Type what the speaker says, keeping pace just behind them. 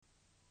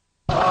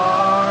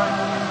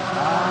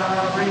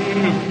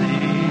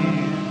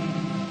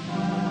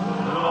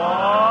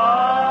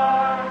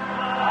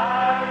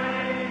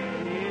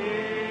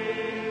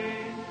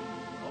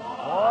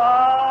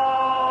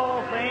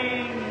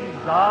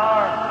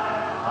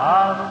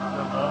of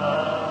the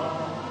love,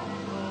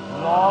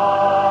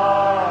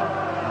 Lord,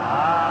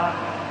 I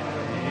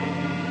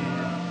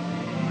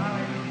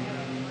praise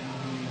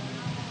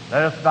Thee.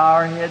 Let us bow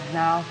our heads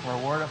now for a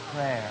word of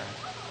prayer.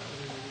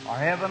 Our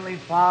Heavenly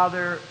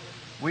Father,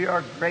 we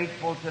are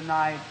grateful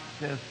tonight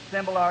to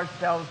assemble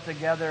ourselves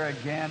together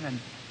again and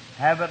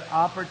have an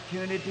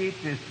opportunity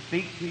to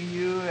speak to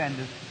you and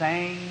to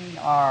sing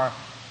our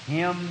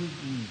hymns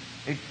and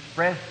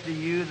express to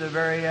you the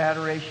very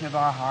adoration of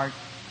our hearts.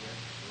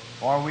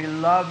 For we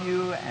love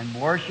you and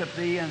worship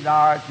Thee, and Thou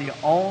art the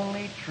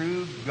only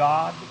true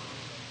God,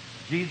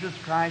 Jesus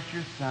Christ,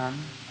 your Son,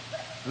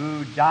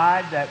 who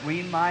died that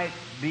we might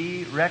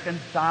be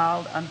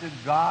reconciled unto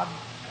God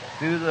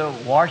through the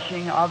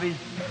washing of His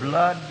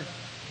blood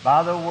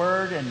by the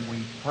Word, and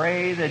we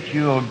pray that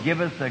You'll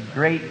give us a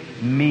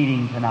great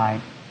meeting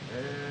tonight.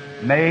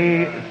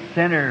 May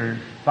sinners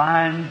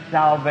find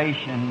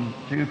salvation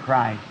through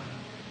Christ.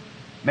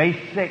 May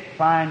sick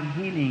find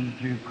healing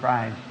through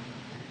Christ.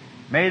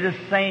 May the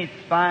saints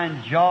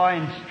find joy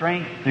and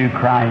strength through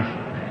Christ.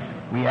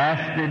 We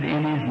ask it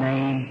in His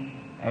name.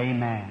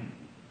 Amen.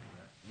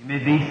 You may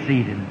be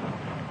seated.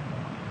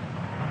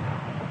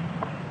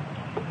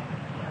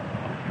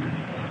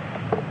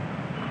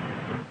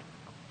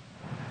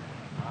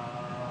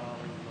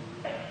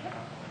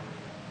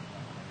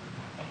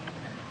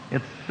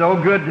 It's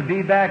so good to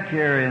be back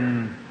here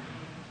in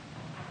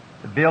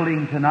the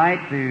building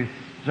tonight to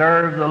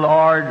serve the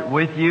Lord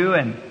with you.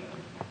 And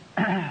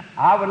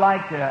I would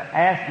like to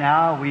ask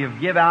now, we have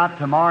give out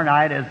tomorrow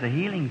night as a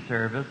healing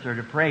service or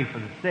to pray for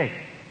the sick.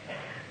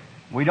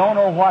 We don't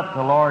know what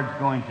the Lord's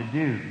going to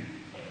do.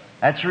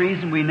 That's the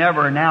reason we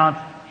never announce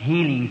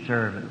healing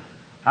service.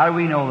 How do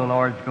we know the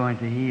Lord's going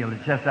to heal?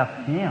 It's just up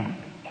to Him.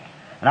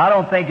 And I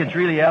don't think it's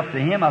really up to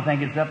Him. I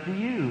think it's up to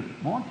you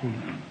that wants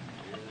healing.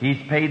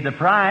 He's paid the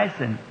price,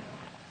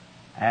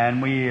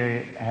 and we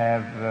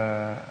have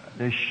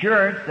the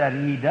assurance that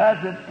He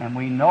does it, and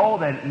we know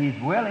that He's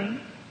willing.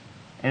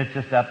 And it's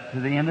just up to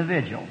the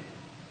individual.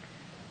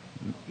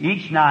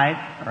 Each night,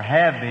 or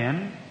have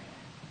been,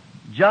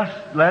 just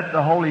let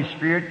the Holy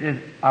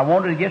Spirit, I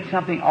wanted to get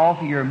something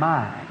off of your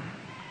mind.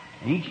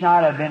 And each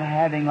night I've been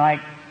having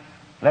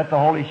let the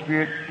Holy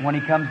Spirit, when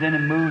He comes in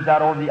and moves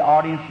out over the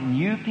audience, and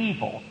you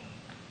people,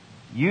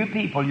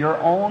 your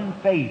own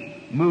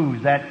faith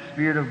moves that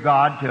Spirit of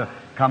God to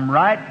come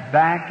right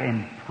back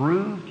and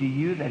prove to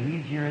you that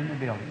He's here in the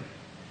building.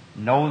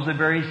 Knows the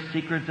very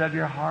secrets of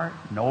your heart,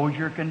 knows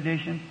your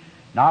condition.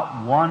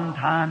 Not one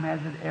time has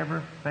it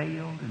ever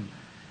failed, and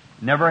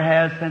never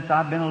has since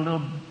I've been a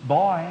little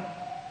boy.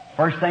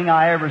 First thing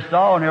I ever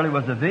saw nearly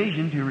was a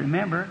vision, to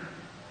remember.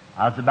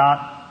 I was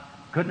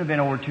couldn't have been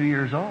over 2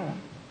 years old.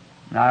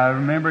 And I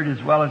remember it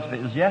as well as if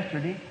it was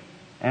yesterday.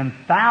 And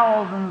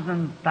thousands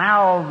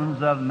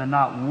of them, and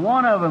not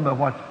one of them but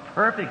what's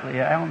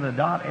perfectly on the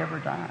dot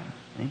every time.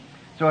 See?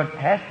 So it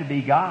has to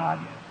be God.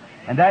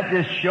 And that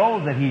just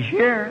shows that He's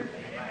here.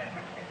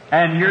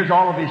 And here's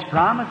all of His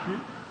promises.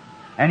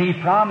 And He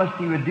promised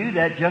He would do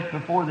that just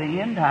before the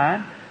end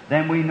time.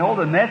 Then we know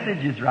the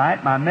message is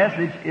right. My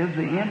message is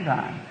the end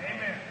time.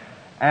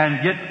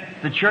 And get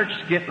the church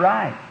get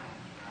right.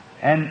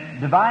 And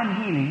divine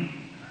healing,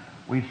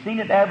 we've seen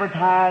it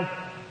advertised.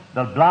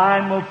 The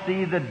blind will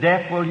see, the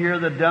deaf will hear,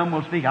 the dumb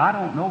will speak. I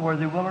don't know whether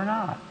they will or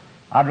not.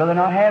 I'd rather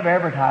not have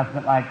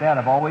advertisement like that.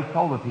 I've always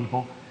told the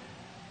people,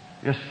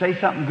 just say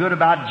something good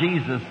about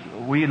Jesus.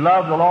 We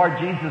love the Lord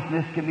Jesus in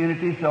this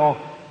community, so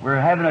we're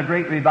having a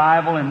great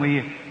revival, and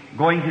we're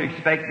going to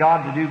expect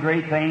God to do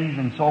great things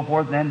and so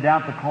forth. And then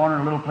down at the corner,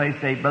 a little place,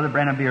 say, Brother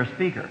Branham, be our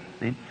speaker.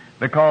 See?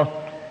 Because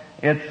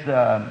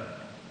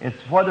it's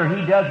whether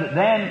He does it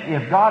then.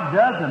 If God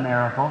does a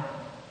miracle,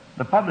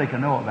 the public will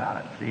know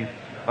about it. See?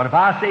 But if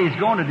I say He's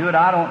going to do it,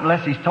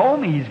 unless He's told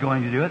me He's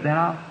going to do it, then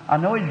I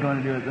know He's going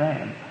to do it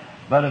then.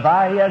 But if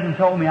He hasn't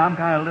told me, I'm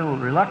kind of a little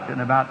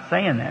reluctant about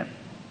saying that.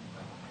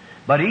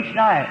 But each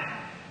night,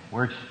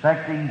 we're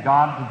expecting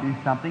God to do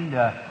something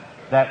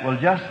that will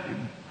just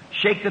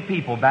shake the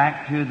people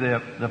back to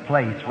the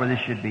place where they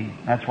should be.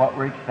 That's what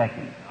we're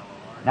expecting.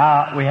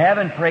 Now, we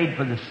haven't prayed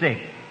for the sick.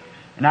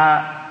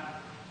 Now,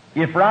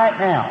 if right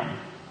now,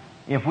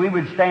 if we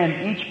would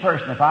stand each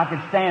person, if I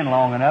could stand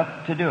long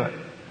enough to do it,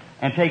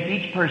 and take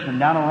each person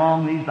down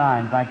along these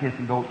lines like this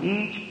and go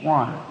each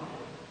one.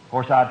 Of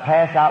course, I'd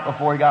pass out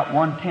before he got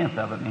 1/10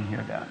 of them in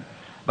here done.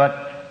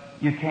 But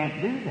you can't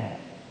do that.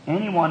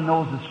 Anyone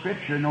knows the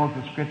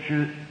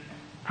Scripture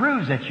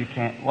proves that you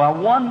can't. Well,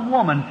 one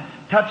woman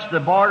touched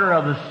the border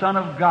of the Son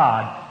of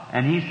God,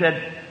 and He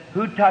said,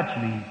 "Who touched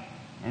me?"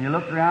 And he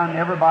looked around, and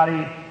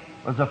everybody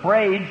was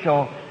afraid,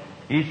 so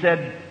He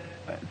said,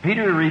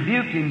 Peter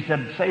rebuked him,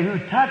 said, "Say, who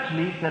touched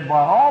me?" He said, "Well,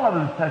 all of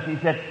them touched me."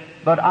 He said,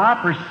 "But I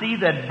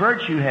perceive that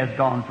virtue has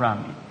gone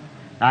from you."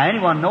 Now,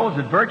 anyone knows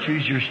that virtue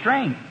is your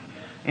strength.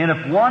 And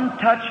if one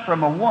touch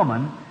from a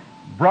woman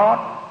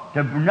brought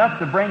enough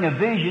to bring a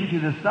vision to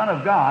the Son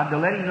of God, to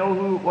let Him know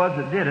who it was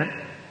that did it,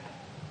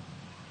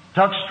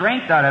 took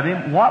strength out of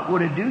him, what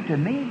would it do to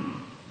me,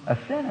 a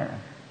sinner,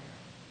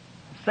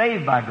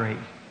 saved by grace?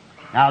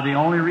 Now, the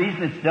only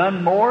reason it's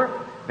done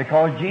more,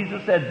 because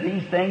Jesus said,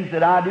 these things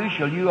that I do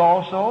shall you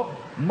also,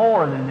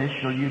 more than this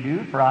shall you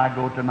do, for I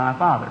go to my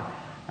Father.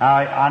 Now,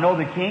 I know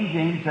the King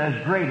James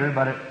says greater,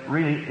 but it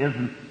really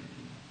isn't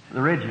the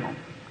original.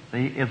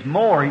 See, it's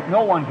more.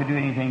 No one could do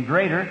anything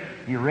greater.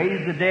 He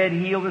raised the dead,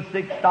 healed the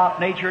sick, stopped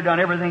nature, done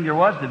everything there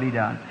was to be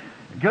done.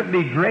 It couldn't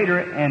be greater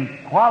in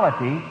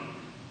quality,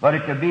 but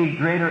it could be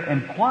greater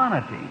in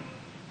quantity.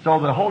 So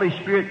the Holy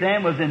Spirit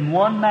then was in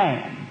one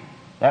man.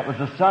 That was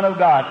the Son of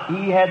God.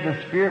 He had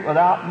the Spirit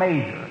without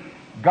measure.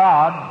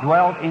 God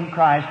dwelt in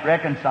Christ,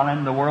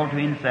 reconciling the world to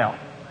Himself.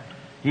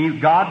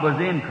 God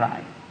was in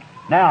Christ.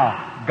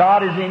 Now,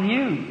 God is in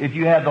you. If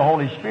you have the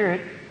Holy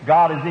Spirit,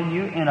 God is in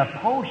you in a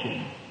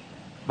portion.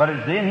 But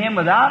it's in Him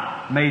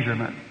without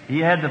measurement. He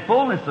had the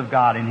fullness of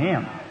God in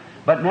Him.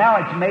 But now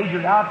it's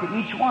measured out to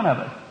each one of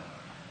us.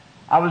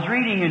 I was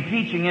reading and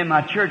teaching in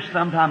my church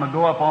some time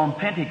ago up on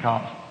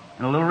Pentecost,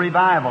 in a little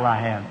revival I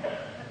had.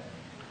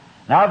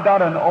 Now I've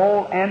got an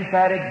old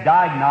emphatic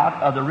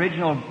diagnot of the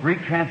original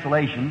Greek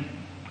translations,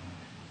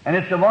 and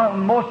it's one of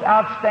the most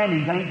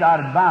outstanding things I'd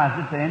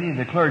advise it to any of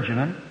the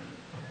clergymen.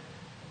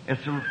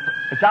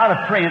 It's out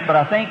of print, but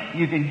I think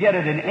you can get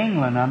it in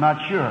England, I'm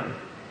not sure.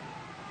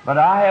 But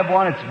I have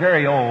one, it's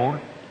very old,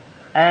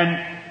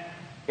 and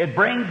it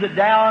brings it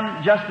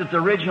down just at the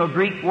original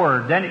Greek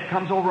word. Then it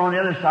comes over on the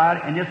other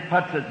side and just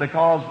puts it,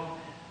 because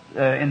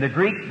in the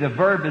Greek the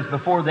verb is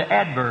before the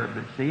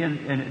adverb, see,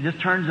 and it just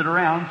turns it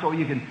around so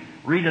you can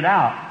read it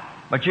out.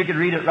 But you can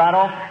read it right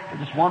off,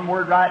 just one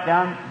word right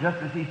down,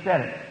 just as he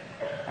said it.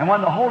 And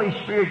when the Holy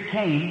Spirit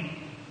came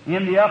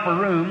in the upper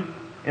room,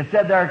 it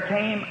said there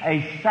came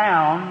a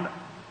sound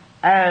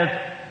as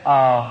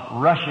a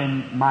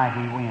rushing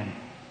mighty wind.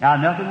 Now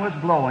nothing was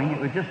blowing,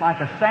 it was just like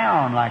a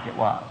sound like it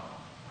was.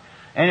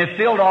 And it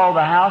filled all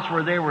the house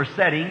where they were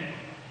sitting,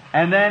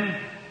 and then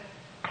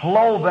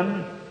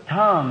cloven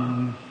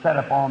tongues set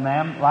upon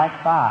them like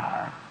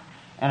fire.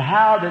 And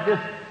how did this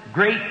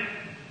great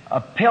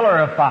pillar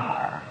of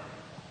fire,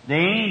 the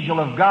angel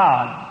of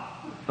God,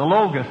 the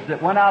Logos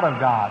that went out of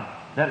God,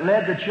 that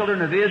led the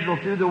children of Israel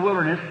through the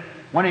wilderness,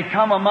 when it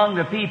come among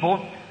the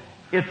people,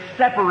 it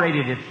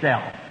separated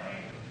itself.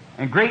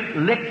 And great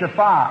licks of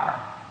fire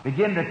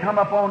began to come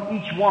upon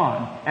each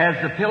one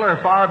as the pillar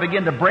of fire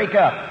began to break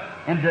up.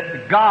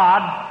 And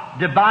God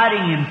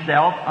dividing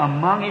Himself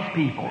among His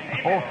people.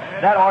 Oh,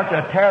 that ought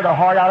to tear the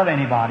heart out of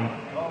anybody.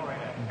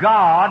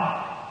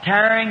 God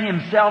tearing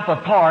Himself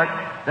apart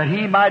that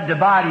He might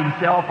divide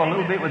Himself a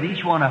little bit with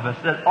each one of us.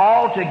 That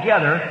all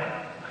together,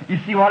 you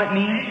see what it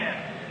means?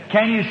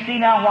 Can you see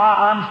now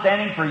why I'm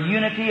standing for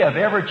unity of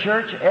every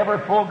church, every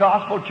full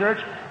gospel church,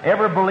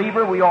 every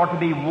believer? We ought to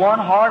be one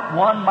heart,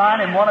 one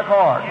mind, and one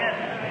accord.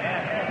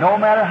 No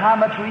matter how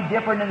much we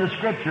differ in the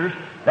Scriptures,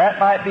 that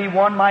might be,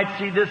 one might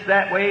see this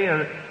that way,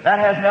 or that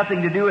has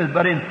nothing to do with it,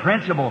 but in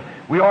principle,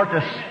 we ought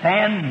to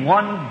stand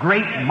one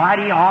great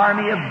mighty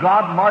army of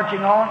God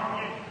marching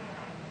on.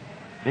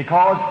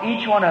 Because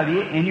each one of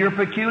you, in your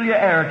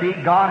peculiarity,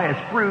 God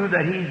has proved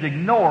that He's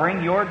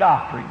ignoring your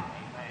doctrine.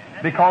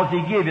 Because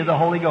He gave you the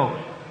Holy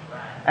Ghost.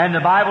 And the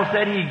Bible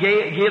said He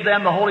gave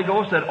them the Holy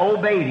Ghost that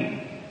obeyed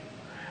Him.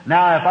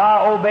 Now, if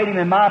I obeyed Him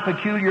in my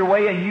peculiar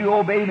way and you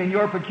obeyed Him in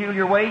your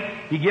peculiar way,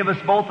 He give us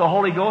both the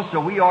Holy Ghost, so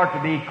we are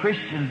to be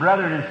Christian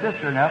brethren and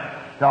sisters enough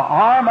to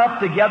arm up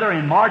together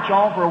and march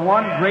on for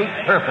one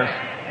great purpose,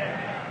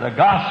 the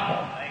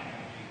gospel.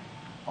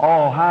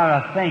 Oh, how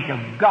to think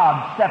of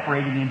God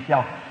separating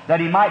Himself, that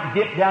He might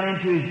dip down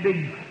into His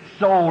big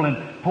soul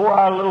and pour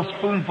out a little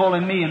spoonful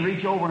in me and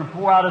reach over and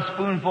pour out a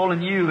spoonful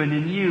in you and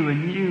in you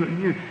and you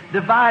and you,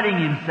 dividing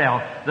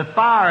Himself, the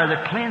fire,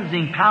 the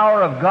cleansing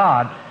power of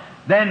God.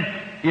 Then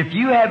if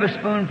you have a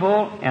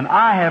spoonful and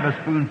I have a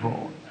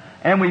spoonful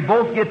and we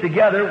both get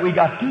together, we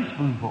got 2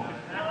 spoonfuls.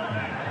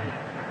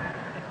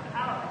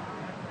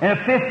 And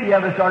if 50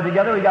 of us are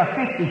together, we got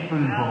 50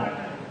 spoonfuls.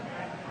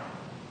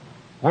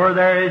 Where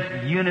there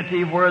is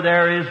unity, where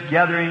there is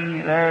gathering,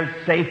 there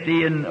is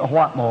safety, and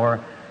what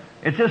more.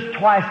 It's just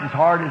twice as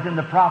hard as in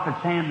the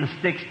prophet's hand, the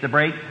sticks to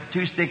break.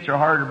 2 sticks are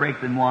harder to break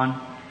than one.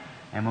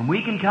 And when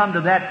we can come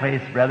to that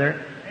place,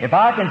 brother, if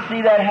I can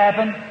see that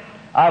happen,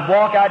 I'd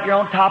walk out here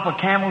on top of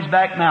Camel's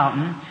Back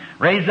Mountain,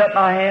 raise up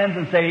my hands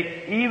and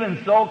say,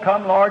 even so,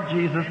 come Lord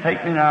Jesus,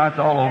 take me now, it's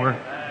all over.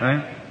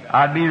 Right?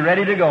 I'd be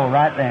ready to go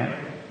right then.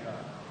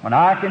 When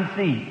I can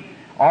see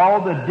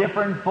all the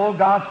different full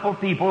gospel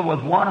people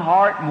with one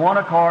heart and one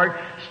accord,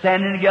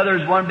 standing together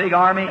as one big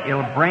army,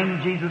 it'll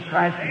bring Jesus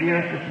Christ to the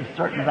earth just as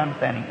certain as I'm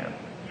standing here.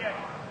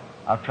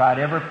 I've tried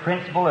every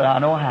principle and I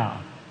know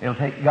how. It'll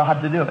take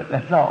God to do it,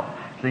 that's all.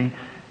 See,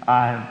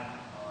 I've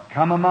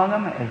come among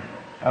them,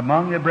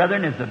 among the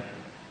brethren,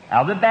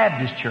 out of the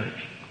Baptist church.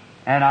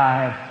 And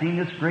I have seen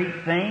this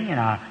great thing, and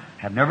I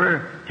have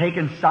never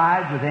taken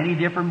sides with any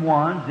different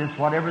ones, just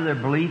whatever their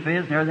belief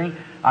is and everything.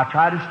 I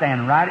try to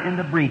stand right in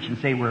the breach and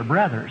say, we're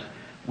brothers.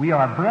 We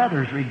are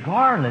brothers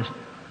regardless.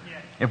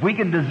 If we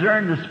can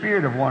discern the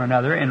spirit of one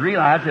another and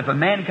realize if a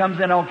man comes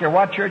in, I don't care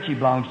what church he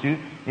belongs to,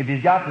 if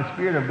he's got the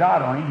Spirit of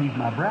God on him, he's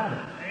my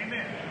brother.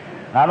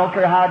 And I don't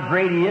care how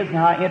great he is and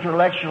how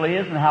intellectual he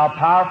is and how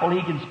powerful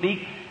he can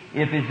speak.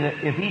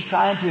 If he's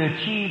trying to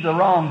achieve the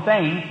wrong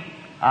thing,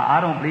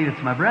 I don't believe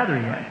it's my brother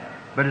yet.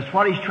 But it's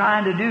what he's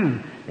trying to do.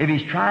 If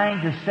he's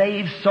trying to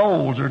save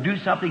souls or do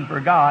something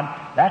for God,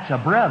 that's a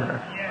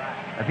brother.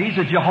 If he's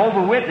a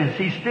Jehovah's Witness,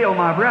 he's still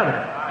my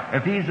brother.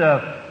 If he's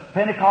a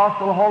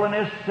Pentecostal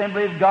Holiness,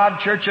 Assembly of God,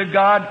 Church of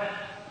God,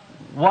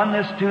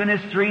 oneness,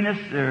 two-ness,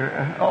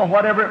 three-ness, or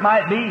whatever it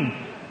might be,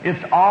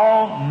 it's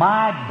all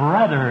my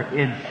brother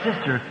and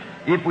sister.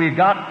 If we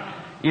got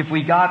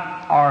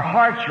our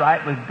hearts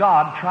right with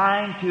God,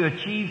 trying to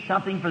achieve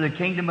something for the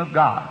kingdom of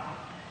God.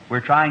 We're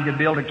trying to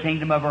build a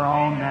kingdom of our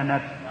own,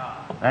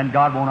 and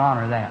God won't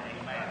honor that.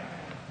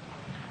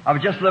 I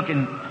was just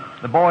looking,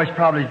 the boys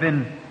probably have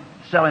been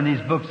selling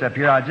these books up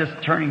here. I was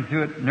just turning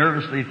through it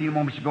nervously a few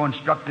moments ago and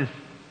struck this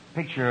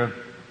picture of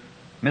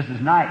Mrs.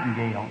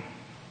 Nightingale.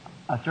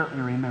 I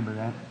certainly remember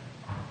that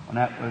when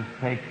that was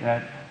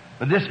taken.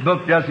 But this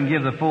book doesn't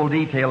give the full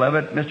detail of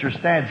it. Mr.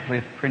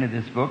 Stadscliffe printed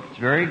this book. It's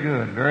very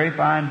good, very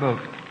fine book.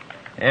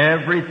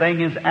 Everything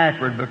is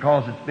accurate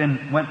because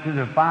went through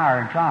the fire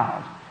and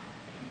trials.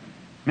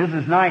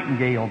 Mrs.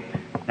 Nightingale.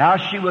 Now,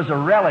 she was a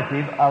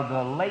relative of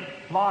the late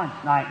Florence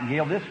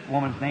Nightingale. This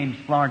woman's name's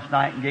Florence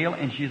Nightingale,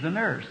 and she's a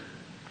nurse.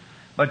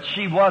 But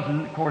she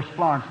wasn't, of course,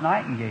 Florence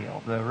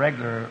Nightingale, the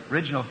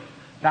original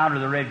founder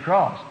of the Red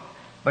Cross.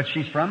 But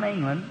she's from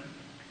England,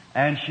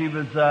 and she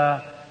was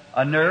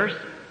a nurse,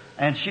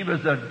 and she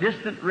was a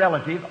distant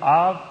relative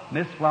of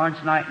Miss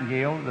Florence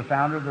Nightingale, the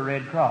founder of the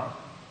Red Cross.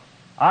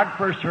 I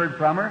first heard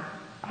from her.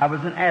 I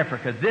was in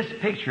Africa. This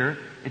picture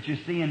that you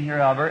see in here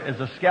of her is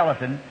a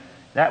skeleton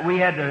that we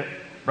had to,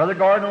 Brother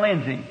Gordon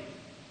Lindsay,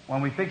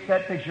 when we fixed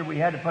that picture, we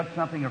had to put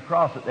something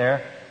across it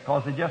there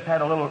because they just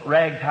had a little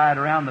rag tied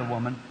around the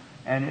woman,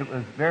 and it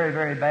was very,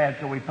 very bad.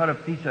 So we put a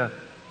piece of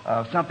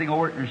something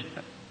over it and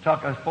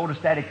took a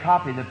photostatic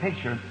copy of the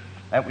picture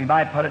that we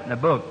might put it in the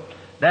book.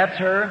 That's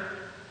her.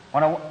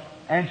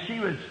 And she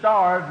was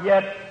starved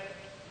yet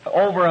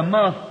over a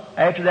month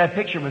after that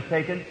picture was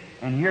taken,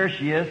 and here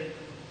she is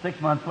 6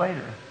 months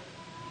later,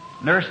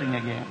 nursing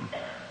again.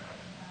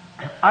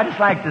 I'd just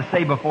like to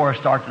say before I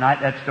start tonight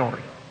that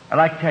story. I'd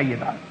like to tell you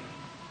about it.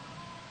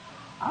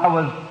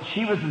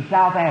 She was in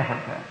South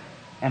Africa,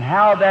 and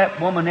how that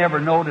woman ever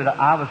knew that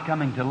I was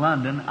coming to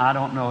London, I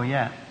don't know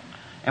yet.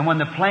 And when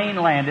the plane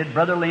landed,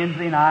 Brother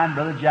Lindsay and I and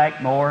Brother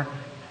Jack Moore,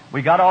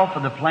 we got off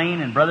of the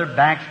plane, and Brother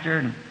Baxter,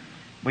 and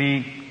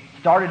we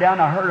started down.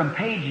 I heard them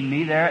paging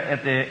me there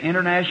at the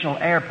international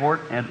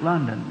airport at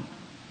London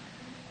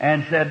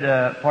and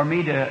said for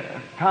me to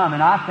come,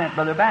 and I sent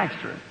Brother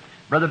Baxter.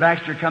 Brother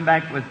Baxter come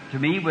back to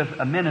me with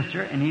a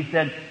minister, and he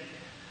said,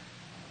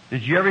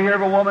 "Did you ever hear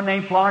of a woman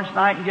named Florence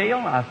Nightingale?"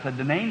 I said,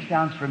 "The name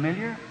sounds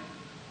familiar."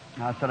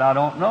 I said, "I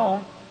don't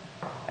know."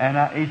 And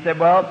he said,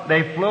 "Well,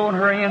 they flew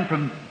her in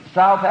from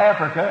South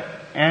Africa,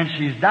 and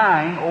she's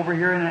dying over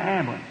here in an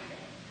ambulance."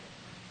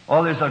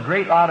 Well, there's a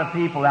great lot of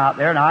people out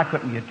there, and I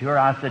couldn't get to her.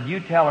 I said, "You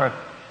tell her."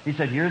 He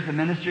said, "Here's the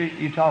minister,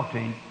 you talk to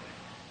him."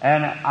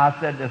 And I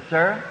said,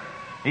 "Sir?"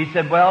 He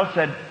said,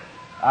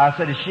 I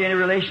said, "Is she any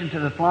relation to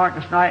the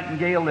Florence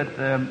Nightingale that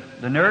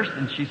the nurse?"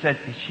 And she said,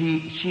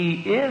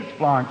 she is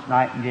Florence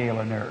Nightingale,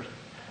 a nurse.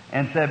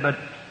 And said, "But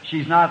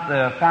she's not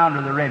the founder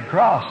of the Red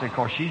Cross. Of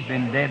course, she's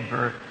been dead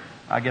for,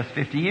 I guess,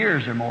 50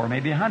 years or more,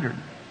 maybe 100.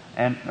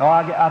 And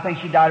I think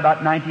she died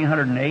about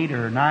 1908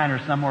 or 9 or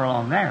somewhere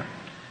along there.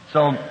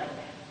 So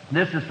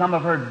this is some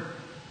of her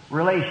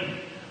relations."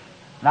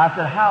 And I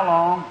said, "How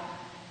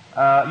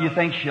long you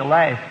think she'll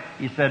last?"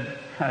 He said,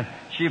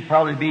 "She'll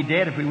probably be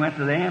dead if we went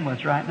to the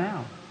ambulance right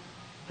now."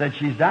 Said,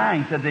 "She's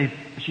dying." Said,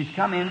 she's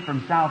come in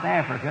from South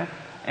Africa,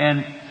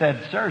 and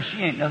said, "Sir,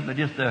 she ain't nothing but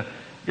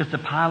just a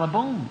pile of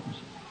bones."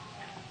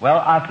 Well,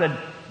 I said,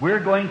 "We're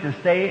going to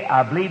stay,"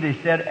 I believe they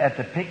said, "at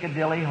the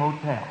Piccadilly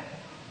Hotel."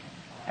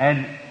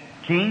 And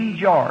King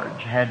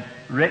George had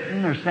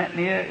written or sent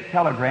me a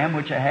telegram,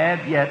 which I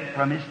have yet,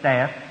 from his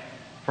staff,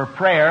 for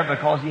prayer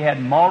because he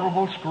had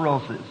multiple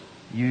sclerosis.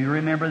 You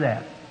remember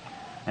that.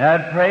 And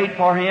I prayed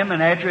for him,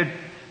 and after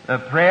the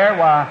prayer,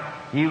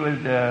 he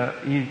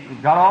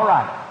got all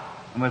right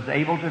and was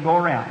able to go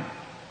around.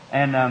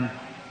 And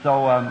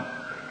so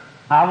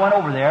I went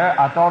over there.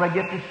 I thought I'd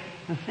get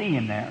to see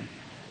him there.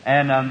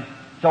 And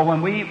so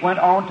when we went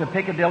on to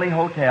Piccadilly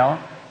Hotel,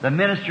 the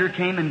minister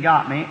came and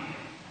got me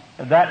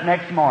that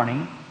next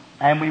morning,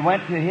 and we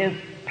went to his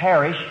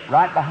parish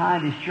right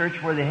behind his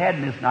church where they had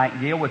Miss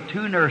Nightingale with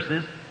 2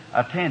 nurses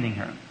attending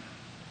her.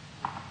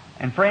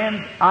 And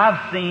friends,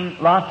 I've seen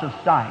lots of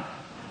sights.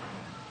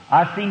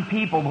 I've seen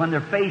people when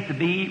their face would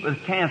be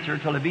with cancer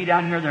till they'd be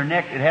down here in their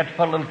neck, they'd have to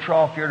put a little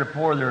trough here to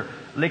pour their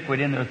liquid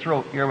in their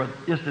throat here with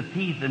just the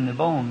teeth and the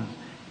bones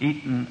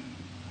eaten,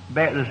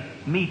 the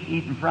meat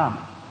eaten from it.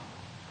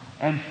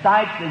 And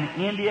sights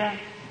in India,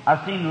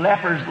 I've seen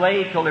lepers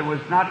lay till there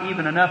was not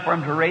even enough for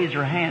them to raise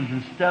their hands,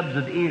 and stubs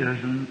of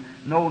ears and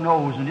no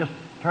nose, and just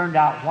turned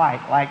out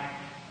white, like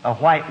a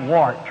white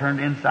wart turned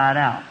inside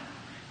out.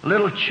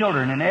 Little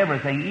children and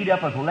everything eat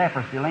up with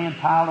leprosy, laying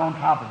piled on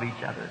top of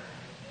each other.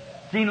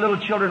 Seen little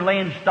children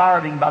laying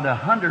starving by the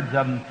hundreds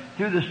of them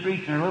through the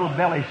streets, and their little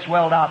bellies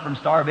swelled out from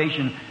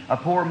starvation. A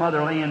poor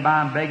mother laying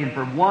by and begging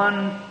for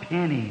 1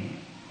 penny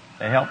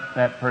to help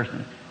that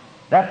person.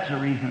 That's the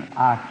reason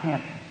I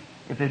can't.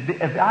 If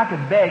I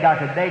could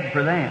beg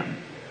for them.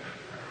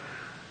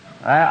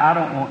 I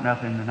don't want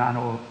nothing that I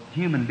know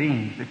human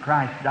beings that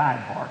Christ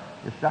died for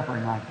is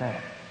suffering like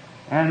that.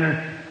 And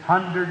there's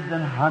hundreds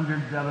and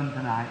hundreds of them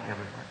tonight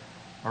everywhere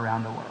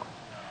around the world.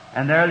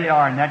 And there they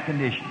are in that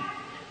condition.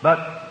 But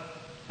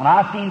when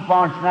I seen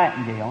Florence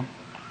Nightingale,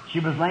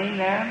 she was laying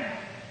there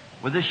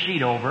with a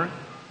sheet over,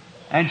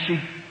 and she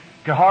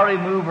could hardly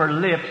move her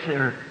lips.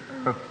 Her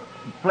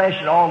flesh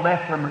had all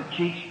left from her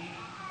cheeks.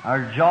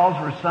 Her jaws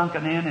were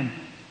sunken in, and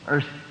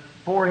her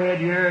forehead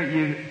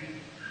here,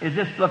 it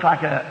just looked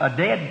like a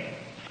dead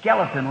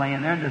skeleton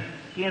laying there, and the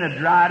skin had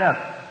dried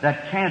up.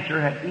 That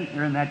cancer had eaten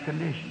her in that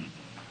condition,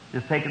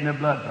 just taking the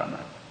blood from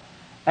her.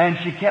 And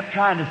she kept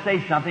trying to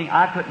say something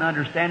I couldn't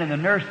understand, and the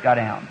nurse got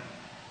down.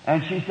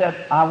 And she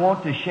said, I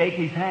want to shake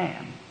his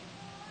hand.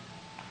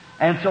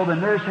 And so the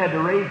nurse had to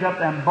raise up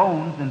them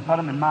bones and put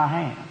them in my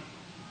hand.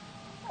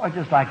 Or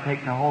just like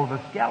taking a hold of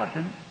a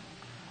skeleton.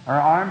 Her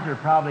arms are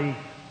probably a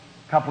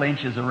couple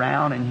inches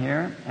around in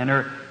here.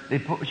 And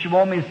she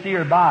wanted me to see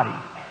her body.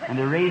 And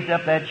they raised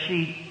up that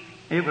sheet.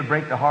 It would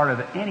break the heart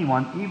of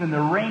anyone. Even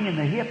the ring in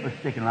the hip was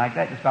sticking like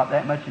that, just about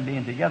that much and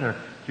being together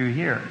through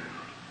here.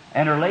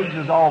 And her legs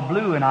was all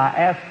blue, and I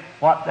asked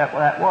what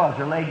that was.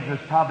 Her legs was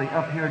probably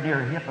up here near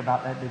her hip,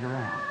 about that big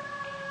around.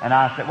 And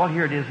I said, well,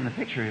 here it is in the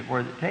picture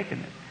where they're taking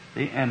it.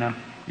 See? And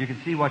you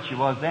can see what she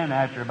was then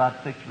after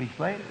about 6 weeks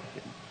later.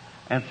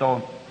 And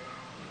so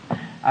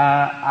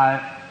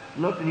I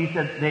looked, and he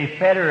said they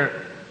fed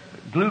her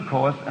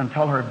glucose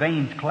until her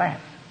veins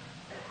collapsed.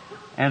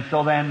 And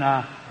so then,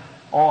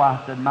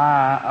 I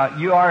said,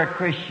 you are a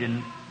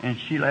Christian. And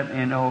she let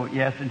me know,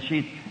 yes. And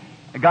she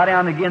got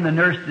down again, the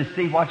nurse, to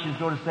see what she was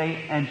going to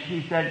say. And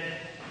she said,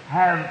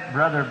 have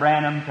Brother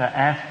Branham to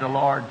ask the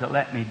Lord to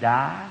let me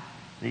die.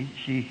 See,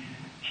 she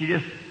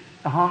just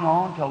hung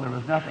on till there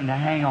was nothing to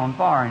hang on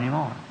for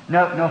anymore.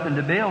 Nothing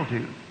to build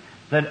to.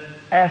 Said,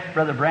 ask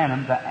Brother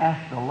Branham to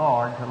ask the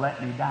Lord to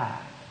let me die.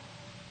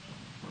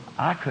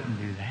 I couldn't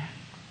do that.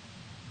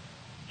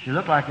 She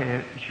looked like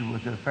she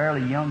was a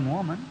fairly young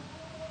woman.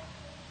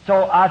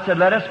 So I said,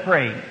 let us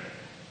pray.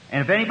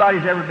 And if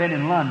anybody's ever been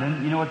in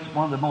London, you know it's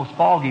one of the most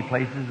foggy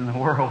places in the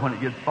world. When it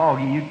gets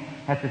foggy, you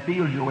have to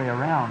feel your way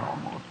around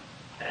almost.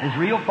 It was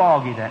real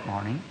foggy that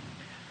morning.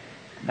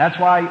 That's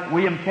why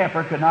William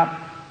Kepler could not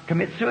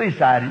commit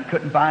suicide. He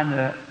couldn't find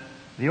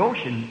the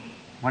ocean.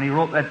 When he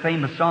wrote that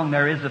famous song,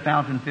 There Is a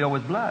Fountain Filled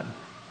with Blood.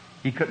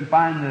 He couldn't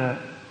find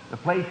the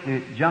place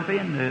to jump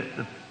in.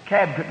 The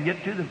cab couldn't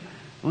get to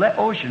the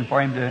ocean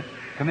for him to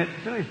commit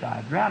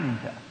suicide, drown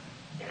himself.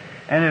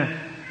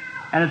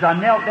 And as I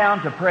knelt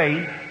down to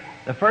pray,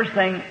 the first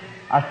thing,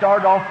 I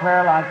started off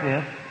prayer like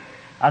this.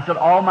 I said,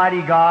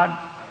 Almighty God,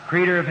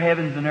 Creator of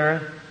heavens and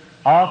earth,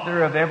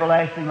 Author of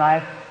everlasting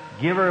life,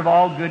 Giver of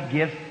all good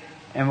gifts.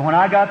 And when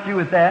I got through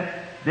with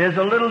that, there's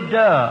a little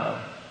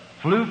dove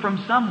flew from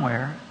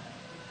somewhere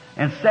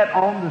and sat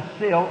on the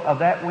sill of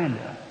that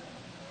window.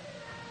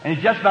 And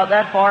it's just about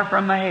that far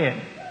from my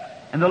head.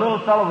 And the little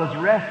fellow was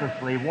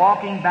restlessly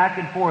walking back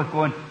and forth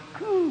going,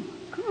 coo,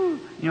 coo.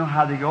 You know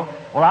how they go?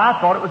 Well, I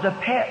thought it was a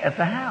pet at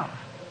the house.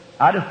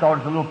 I just thought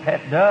it was a little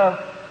pet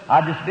dove.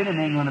 I'd just been in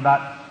England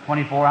about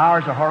 24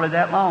 hours or hardly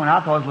that long, and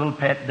I thought it was a little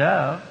pet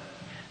dove.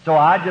 So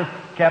I just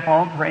kept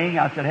on praying.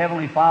 I said,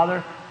 Heavenly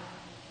Father,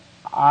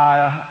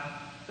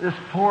 this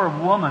poor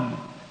woman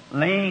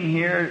laying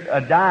here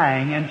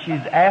dying, and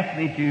she's asked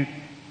me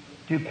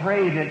to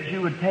pray that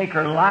you would take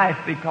her life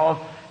because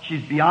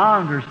she's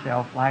beyond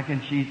herself,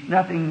 and she's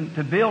nothing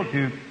to build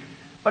to.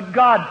 But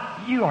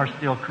God, you are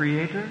still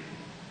Creator.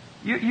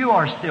 You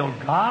are still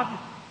God.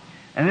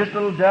 And this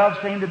little dove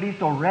seemed to be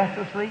so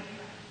restlessly.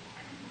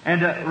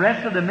 And the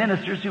rest of the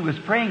ministers who was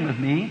praying with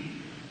me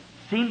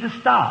seemed to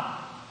stop.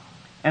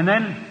 And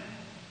then,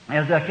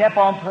 as I kept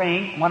on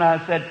praying, when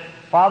I said,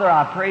 Father,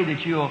 I pray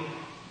that you'll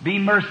be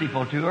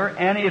merciful to her,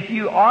 and if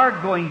you are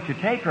going to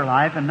take her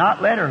life and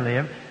not let her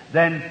live,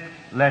 then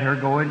let her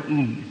go in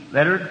ease.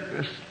 Let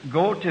her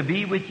go to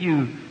be with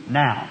you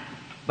now.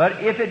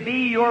 But if it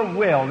be your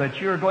will that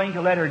you're going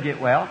to let her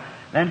get well,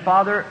 then,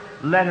 Father,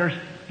 let her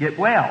get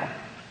well.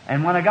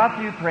 And when I got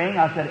through praying,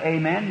 I said,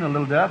 Amen, and the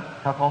little dove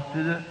took off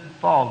through the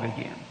fog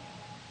again.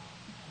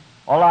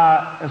 Well,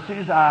 as soon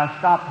as I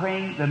stopped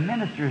praying, the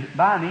minister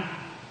by me,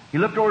 he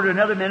looked over to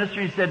another minister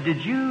and he said,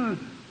 Did you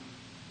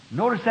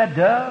notice that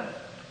dove?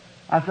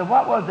 I said,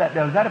 What was that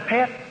dove? Was that a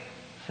pet?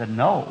 He said,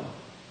 No.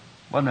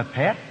 Wasn't a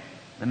pet,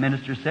 the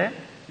minister said.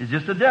 It's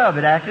just a dove.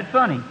 It acted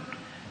funny.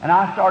 And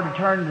I started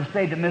turning to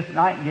say to Miss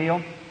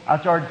Nightingale, I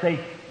started to say,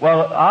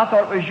 Well, I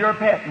thought it was your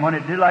pet. And when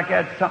it did like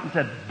that, something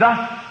said,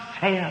 Thus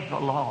saith the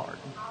Lord.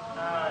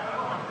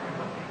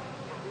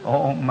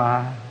 Oh,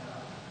 my.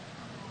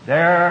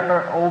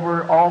 There,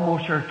 over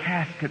almost her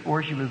casket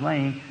where she was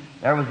laying,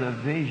 there was a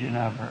vision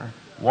of her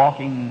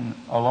walking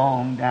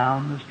along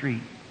down the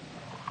street.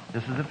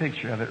 This is a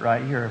picture of it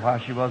right here, while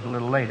she was a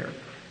little later.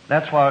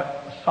 That's what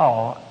I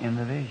saw in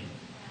the vision.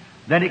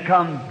 Then it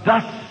comes,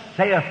 thus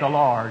saith the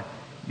Lord,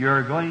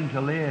 you're going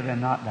to live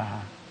and not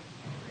die.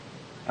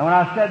 And when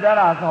I said that,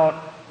 I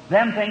thought,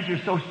 them things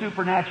are so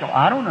supernatural.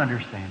 I don't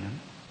understand them.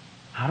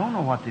 I don't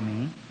know what they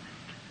mean.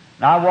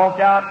 Now I walked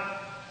out,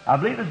 I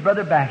believe it was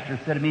Brother Baxter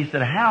said to me, he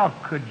said, how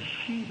could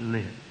she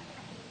live?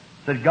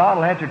 He said, God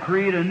will have to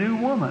create a new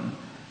woman.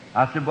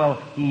 I said,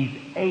 well, He's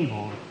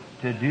able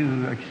to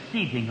do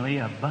exceedingly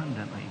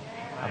abundantly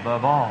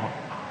above all.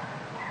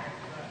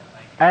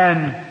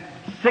 And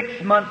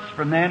 6 months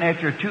from then,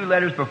 after 2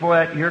 letters before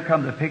that, here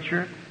comes the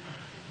picture.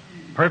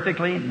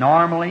 Perfectly,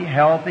 normally,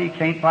 healthy,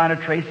 can't find a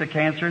trace of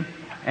cancer.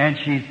 And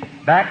she's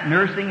back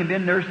nursing and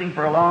been nursing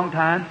for a long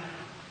time.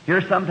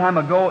 Here some time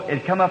ago,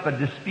 it come up a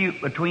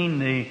dispute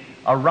between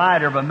a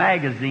writer of a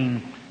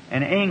magazine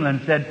in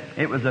England said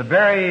it was a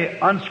very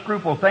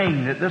unscrupulous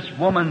thing that this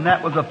woman,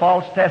 that was a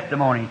false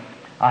testimony.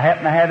 I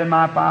happen to have in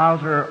my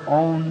files her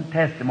own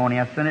testimony.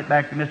 I sent it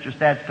back to Mr.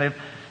 Statscliffe.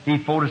 He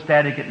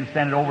photostated it and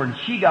sent it over, and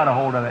she got a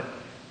hold of it.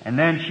 And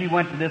then she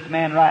went to this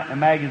man writing a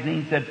magazine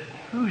and said,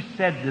 who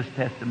said this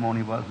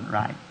testimony wasn't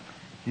right?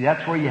 See,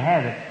 that's where you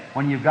have it.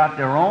 When you've got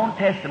their own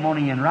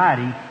testimony in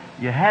writing,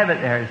 you have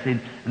it there, see.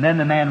 And then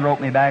the man wrote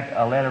me back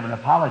a letter of an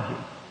apology.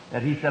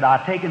 That he said,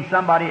 I've taken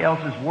somebody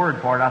else's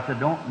word for it. I said,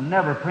 don't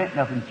never print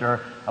nothing, sir,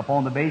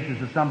 upon the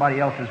basis of somebody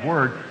else's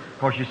word. Of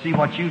course, you see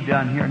what you've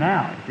done here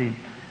now, see.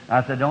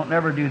 I said, don't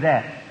never do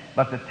that.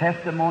 But the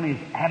testimony is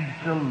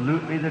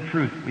absolutely the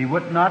truth. We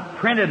would not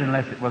print it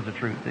unless it was the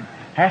truth. It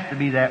has to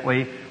be that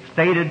way,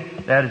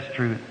 stated that it's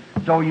true.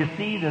 So you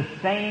see, the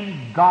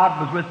same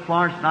God was with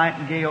Florence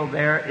Nightingale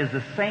there is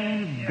the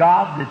same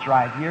God that's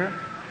right here.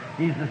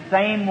 He's the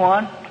same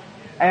one.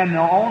 And the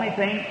only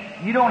thing,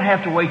 you don't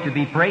have to wait to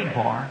be prayed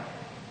for.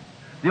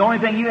 The only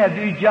thing you have to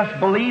do is just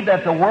believe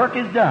that the work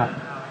is done.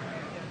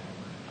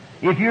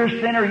 If you're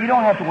a sinner, you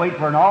don't have to wait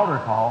for an altar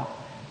call.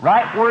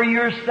 Right where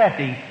you're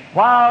sitting,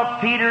 while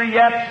Peter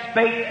yet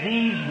spake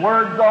these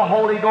words, the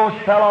Holy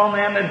Ghost fell on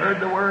them that heard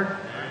the word.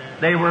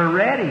 They were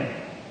ready.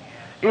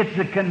 It's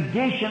the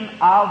condition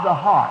of the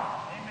heart.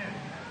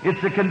 It's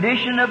the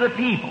condition of the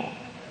people.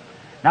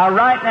 Now,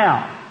 right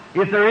now,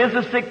 if there is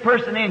a sick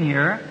person in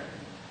here,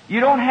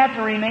 you don't have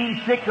to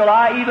remain sick till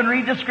I even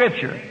read the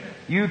Scripture.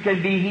 You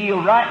can be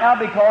healed right now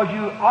because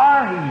you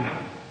are healed.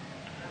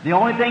 The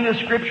only thing the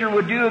Scripture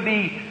would do would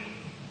be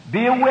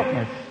a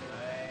witness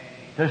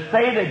to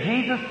say that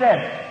Jesus said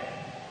it.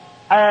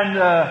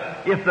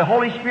 And if the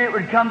Holy Spirit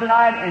would come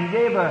tonight and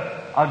gave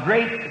a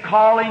great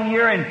call in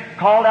here and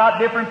called out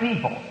different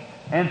people,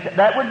 and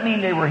that wouldn't mean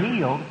they were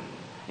healed.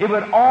 It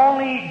would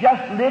only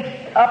just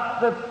lift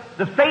up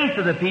the faith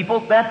of the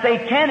people that they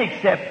can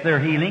accept their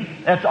healing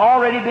that's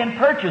already been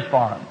purchased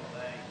for them.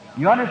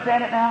 You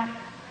understand it now?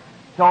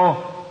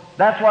 So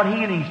that's what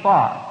healing's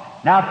for.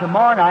 Now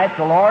tomorrow night,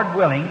 the Lord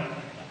willing,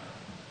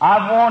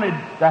 I've wanted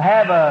to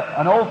have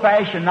an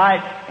old-fashioned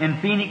night in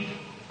Phoenix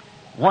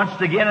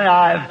once again, and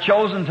I've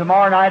chosen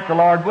tomorrow night, the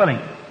Lord willing.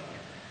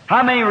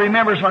 How many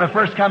remembers when I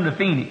first come to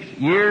Phoenix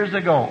years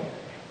ago?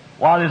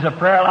 While there's a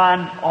prayer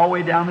line all the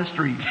way down the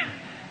street,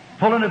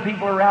 pulling the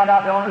people around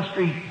out there on the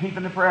street,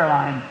 keeping the prayer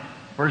line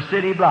for a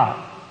city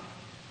block.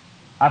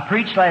 I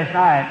preached last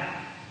night,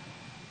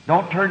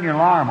 don't turn your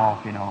alarm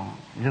off, you know.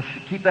 Just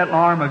keep that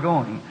alarm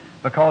a-going,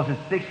 because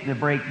it's fixing to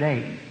break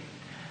days.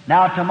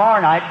 Now tomorrow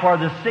night, for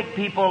the sick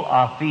people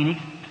of Phoenix,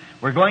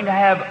 we're going to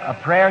have a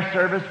prayer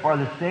service for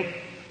the sick,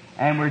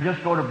 and we're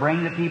just going to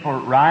bring the people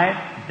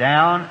right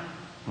down,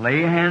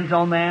 lay hands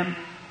on them,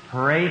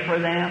 pray for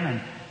them,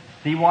 and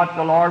see what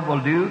the Lord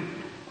will do.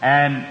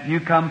 And you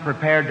come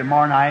prepared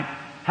tomorrow night.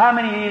 How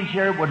many in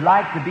here would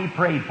like to be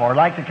prayed for,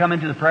 like to come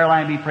into the prayer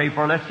line and be prayed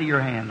for? Let's see your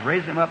hands.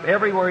 Raise them up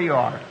everywhere you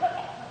are.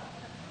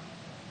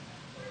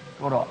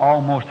 Go to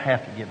almost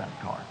have to give out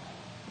cards.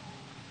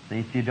 See,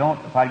 if you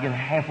don't, if I get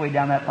halfway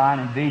down that line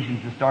and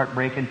visions to start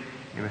breaking,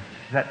 you would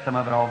set some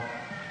of it off.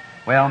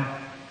 Well,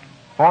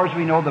 as far as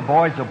we know, the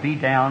boys will be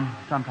down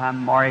sometime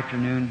tomorrow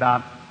afternoon,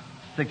 about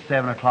 6,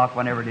 7 o'clock,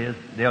 whenever it is.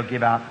 They'll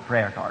give out the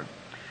prayer cards.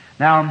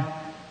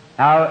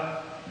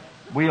 Now,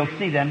 we'll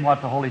see then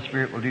what the Holy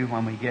Spirit will do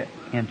when we get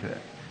into it.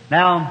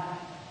 Now,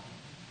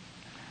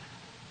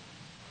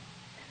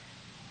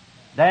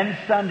 then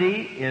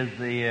Sunday is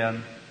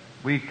the,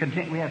 we have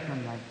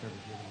Sunday night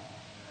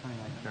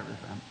service.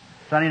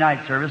 Sunday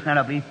night service, and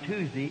I believe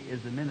Tuesday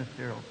is the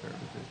ministerial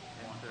services.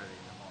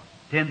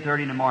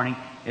 10:30 in the morning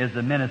is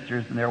the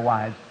ministers and their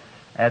wives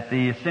at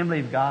the Assembly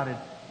of God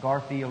at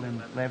Garfield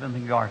and 11th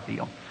and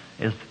Garfield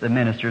is the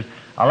ministers.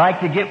 I like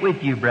to get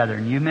with you,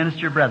 brethren, you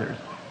minister brothers.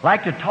 I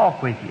like to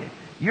talk with you.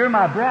 You're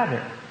my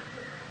brother.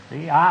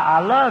 See, I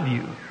love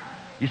you.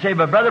 You say,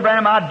 but Brother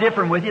Branham, I'm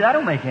different with you. That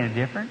don't make any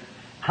difference.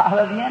 I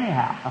love you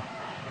anyhow.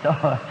 So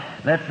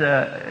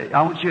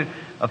I want you.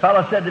 A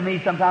fellow said to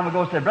me some time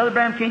ago, said, Brother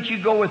Branham, can't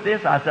you go with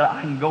this? I said, I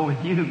can go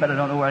with you, but I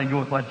don't know where I can go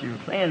with what you're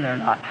saying there or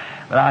not.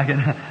 But I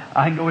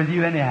can go with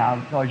you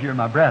anyhow because you're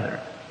my brother.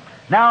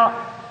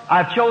 Now,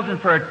 I've chosen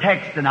for a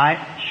text tonight,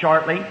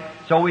 shortly,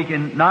 so we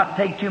can not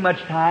take too much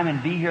time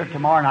and be here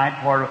tomorrow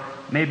night, or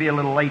maybe a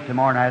little late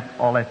tomorrow night,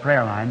 all that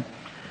prayer line.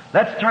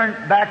 Let's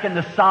turn back in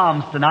the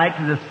Psalms tonight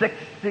to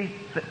the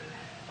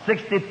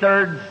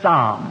 63rd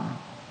Psalm.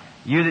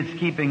 You that's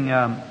keeping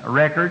a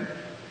record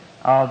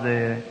of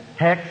the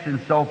text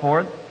and so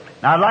forth.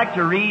 Now I'd like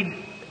to read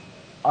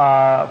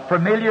a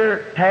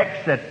familiar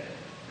text that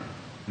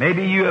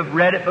maybe you have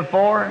read it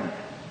before.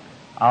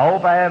 I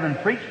hope I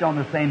haven't preached on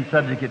the same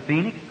subject at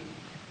Phoenix.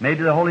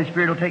 Maybe the Holy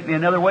Spirit will take me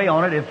another way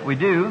on it if we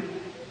do.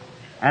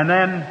 And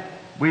then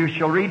we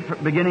shall read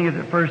beginning at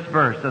the first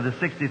verse of the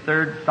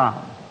 63rd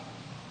Psalm.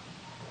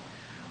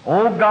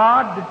 O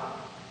God,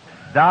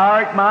 Thou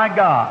art my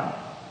God.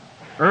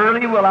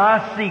 Early will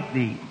I seek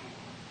Thee.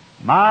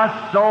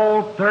 My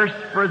soul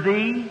thirsts for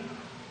Thee.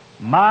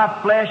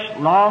 My flesh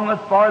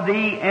longeth for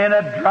Thee in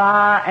a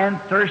dry and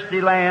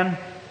thirsty land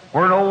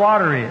where no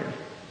water is,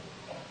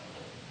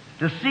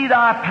 to see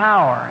Thy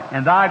power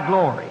and Thy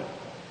glory,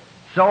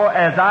 so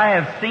as I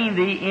have seen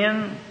Thee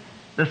in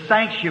the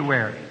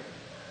sanctuary.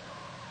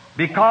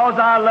 Because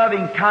Thy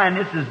loving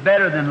kindness is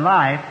better than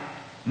life,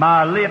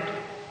 my lips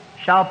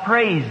shall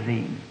praise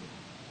Thee.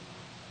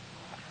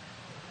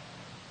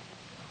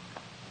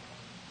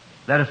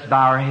 Let us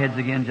bow our heads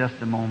again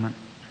just a moment.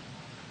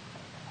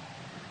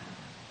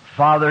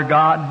 Father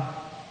God,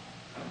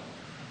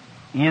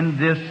 in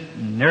this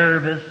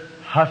nervous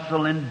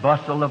hustle and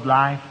bustle of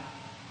life,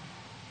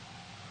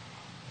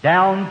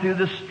 down through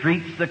the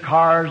streets the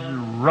cars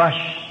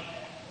rush,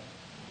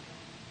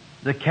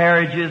 the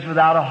carriages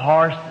without a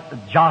horse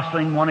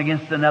jostling one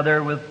against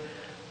another with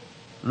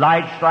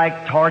lights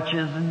like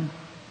torches, and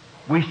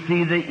we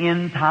see the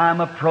end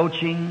time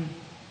approaching.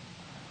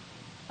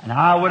 And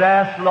I would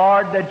ask,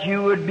 Lord, that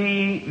You would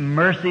be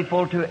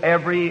merciful to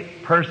every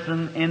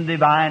person in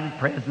divine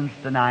presence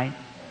tonight.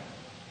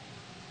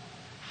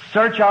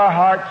 Search our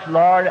hearts,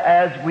 Lord,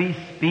 as we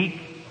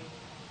speak,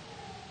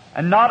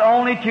 and not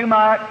only to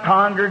my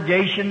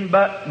congregation,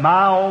 but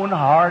my own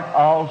heart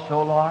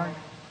also, Lord.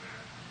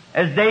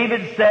 As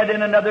David said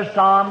in another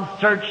psalm,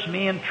 search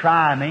me and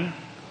try me.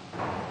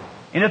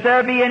 And if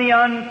there be any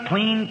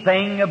unclean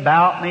thing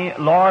about me,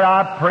 Lord,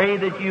 I pray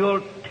that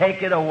You'll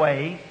take it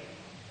away,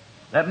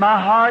 that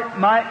my heart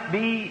might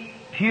be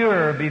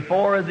pure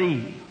before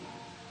Thee,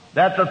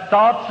 that the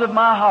thoughts of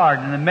my heart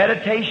and the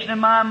meditation of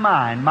my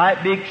mind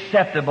might be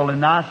acceptable in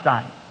Thy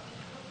sight.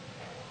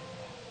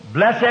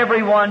 Bless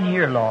everyone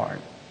here, Lord.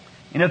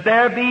 And if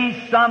there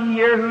be some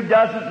here who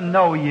doesn't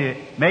know You,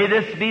 may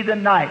this be the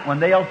night when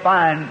they'll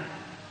find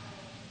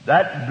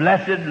that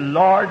blessed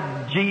Lord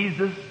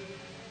Jesus,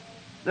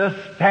 the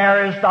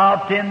fairest of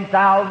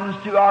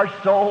 10,000s to our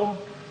soul,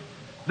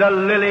 the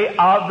lily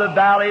of the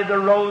valley, the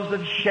rose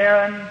of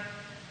Sharon,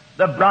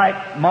 the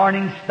bright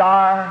morning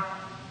star,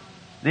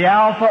 the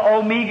Alpha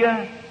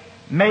Omega.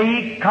 May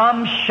He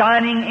come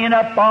shining in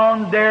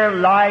upon their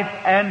life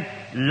and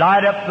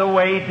light up the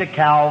way to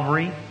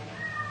Calvary,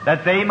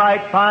 that they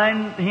might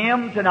find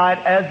Him tonight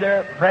as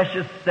their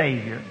precious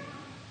Savior.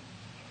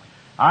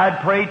 I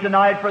pray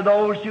tonight for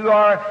those who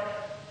are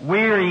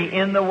weary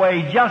in the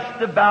way,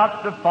 just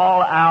about to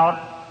fall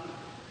out.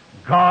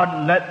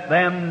 God, let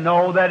them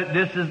know that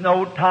this is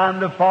no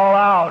time to fall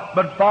out,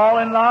 but fall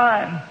in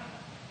line.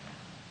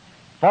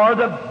 For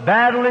the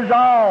battle is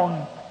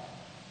on.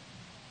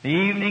 The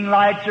evening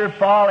lights are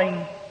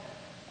falling,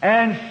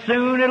 and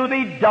soon it'll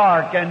be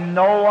dark and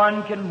no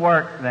one can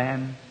work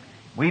then.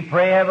 We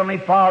pray, Heavenly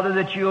Father,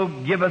 that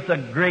You'll give us a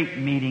great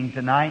meeting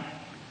tonight.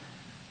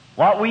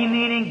 What we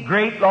need in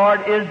great,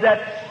 Lord, is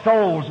that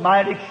souls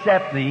might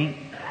accept Thee,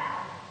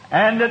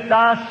 and that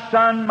Thy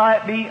Son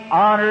might be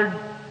honored,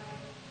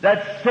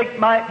 that sick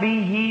might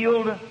be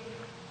healed,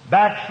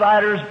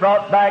 backsliders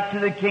brought back to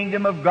the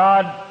kingdom of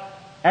God,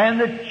 and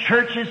the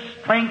churches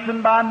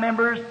strengthened by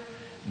members,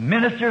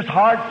 ministers'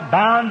 hearts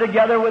bound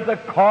together with a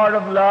cord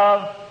of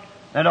love,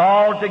 and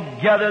all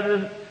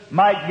together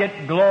might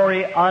get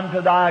glory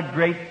unto Thy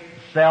great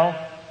self.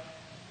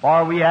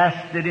 For we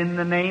ask it in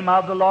the name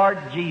of the Lord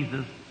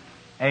Jesus.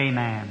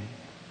 Amen.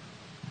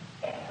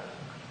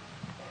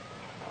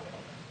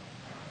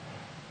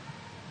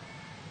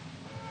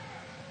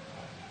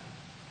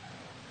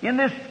 In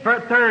this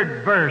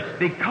third verse,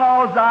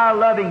 because Thy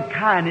loving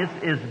kindness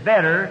is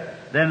better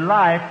than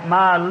life,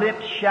 my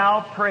lips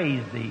shall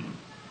praise Thee.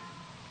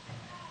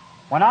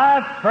 When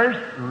I first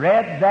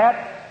read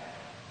that,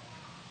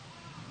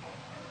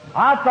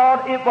 I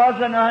thought it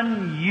was an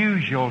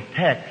unusual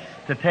text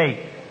to take.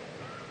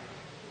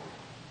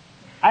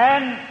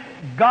 And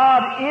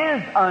God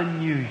is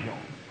unusual.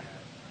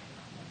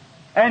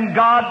 And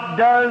God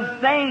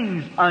does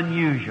things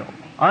unusual.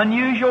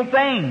 Unusual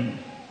things.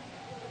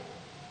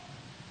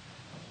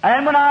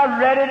 And when I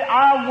read it,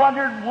 I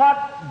wondered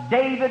what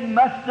David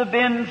must have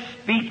been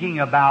speaking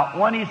about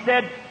when he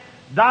said,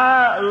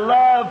 Thy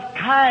love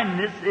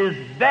kindness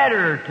is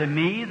better to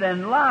me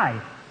than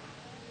life.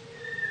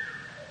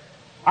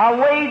 I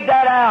weighed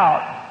that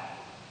out,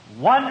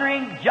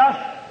 wondering just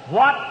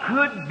what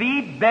could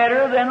be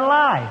better than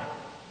life.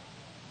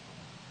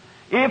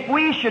 If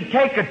we should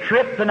take a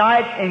trip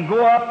tonight and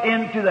go up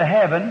into the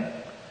heaven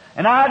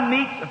and I'd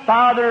meet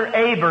Father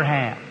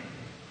Abraham.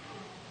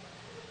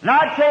 And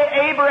I'd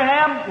say,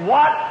 Abraham,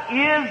 what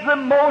is the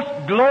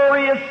most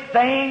glorious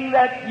thing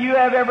that you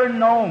have ever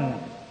known?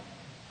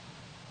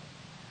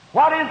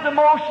 What is the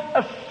most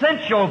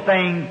essential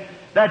thing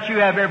that you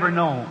have ever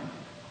known?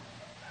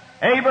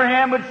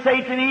 Abraham would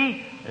say to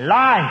me,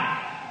 life,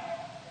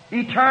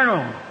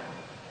 eternal.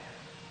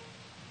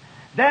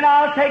 Then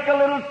I'll take a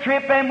little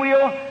trip and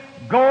we'll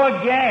go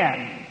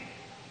again.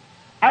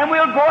 And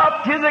we'll go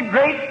up to the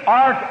great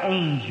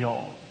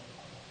archangel,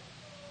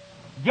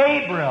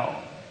 Gabriel,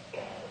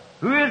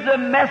 who is the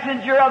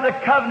messenger of the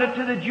covenant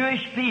to the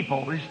Jewish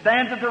people, who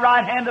stands at the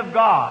right hand of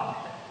God,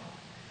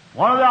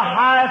 one of the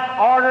highest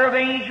order of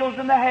angels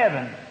in the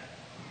heavens.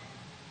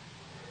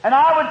 And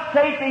I would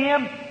say to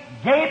him,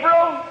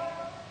 Gabriel,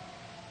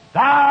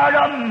 thou art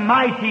a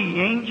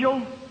mighty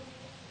angel.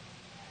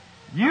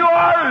 You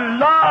are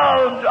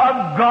loved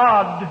of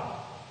God.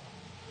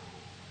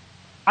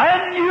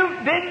 And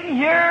you've been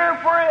here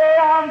for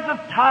eons of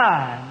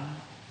time.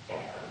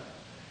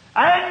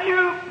 And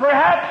you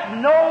perhaps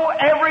know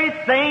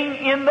everything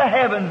in the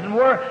heavens and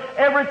where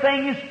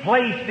everything is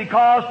placed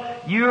because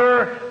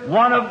you're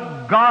one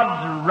of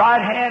God's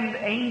right-hand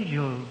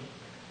angels.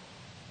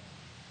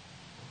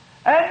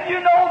 And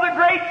you know the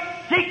great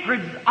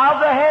secrets of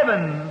the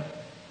heavens.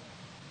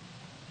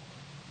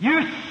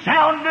 You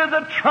sounded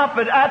the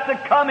trumpet at the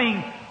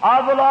coming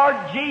of the Lord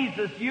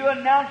Jesus. You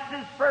announced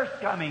His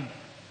first coming.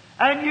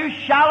 And you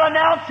shall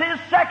announce His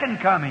second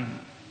coming.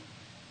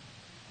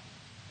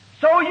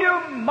 So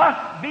you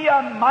must be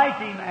a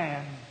mighty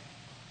man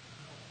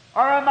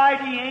or a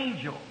mighty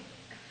angel.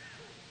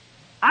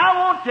 I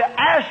want to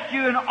ask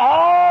you in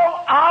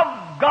all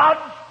of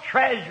God's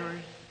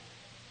treasures,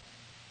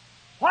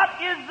 what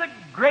is the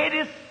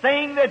greatest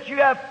thing that you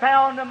have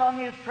found among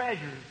His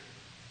treasures?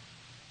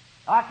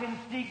 I can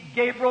see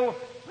Gabriel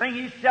bring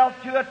himself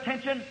to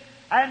attention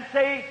and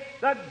say,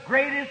 the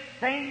greatest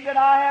thing that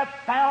I have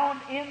found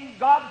in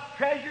God's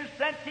treasures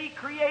since He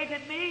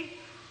created me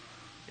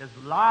is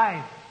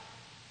life.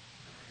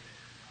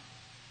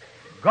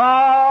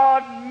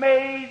 God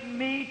made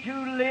me to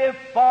live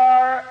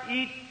for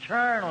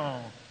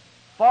eternity.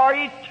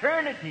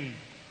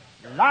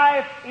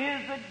 Life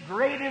is the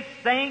greatest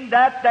thing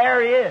that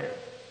there is.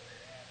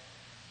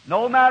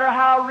 No matter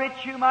how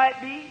rich you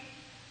might be,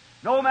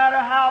 no matter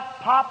how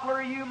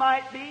popular you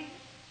might be,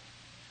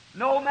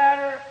 no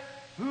matter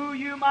who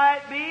you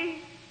might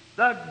be,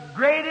 the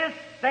greatest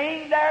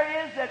thing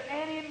there is that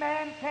any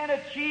man can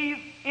achieve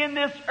in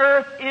this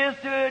earth is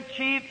to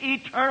achieve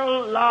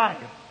eternal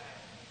life.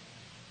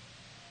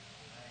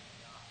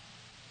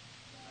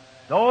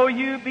 Though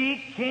you be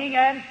king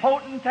and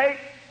potentate,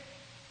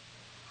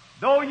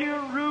 though you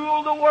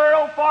rule the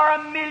world for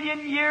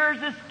 1,000,000 years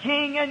as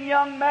king and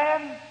young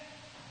man,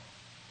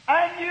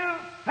 and you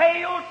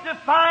fail to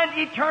find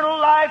eternal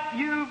life,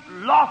 you've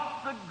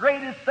lost the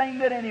greatest thing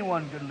that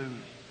anyone could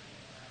lose.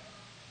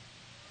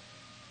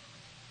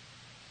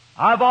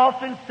 I've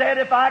often said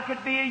if I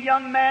could be a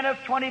young man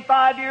of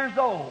 25 years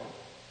old,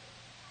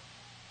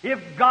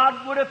 if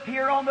God would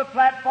appear on the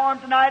platform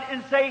tonight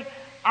and say,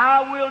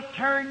 I will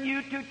turn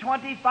you to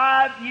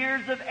 25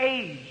 years of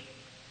age.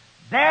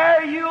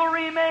 There you'll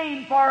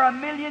remain for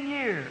 1,000,000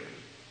 years.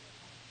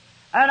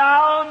 And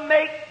I'll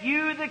make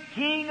you the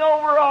king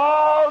over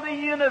all the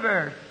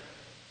universe.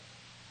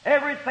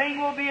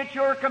 Everything will be at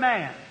your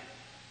command.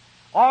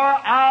 Or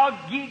I'll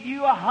give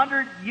you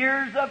 100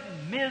 years of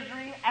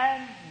misery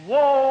and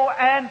woe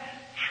and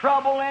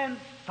trouble and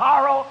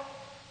sorrow.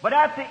 But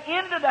at the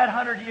end of that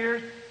 100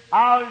 years,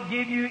 I'll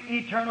give you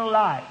eternal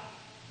life.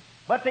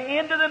 But the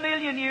end of the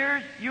 1,000,000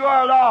 years, you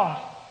are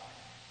lost.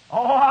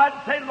 Oh, I'd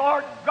say,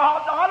 Lord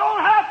God, I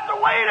don't have to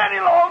wait any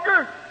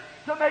longer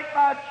to make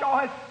my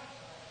choice.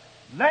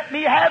 Let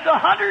me have the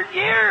 100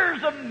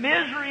 years of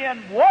misery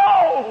and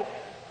woe.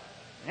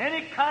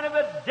 Any kind of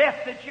a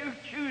death that you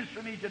choose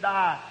for me to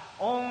die.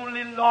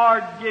 Only,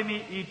 Lord, give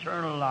me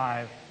eternal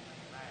life.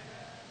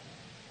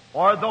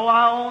 Or though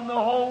I owned the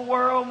whole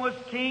world and was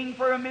king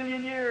for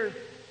 1,000,000 years,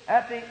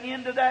 at the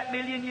end of that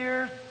 1,000,000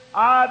 years,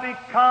 I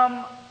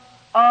become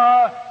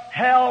a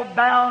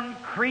hell-bound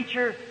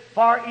creature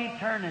for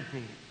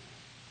eternity.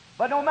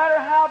 But no matter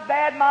how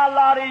bad my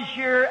lot is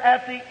here,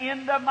 at the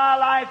end of my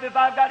life, if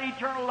I've got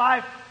eternal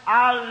life,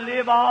 I'll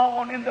live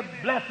on in the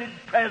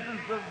blessed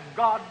presence of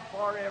God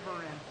forever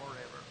and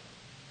forever.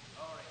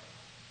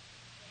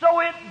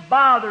 So it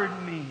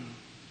bothered me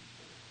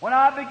when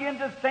I began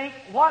to think,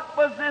 what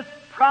was this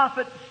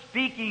prophet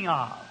speaking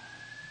of?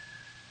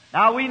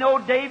 Now we know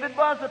David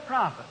was a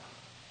prophet.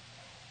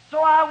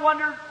 So I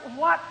wondered,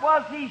 what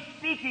was he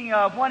speaking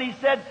of when he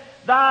said,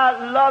 thy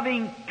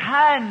loving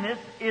kindness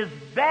is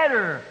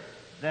better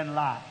than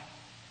life?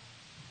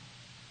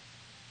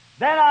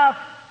 Then I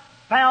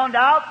found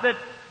out that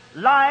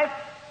life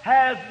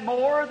has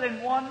more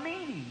than one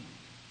meaning.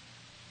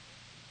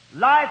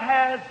 Life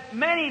has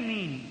many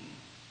meanings.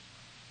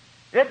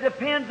 It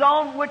depends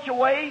on which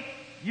way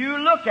you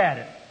look at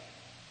it.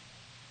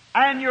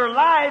 And your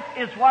life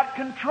is what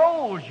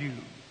controls you.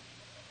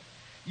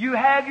 You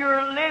have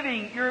your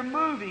living, your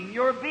moving,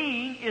 your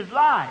being is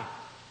life.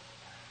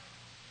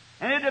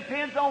 And it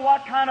depends on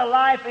what kind of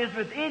life is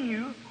within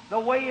you, the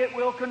way it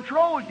will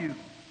control you.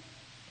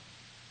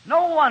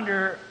 No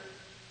wonder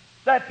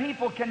that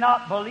people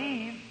cannot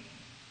believe,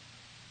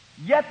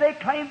 yet they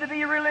claim to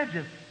be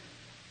religious.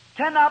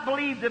 Cannot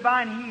believe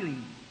divine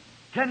healing.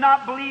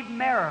 Cannot believe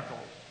miracles.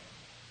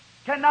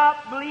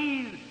 Cannot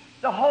believe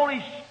the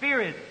Holy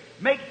Spirit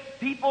makes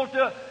people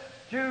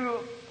to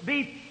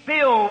be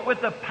filled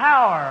with the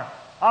power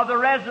of the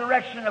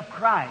resurrection of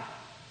Christ.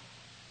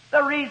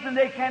 The reason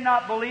they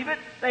cannot believe it,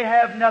 they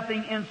have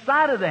nothing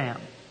inside of them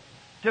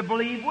to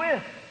believe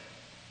with.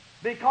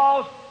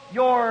 Because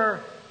your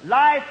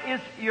life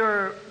is,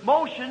 your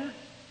motion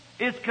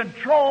is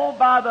controlled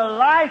by the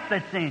life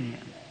that's in you.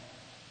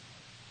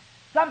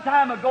 Some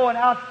time ago, an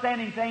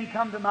outstanding thing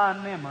come to my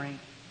memory.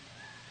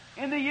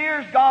 In the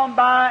years gone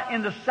by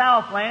in the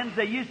Southlands,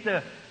 they used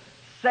to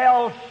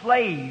sell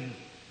slaves,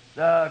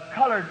 the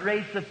colored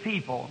race of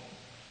people.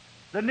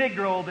 The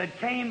Negro that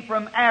came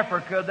from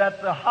Africa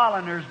that the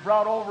Hollanders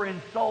brought over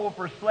and sold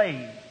for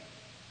slaves.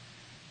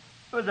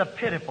 It was a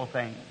pitiful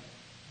thing.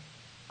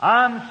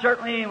 I'm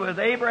certainly with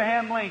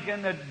Abraham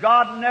Lincoln that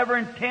God never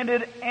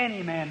intended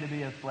any man to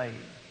be a slave.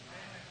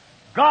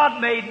 God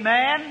made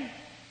man,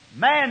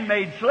 man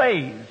made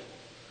slaves.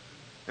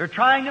 They're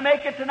trying to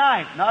make it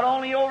tonight, not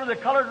only over the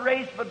colored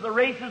race, but the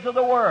races of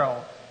the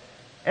world.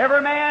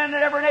 Every man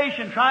and every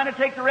nation trying to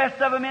take the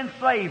rest of them in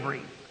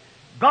slavery.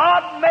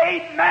 God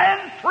made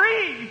man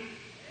free.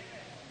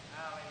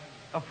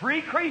 A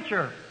free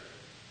creature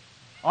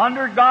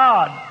under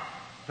God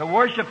to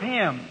worship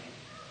Him.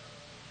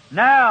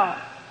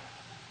 Now,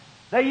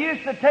 they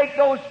used to take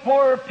those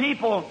poor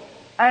people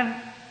and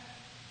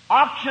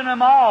auction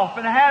them off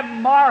and have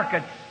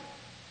markets.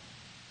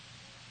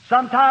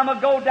 Some time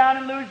ago down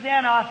in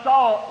Louisiana, I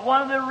saw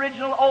one of the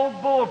original old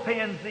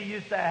bullpens they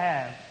used to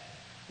have,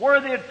 where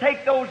they'd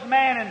take those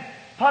men and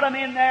put them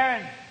in there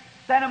and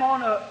send them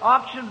on an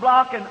auction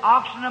block and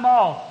auction them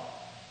off.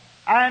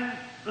 And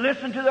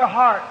listen to their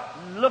heart,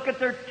 and look at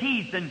their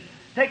teeth, and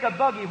take a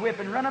buggy whip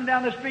and run them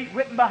down the street,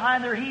 whip them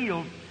behind their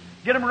heels,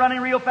 get them running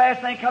real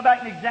fast, and then come back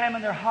and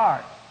examine their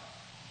heart.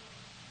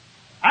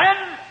 And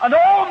an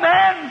old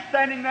man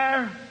standing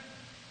there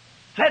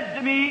said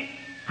to me,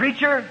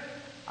 "Preacher,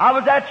 I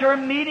was at your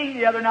meeting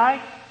the other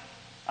night."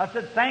 I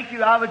said, "Thank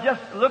you. I was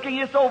just looking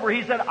this over."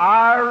 He said,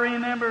 "I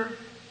remember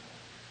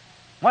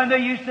when they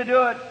used to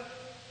do it."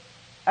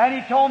 And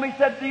he told me, he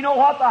said, "Do you know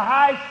what the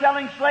highest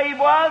selling slave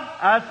was?"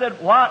 I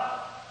said, "What?"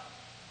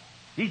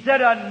 He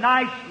said, "A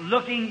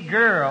nice-looking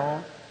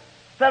girl."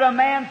 Said a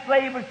man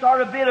slave would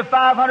start a bid of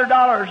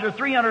 $500 or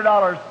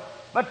 $300.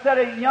 But said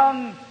a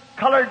young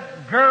colored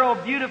girl,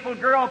 beautiful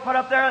girl put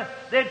up there,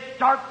 they'd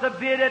start the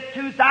bid at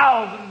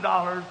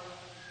 $2,000.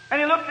 And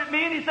he looked at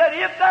me and he said,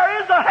 "If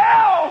there is a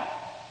hell,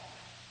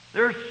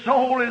 their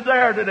soul is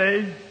there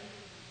today."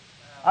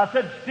 I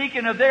said,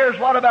 "Speaking of theirs,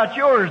 what about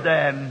yours,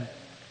 Dad?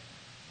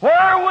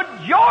 Where would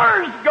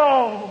yours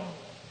go?"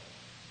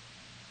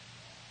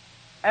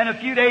 And a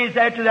few days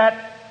after that,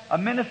 a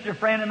minister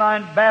friend of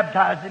mine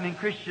baptized him in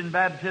Christian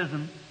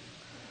baptism.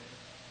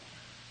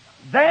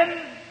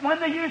 Then, when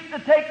they used to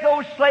take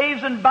those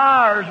slaves and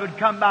buyers would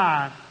come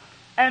by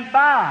and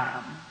buy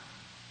them,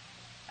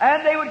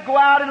 and they would go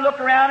out and look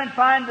around and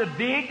find the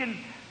big and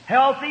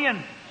healthy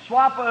and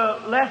swap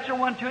a lesser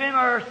one to him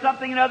or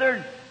something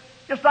another,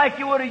 just like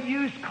you would a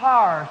used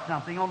car or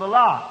something on the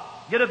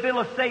lot. Get a bill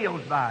of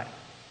sales by it.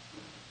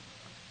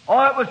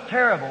 Oh, it was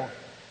terrible.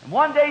 And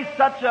one day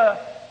such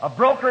a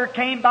broker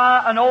came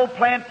by an old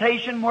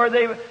plantation where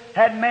they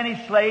had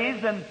many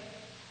slaves, and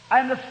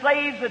the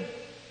slaves had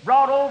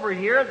brought over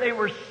here, they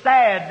were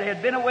sad. They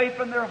had been away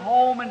from their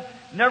home and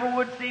never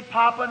would see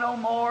Papa no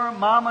more,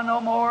 Mama no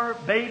more,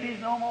 babies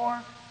no more.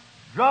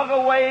 Drug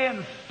away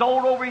and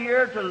sold over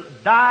here to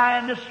die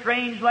in this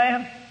strange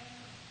land.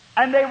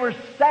 And they were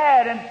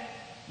sad, and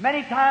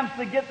many times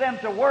to get them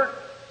to work,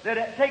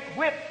 they'd take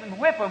whips and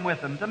whip them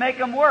with them to make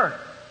them work.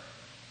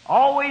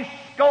 Always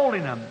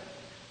scolding them.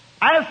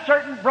 And a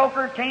certain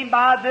broker came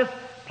by this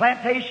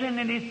plantation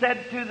and he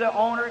said to the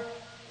owner,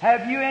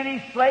 "Have you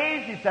any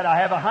slaves?" He said, "I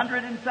have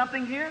 100 and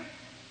something here."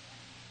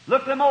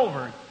 Looked them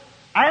over.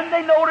 And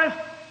they noticed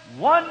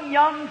one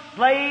young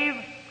slave,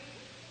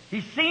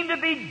 he seemed to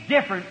be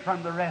different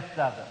from the rest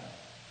of them.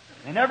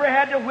 They never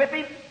had to whip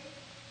him.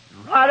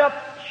 Right up,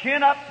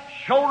 chin up,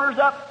 shoulders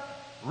up,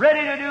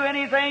 ready to do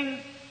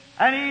anything.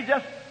 And he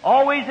just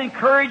always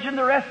encouraging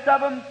the rest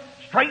of them,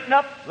 "Straighten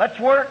up, let's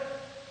work."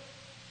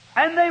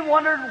 And they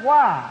wondered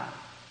why.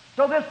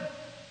 So this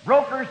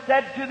broker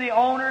said to the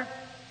owner,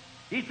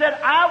 he said,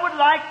 "I would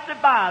like to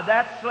buy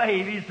that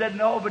slave." He said,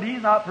 "No, but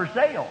he's not for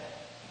sale."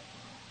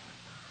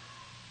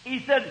 He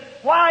said,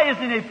 "Why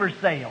isn't he for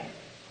sale?"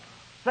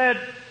 Said,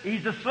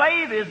 "He's a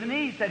slave, isn't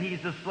he?" He said,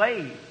 "He's a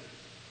slave."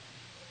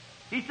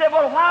 He said,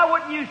 "Well, why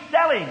wouldn't you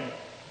sell him?"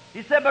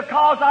 He said,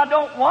 "Because I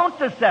don't want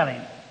to sell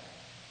him."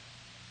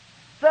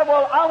 Said,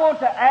 "Well, I want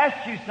to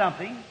ask you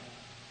something.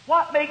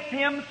 What makes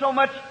him so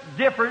much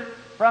different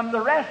from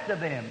the rest of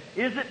them.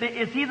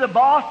 Is he the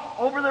boss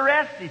over the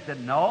rest? He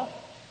said, no,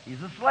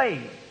 he's a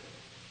slave.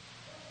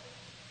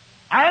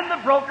 And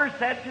the broker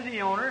said to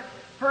the owner,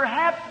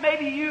 perhaps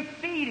maybe you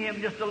feed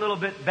him just a little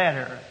bit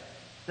better.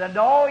 Said,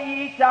 no,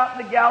 he eats out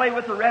in the galley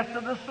with the rest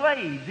of the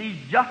slaves. He's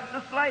just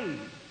a slave.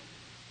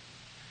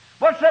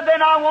 But said,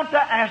 then I want to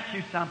ask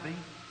you something.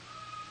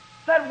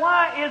 Said,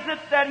 why is it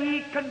that he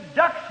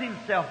conducts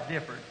himself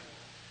different?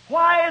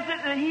 Why is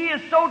it that he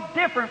is so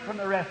different from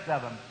the rest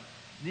of them?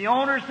 The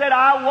owner said,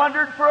 I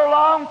wondered for a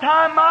long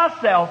time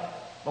myself,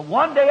 but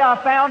one day I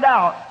found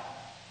out.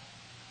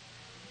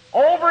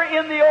 Over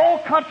in the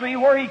old country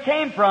where he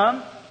came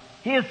from,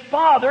 his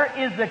father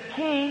is the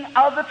king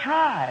of the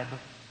tribe.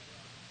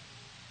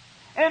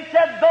 And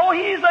said, though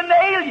he's an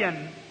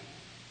alien,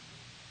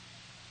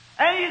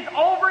 and he's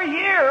over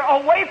here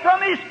away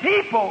from his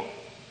people,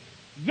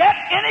 yet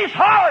in his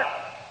heart,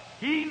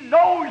 he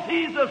knows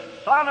he's the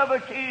son of a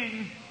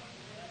king.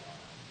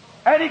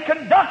 And he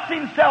conducts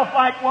himself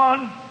like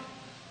one.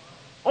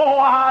 Oh,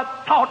 I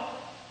thought,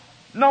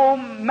 no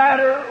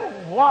matter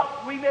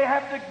what we may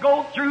have to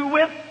go through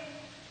with,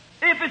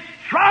 if it's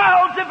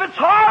trials, if it's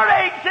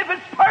heartaches, if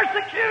it's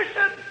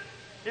persecution,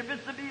 if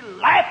it's to be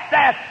laughed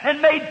at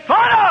and made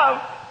fun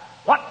of,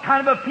 what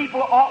kind of a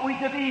people ought we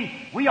to be?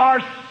 We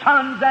are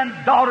sons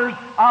and daughters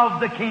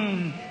of the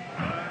King.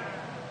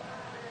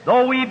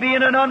 Though we be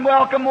in an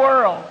unwelcome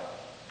world,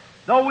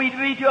 though we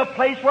be to a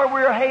place where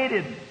we're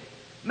hated,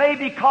 may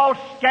be called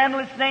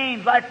scandalous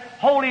names like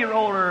Holy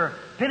Roller,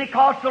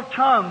 Pentecostal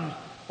tongues,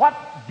 what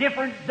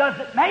difference does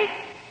it make?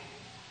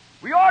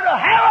 We ought to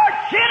have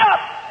our chin up,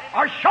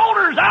 our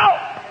shoulders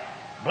out,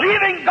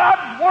 believing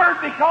God's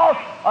Word, because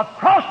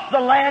across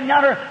the land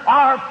yonder,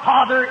 our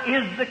Father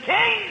is the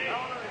King.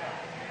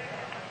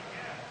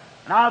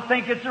 And I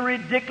think it's a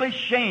ridiculous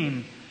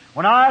shame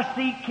when I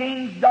see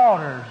kings'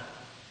 daughters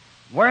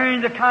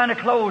wearing the kind of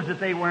clothes that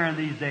they wear in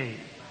these days.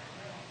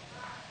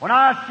 When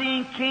I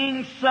see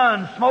kings'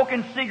 sons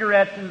smoking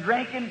cigarettes and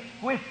drinking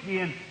whiskey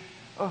and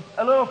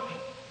a little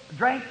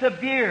drinks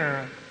of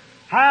beer,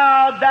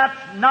 how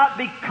that's not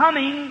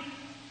becoming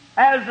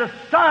as the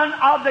son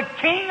of the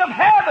King of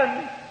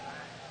heaven.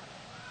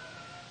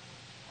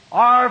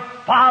 Our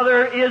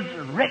Father is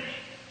rich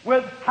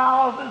with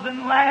houses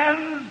and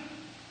lands.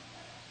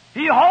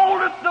 He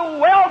holdeth the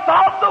wealth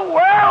of the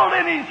world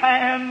in His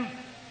hands,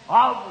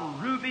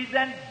 of rubies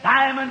and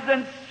diamonds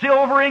and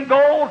silver and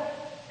gold.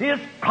 His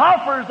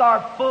coffers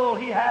are full.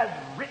 He has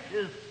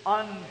riches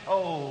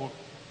untold.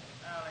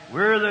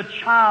 We're the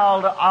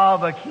child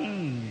of a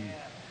king.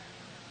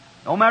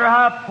 No matter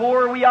how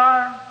poor we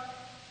are,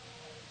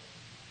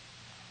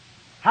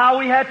 how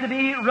we have to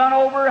be run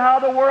over, how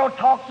the world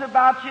talks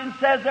about you and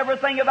says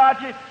everything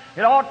about you,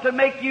 it ought to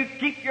make you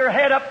keep your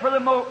head up for the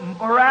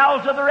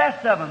morals of the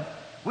rest of them.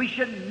 We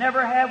should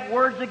never have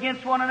words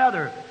against one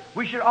another.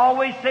 We should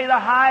always say the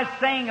highest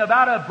thing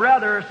about a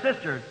brother or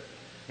sister.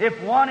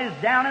 If one is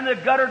down in the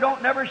gutter,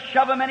 don't never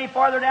shove him any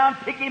farther down.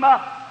 Pick him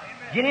up.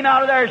 Amen. Get him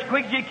out of there as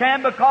quick as you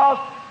can, because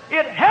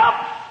it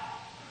helps.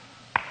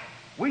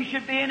 We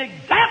should be an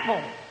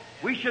example.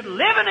 We should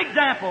live an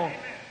example. Amen.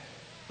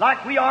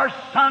 Like we are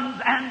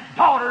sons and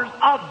daughters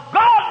of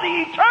God,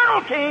 the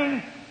eternal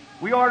King.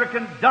 We are to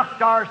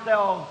conduct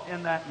ourselves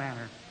in that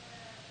manner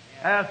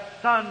as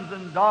sons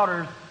and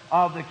daughters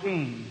of the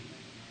King.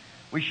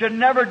 We should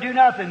never do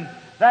nothing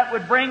that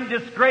would bring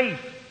disgrace.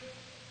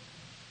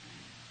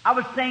 I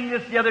was saying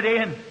this the other day,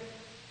 and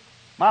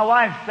my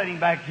wife's sitting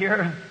back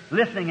here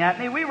listening at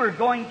me. We were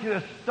going to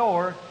a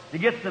store to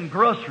get some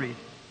groceries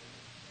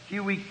a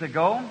few weeks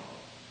ago.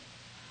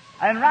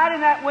 And right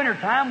in that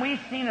wintertime, we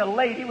seen a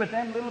lady with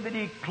them little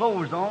bitty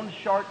clothes on,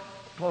 short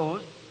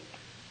clothes,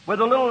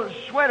 with a little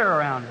sweater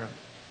around her.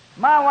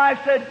 My wife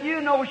said, you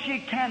know she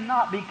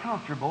cannot be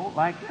comfortable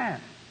like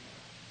that.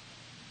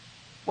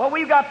 Well,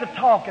 we got to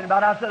talking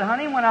about it. I said,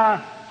 honey, when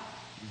I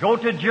go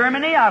to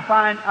Germany,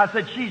 I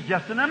said, she's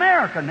just an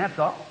American, that's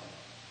all.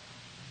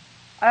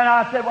 And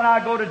I said, when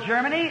I go to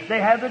Germany, they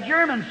have the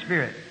German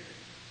spirit,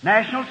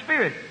 national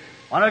spirit.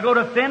 When I go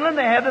to Finland,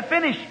 they have the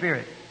Finnish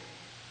spirit.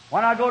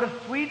 When I go to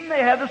Sweden,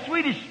 they have the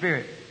Swedish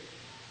spirit.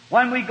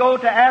 When we go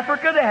to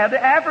Africa, they have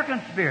the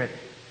African spirit.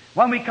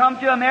 When we come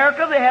to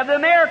America, they have the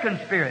American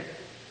spirit.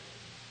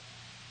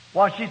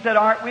 Well, she said,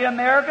 aren't we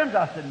Americans?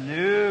 I said,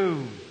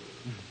 no.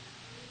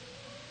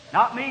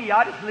 Not me,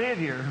 I just live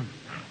here.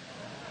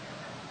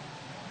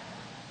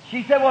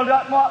 She said,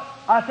 well,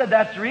 I said,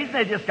 that's the reason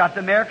they just got the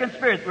American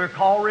spirit. We're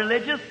called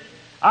religious.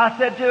 I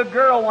said to a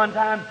girl one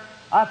time,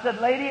 I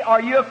said, lady,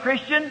 are you a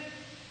Christian?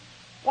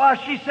 Well,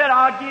 she said,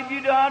 I'll give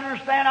you to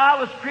understand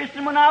I was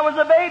Christian when I was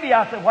a baby.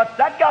 I said, what's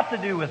that got to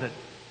do with it?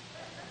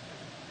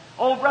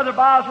 Old Brother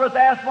Bosworth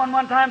asked one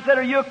time, said,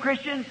 are you a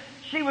Christian?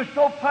 She was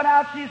so put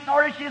out, she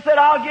snorted. She said,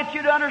 I'll get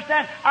you to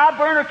understand I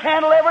burn a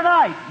candle every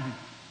night.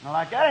 Not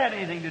like that had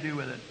anything to do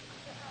with it.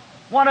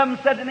 One of them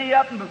said to me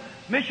up in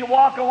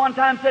Mishawaka one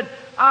time, said,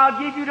 I'll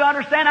give you to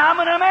understand I'm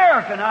an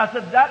American. I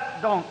said,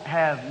 that don't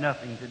have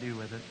nothing to do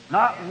with it.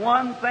 Not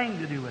one thing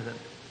to do with it.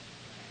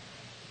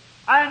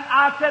 And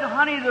I said,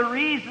 honey, the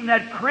reason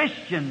that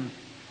Christians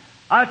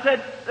I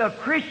said,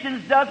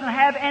 Christians doesn't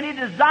have any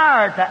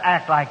desire to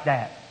act like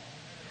that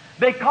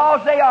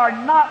because they are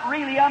not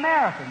really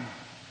Americans.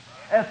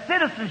 As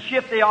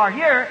citizenship they are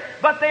here,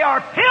 but they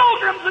are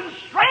pilgrims and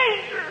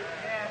strangers.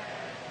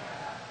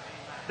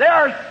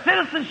 Their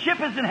citizenship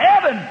is in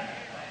heaven,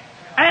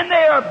 and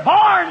they are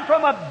born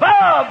from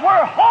above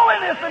where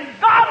holiness and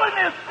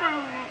godliness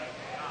rule.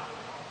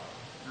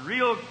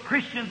 Real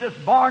Christians that's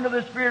born of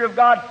the Spirit of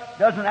God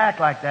doesn't act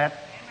like that.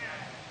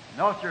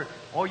 No, sir.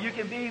 Or you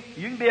can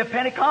be a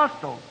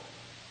Pentecostal.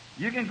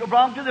 You can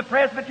belong to the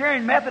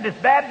Presbyterian,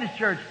 Methodist, Baptist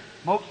church,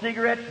 smoke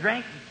cigarettes,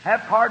 drink,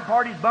 have card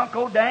parties,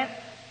 bunco, dance.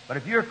 But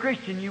if you're a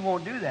Christian, you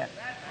won't do that.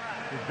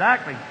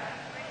 Exactly.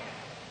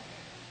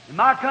 In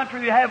my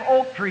country, we have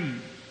oak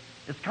trees.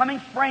 It's coming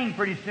spring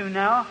pretty soon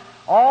now.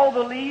 All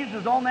the leaves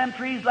was on them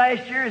trees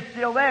last year is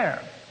still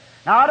there.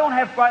 Now, I don't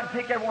have to go out and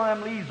pick every one of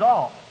them leaves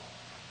off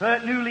so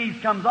that new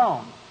leaves comes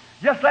on.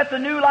 Just let the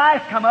new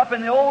life come up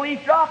and the old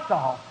leaf drops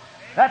off.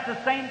 That's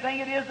the same thing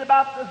it is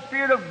about the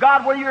Spirit of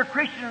God, whether you're a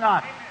Christian or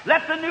not.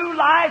 Let the new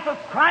life of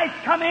Christ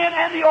come in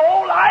and the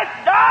old life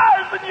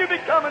dies when you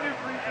become a new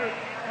creature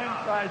in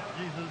Christ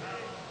Jesus.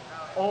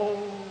 Oh,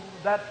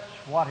 that's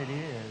what it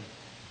is.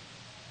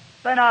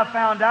 Then I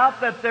found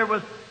out that there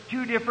was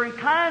two different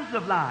kinds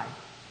of life.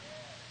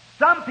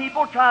 Some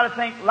people try to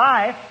think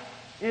life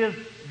is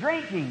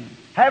drinking,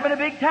 having a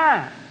big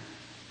time.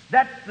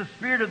 That's the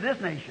spirit of this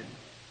nation.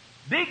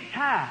 Big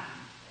time.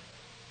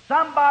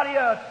 Somebody,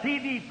 a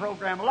TV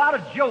program, a lot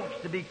of jokes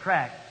to be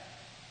cracked.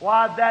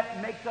 Why,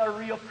 that makes a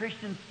real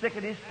Christian sick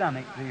in his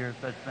stomach to hear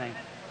such things.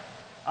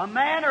 A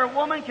man or a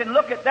woman can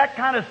look at that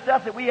kind of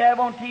stuff that we have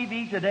on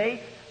TV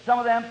today, some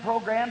of them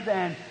programs,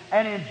 and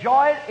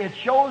enjoy it. It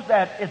shows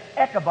that it's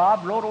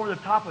Ichabod wrote over the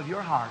top of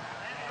your heart.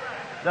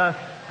 The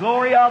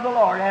glory of the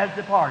Lord has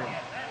departed.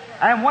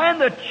 And when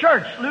the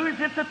church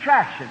loses its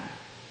attraction,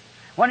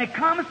 when it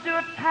comes to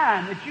a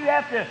time that you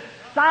have to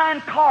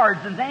sign cards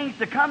and things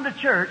to come to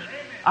church,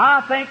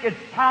 I think it's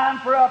time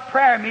for a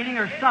prayer meeting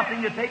or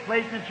something to take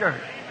place in the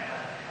church.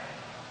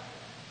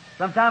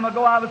 Some time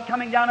ago I was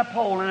coming down a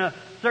pole and a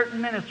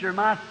certain minister in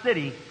my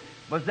city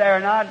was there,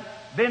 and I'd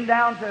been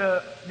down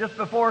to just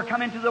before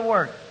coming to the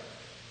work.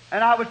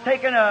 And I was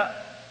taking a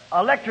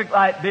electric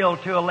light bill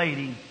to a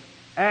lady.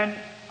 And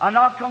I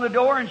knocked on the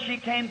door, and she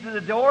came to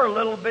the door, a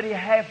little bitty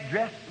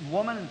half-dressed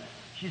woman. And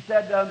she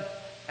said,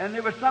 and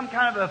there was some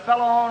kind of a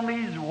fellow on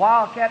these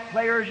wildcat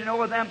players, you know,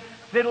 with them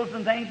fiddles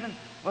and things, and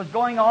was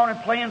going on and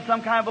playing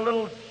some kind of a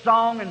little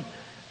song and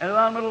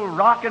a little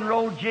rock and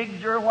roll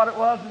jigs or what it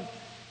was.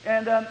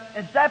 And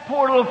that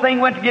poor little thing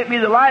went to get me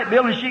the light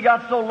bill, and she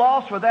got so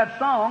lost with that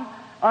song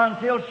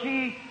until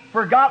she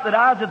forgot that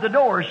I was at the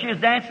door. She was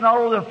dancing all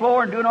over the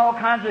floor and doing all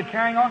kinds of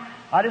carrying on.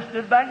 I just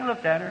stood back and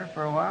looked at her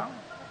for a while.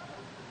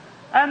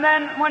 And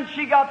then when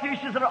she got through,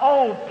 she said,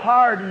 "Oh,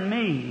 pardon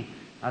me."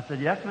 I said,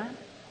 "Yes, ma'am."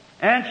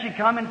 And she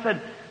come and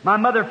said, "My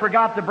mother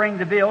forgot to bring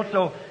the bill,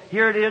 so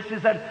here it is." She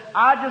said,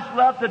 "I just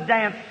love to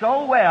dance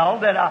so well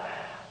that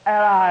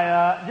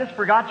I just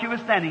forgot you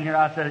was standing here."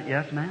 I said,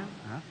 "Yes, ma'am,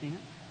 I see it."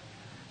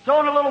 So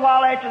in a little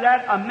while after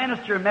that, a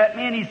minister met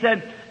me and he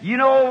said, "You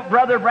know,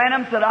 Brother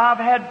Branham," said, "I've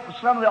had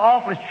some of the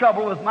awfulest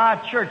trouble with my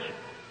church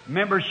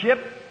membership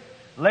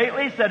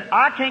lately." Said,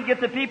 "I can't get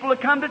the people to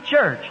come to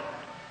church."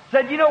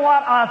 Said, "You know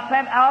what? I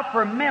sent out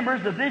for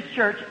members of this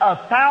church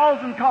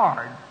 1,000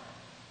 cards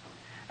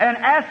and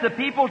asked the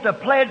people to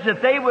pledge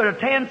that they would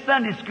attend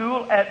Sunday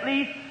school at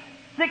least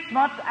 6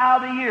 months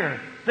out of the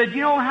year." Said,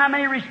 "You know how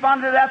many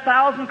responded to that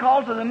 1,000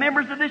 calls of the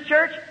members of this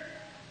church?"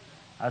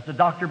 I said,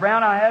 "Dr.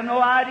 Brown, I have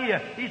no idea."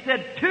 He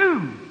said,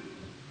 two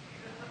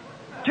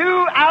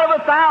out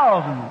of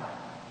 1,000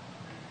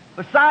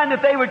 was signed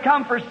that they would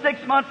come for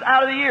 6 months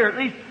out of the year. At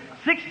least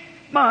 6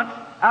 months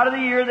out of the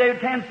year they would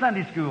attend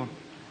Sunday school.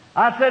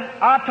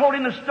 I told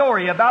him the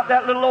story about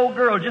that little old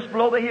girl just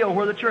below the hill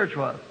where the church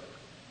was.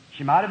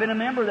 She might have been a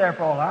member there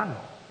for all I know.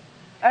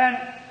 And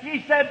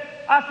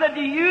I said,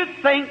 "Do you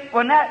think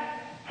when that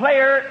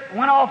player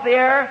went off the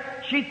air,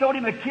 she threw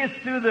him a kiss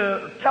through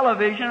the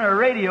television or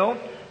radio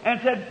and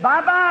said,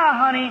 'Bye-bye,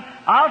 honey.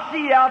 I'll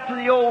see you out to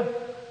the old,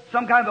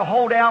 some kind of a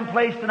hold-down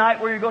place tonight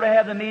where you're going to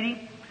have the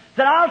meeting.'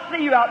 Said, 'I'll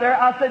see you out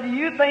there.' I said, 'Do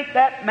you think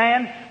that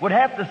man would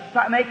have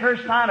to make her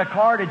sign a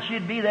card and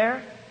she'd be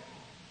there?"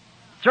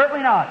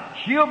 Certainly not.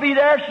 She'll be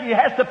there. She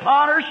has to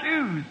pawn her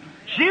shoes.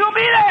 She'll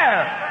be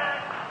there.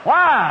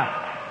 Why?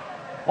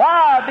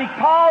 Why?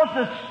 Because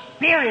the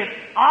spirit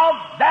of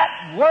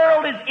that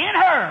world is in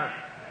her.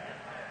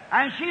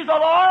 And she's a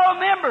loyal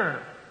member.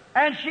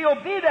 And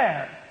she'll be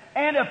there.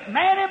 And if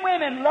men and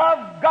women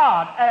love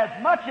God as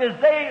much as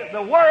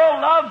the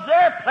world loves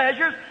their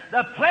pleasures,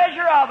 the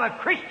pleasure of a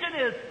Christian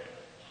is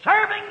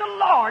serving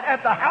the Lord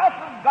at the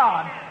house of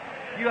God.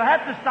 You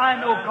have to sign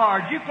those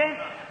cards. You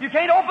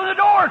can't open the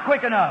door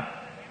quick enough.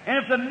 And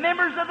if the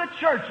members of the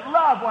church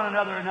love one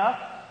another enough,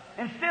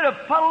 instead of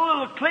pulling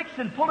little cliques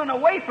and pulling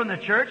away from the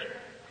church,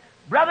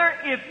 brother,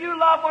 if you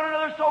love one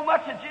another so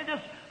much that you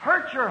just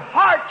hurt your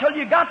heart till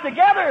you got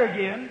together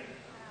again,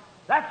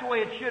 that's the way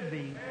it should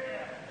be.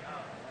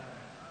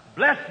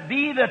 Blessed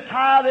be the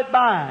tie that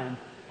binds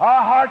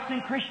our hearts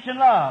in Christian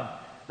love.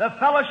 The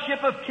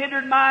fellowship of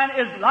kindred mind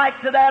is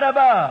like to that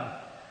above.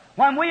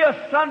 When we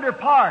asunder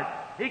part,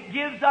 it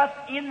gives us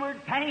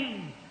inward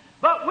pain.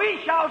 But we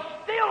shall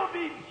still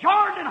be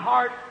joined in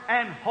heart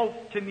and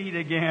hope to meet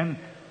again.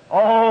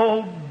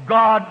 Oh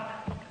God,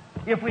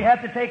 if we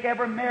have to take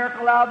every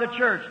miracle out of the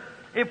church,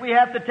 if we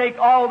have to take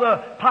all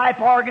the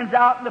pipe organs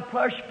out and the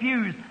plush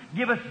pews,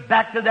 give us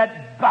back to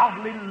that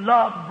godly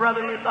love,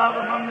 brotherly love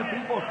among the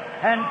people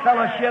and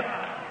fellowship.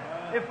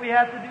 If we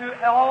have to do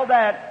all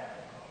that,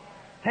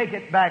 take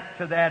it back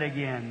to that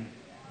again.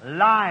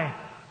 Life.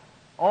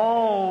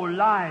 Oh,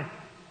 life.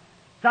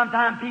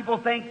 Sometimes people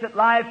think that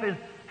life is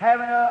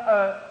having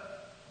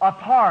a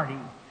party,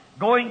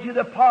 going to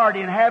the party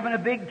and having a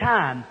big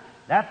time.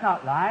 That's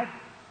not life.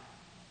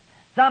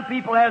 Some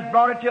people has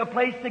brought it to a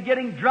place to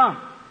getting drunk.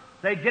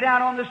 They get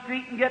out on the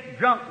street and get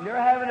drunk.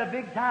 They're having a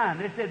big time.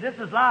 They say, this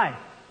is life.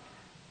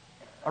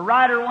 A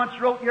writer once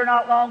wrote here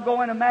not long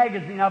ago in a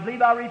magazine, I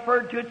believe I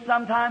referred to it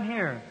sometime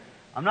here,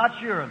 I'm not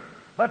sure,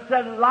 but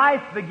said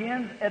life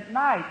begins at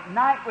night.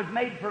 Night was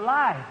made for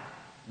life.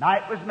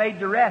 Night was made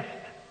to rest.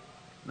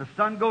 The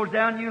sun goes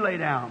down, you lay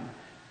down.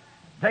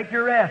 Take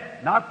your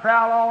rest. Not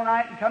prowl all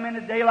night and come in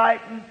at daylight.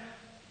 And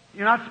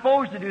you're not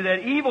supposed to do that.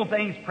 Evil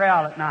things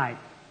prowl at night.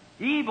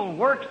 Evil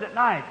works at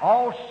night.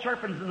 All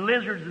serpents and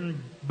lizards and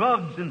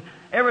bugs and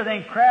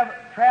everything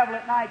travel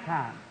at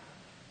nighttime.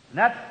 And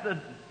that's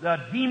the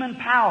demon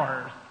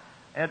powers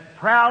that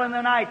prowl in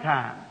the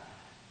nighttime.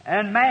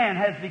 And man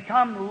has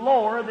become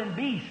lower than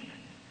beast.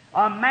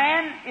 A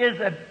man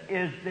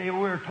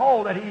we're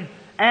told that he's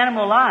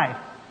animal life.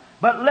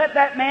 But let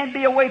that man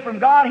be away from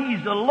God,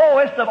 he's the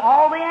lowest of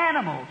all the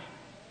animals.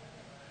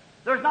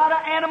 There's not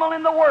an animal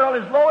in the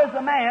world as low as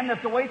a man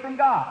that's away from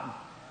God.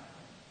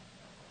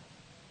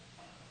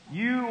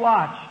 You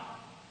watch.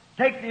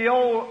 Take the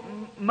old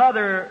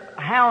mother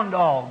hound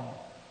dog,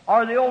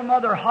 or the old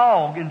mother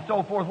hog and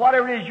so forth,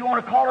 whatever it is you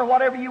want to call her,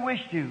 whatever you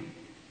wish to.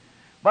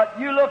 But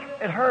you look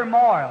at her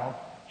morals.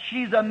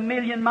 She's a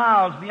million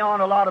miles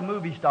beyond a lot of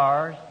movie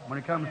stars when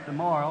it comes to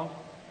morals.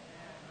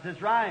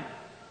 That's right.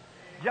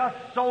 Just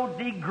so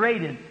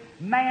degraded.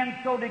 Man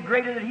so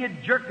degraded that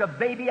he'd jerk a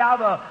baby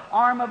out of the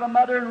arm of a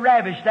mother and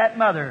ravish that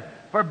mother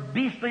for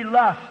beastly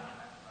lust.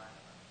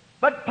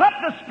 But put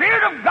the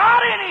Spirit of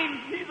God in him.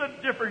 He's a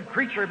different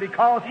creature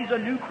because he's a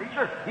new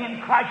creature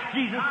in Christ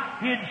Jesus.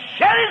 He'd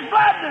shed his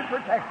blood to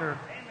protect her.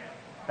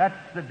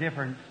 That's the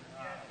difference.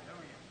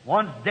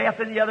 One's death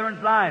and the other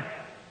one's life.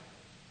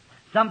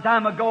 Some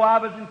time ago I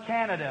was in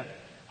Canada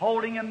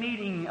holding a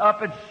meeting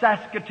up at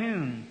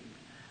Saskatoon.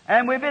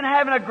 And we've been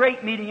having a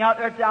great meeting out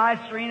there at the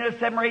Ice Arena,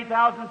 7,000 or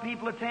 8,000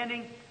 people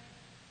attending.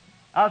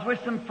 I was with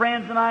some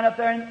friends of mine up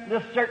there in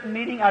this certain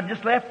meeting. I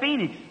just left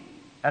Phoenix.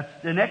 That's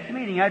the next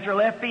meeting after I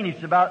left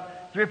Phoenix,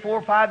 about 3 or 4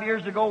 or 5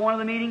 years ago, one of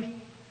the meetings.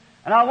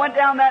 And I went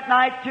down that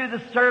night to the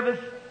service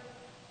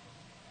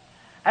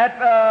at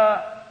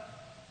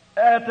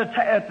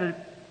the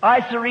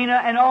Ice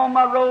Arena, and on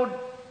my road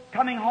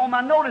coming home,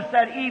 I noticed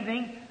that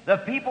evening the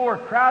people were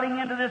crowding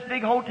into this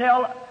big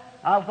hotel.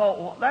 I thought,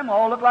 well, them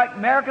all look like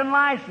American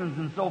license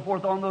and so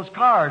forth on those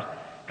cars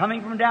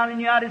coming from down in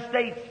the United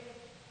States.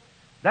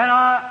 Then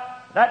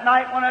that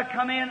night when I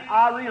come in,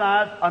 I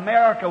realized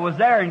America was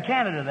there in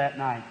Canada that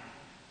night.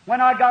 When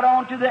I got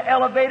onto the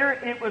elevator,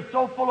 it was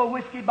so full of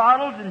whiskey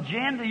bottles and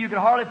gin that you could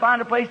hardly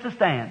find a place to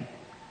stand.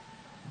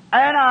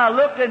 And I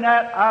looked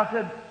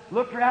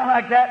looked around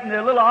like that, and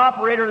the little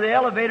operator of the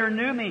elevator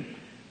knew me.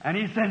 And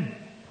he said,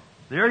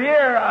 "They're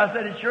here." I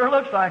said, "It sure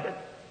looks like it."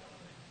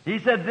 He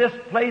said, "This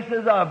place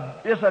is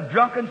a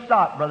drunken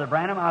stop, Brother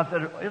Branham." I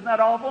said, "Isn't that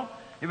awful?"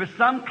 It was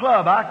some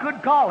club. I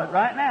could call it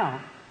right now.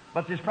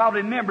 But there's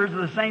probably members of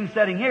the same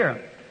setting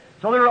here.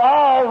 So they're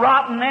all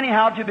rotten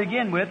anyhow to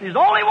begin with. There's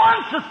only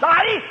one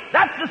society.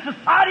 That's the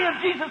society of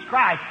Jesus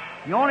Christ.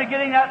 You're only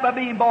getting that by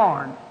being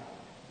born.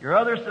 Your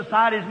other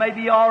societies may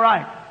be all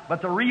right,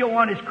 but the real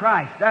one is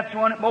Christ. That's the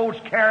one that molds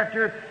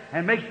character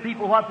and makes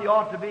people what they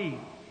ought to be.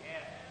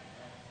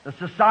 The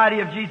society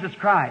of Jesus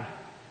Christ.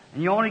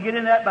 And you only get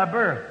in that by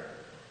birth.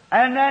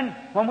 And then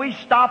when we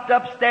stopped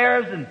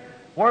upstairs and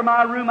where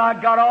my room I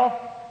got off,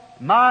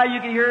 you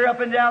could hear up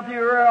and down through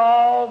here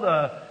all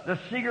the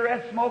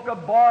cigarette smoke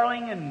of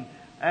barling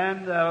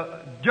and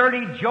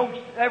dirty jokes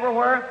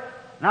everywhere.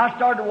 And I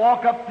started to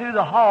walk up through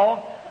the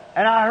hall,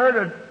 and I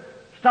heard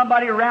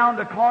somebody around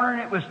the corner,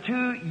 and it was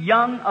 2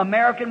 young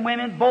American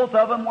women, both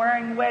of them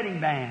wearing wedding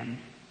bands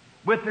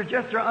with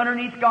their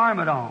underneath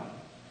garment on.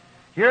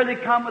 Here they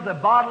come with a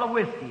bottle of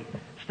whiskey,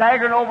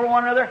 staggering over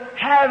one another,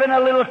 having a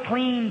little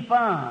clean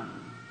fun.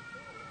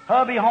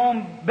 Hubby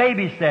home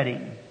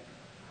babysitting.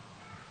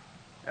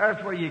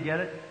 That's where you get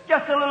it.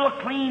 Just a little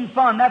clean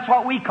fun. That's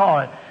what we call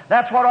it.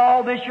 That's what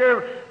all this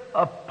here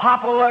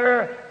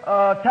popular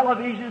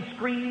television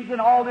screens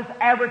and all this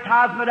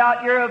advertisement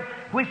out here of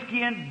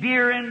whiskey and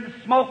beer and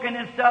smoking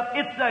and stuff.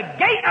 It's the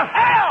gate of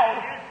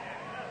hell.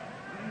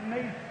 It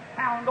may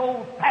sound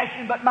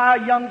old-fashioned, but my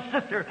young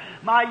sister,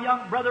 my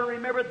young brother,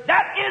 remember,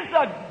 that is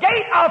the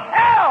gate of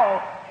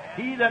hell.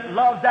 He that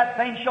loves that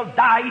thing shall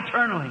die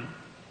eternally.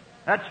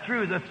 That's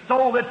true. The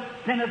soul that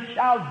sinneth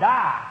shall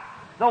die.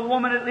 The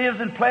woman that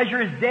lives in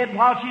pleasure is dead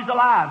while she's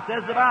alive,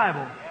 says the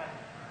Bible.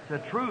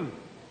 It's the truth.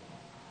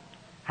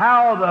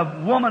 How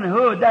the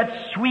womanhood,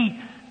 that sweet,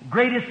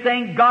 greatest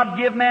thing God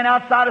give man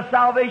outside of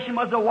salvation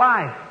was a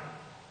wife.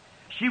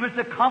 She was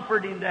to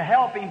comfort him, to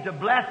help him, to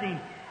bless him,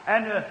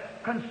 and to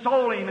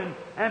console him,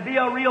 and be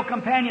a real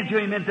companion to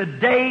him. And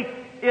today,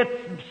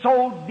 it's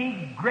so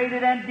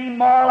degraded and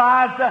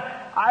demoralized.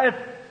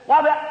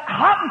 While the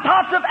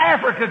Hottentots of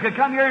Africa could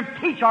come here and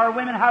teach our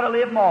women how to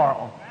live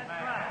moral.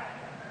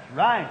 That's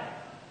right.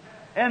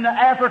 In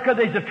Africa,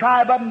 there's a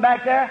tribe of them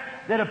back there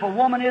that if a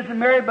woman isn't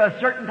married by a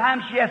certain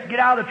time, she has to get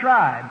out of the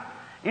tribe.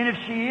 And if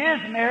she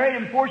is married,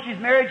 and before she's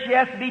married, she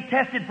has to be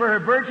tested for her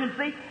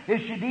virginity.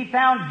 If she be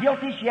found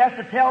guilty, she has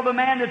to tell the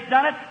man that's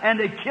done it, and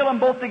they kill them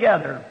both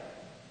together.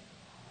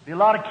 Be a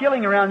lot of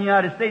killing around the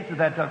United States if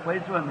that took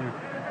place, wouldn't there?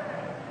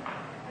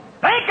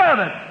 Think of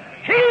it!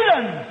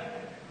 Heathens!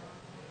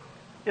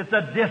 It's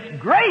a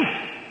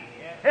disgrace!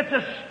 It's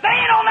a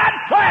stain on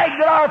that flag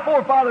that our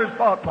forefathers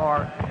fought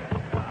for.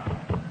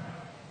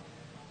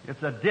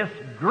 It's a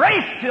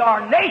disgrace to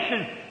our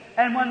nation.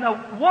 And when the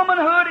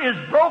womanhood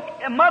is broke,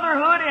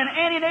 motherhood in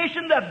any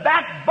nation, the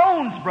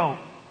backbone's broke.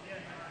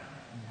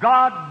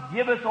 God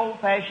give us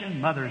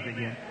old-fashioned mothers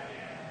again.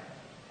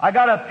 I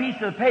got a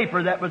piece of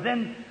paper that was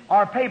in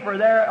our paper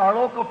there, our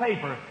local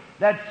paper,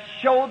 that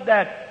showed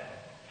that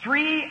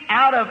 3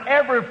 out of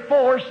every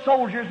 4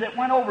 soldiers that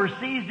went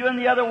overseas during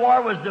the other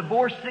war was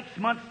divorced 6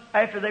 months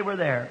after they were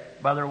there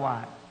by their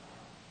wives.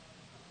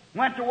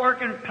 Went to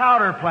work in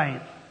powder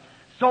plants.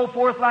 So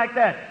forth like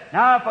that.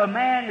 Now, if a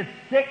man is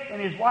sick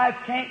and his wife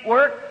can't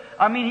work,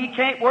 he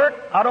can't work,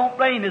 I don't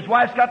blame him. His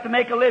wife's got to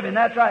make a living,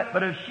 that's right.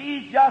 But if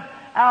she's just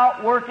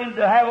out working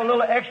to have a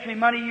little extra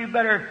money, you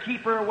better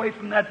keep her away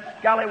from that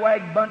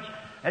scallywag bunch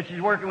that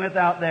she's working with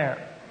out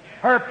there.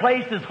 Her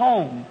place is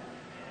home.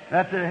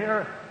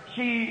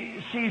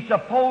 She's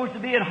supposed to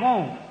be at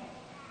home.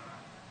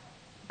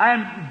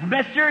 And,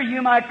 mister,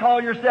 you might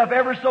call yourself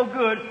ever so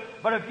good,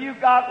 but if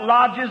you've got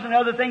lodges and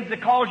other things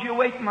that calls you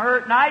away from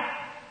her at night,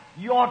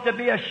 you ought to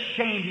be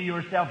ashamed of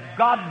yourself.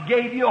 God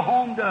gave you a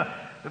home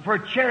for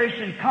cherish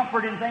and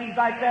comfort and things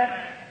like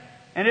that.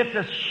 And it's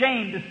a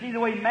shame to see the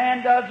way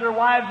man does their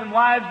wives and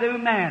wives do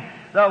man.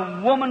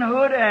 The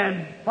womanhood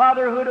and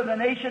fatherhood of the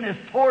nation is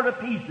torn to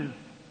pieces.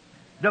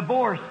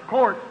 Divorce,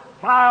 courts,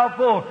 file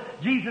full.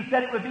 Jesus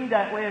said it would be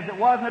that way as it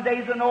was in the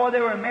days of Noah. They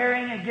were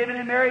marrying and giving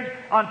in marriage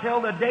until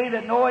the day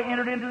that Noah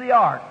entered into the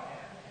ark.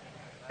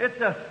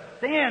 It's a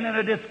sin and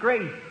a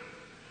disgrace.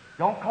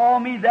 Don't call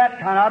me that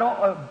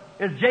kind.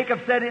 As Jacob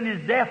said in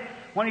his death,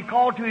 when he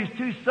called to his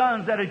 2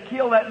 sons that had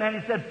killed that man,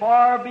 he said,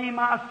 "Far be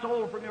my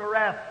soul from your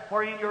wrath,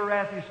 for in your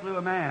wrath you slew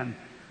a man."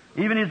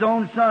 Even his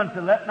own son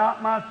said, "Let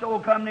not my soul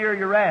come near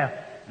your wrath."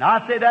 And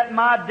I say that in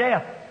my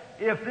death,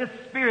 if this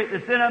spirit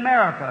that's in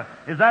America,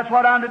 is that's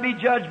what I'm to be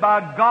judged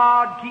by,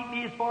 God keep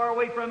me as far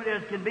away from it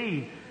as can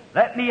be.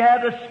 Let me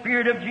have the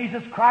Spirit of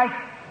Jesus Christ,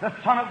 the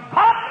Son of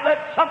God.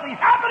 Let something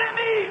happen in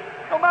me,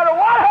 no matter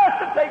what has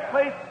to take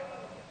place.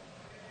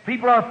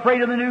 People are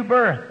afraid of the new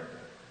birth.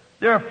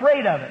 They're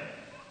afraid of it.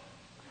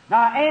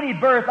 Now, any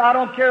birth, I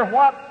don't care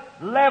what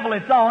level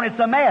it's on, it's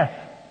a mess.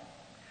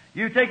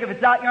 You take, if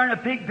it's out here in a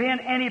pig pen,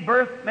 any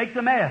birth makes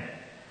a mess.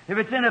 If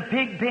it's in a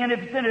pig pen,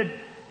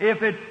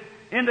 if it's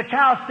in the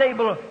cow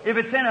stable, if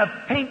it's in a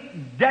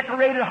pink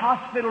decorated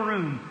hospital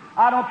room,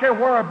 I don't care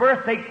where a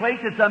birth takes place,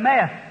 it's a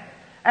mess.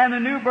 And the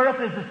new birth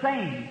is the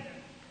same.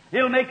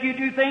 It'll make you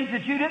do things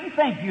that you didn't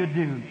think you'd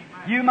do.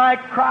 You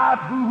might cry,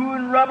 boo-hoo,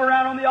 and rub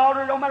around on the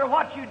altar, no matter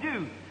what you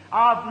do.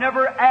 I've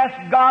never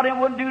asked God, it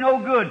wouldn't do no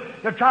good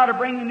to try to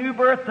bring the new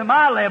birth to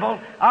my level.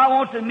 I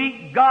want to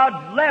meet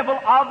God's level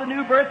of the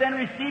new birth and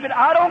receive it.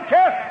 I don't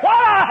care what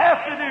I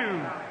have to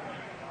do.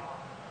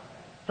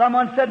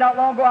 Someone said not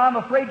long ago, I'm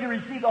afraid to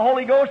receive the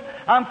Holy Ghost.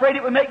 I'm afraid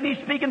it would make me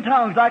speak in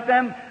tongues like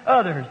them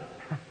others.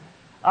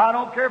 I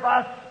don't care if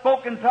I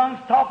spoke in tongues,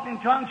 talked in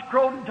tongues,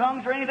 crowed in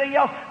tongues, or anything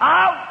else.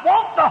 I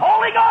want the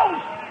Holy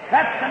Ghost.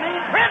 That's the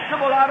main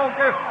principle. I don't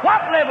care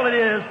what level it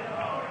is.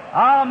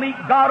 I'll meet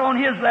God on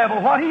His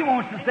level. What He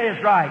wants to say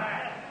is right.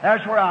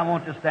 That's where I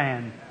want to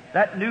stand.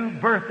 That new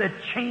birth that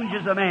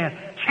changes a man,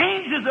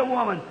 changes a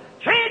woman,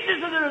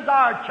 changes their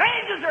desire,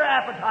 changes their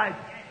appetite.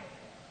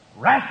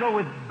 Wrestle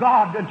with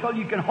God until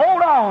you can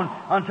hold on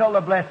until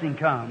the blessing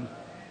comes.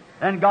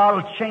 Then God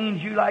will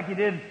change you like He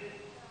did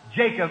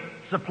Jacob,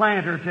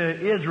 supplanter,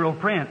 to Israel,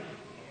 prince.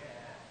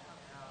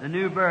 The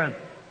new birth.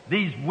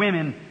 These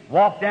women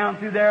walked down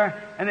through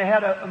there, and they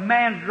had a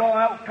man draw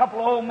out, a couple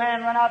of old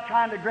men run out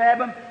trying to grab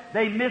them.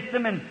 They missed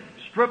them and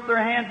stripped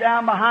their hand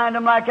down behind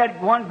them like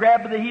that. One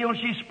grabbed the heel, and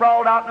she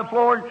sprawled out on the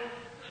floor and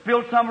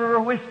spilled some of her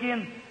whiskey,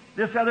 and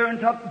this other and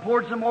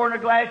poured some more in a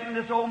glass, and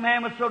this old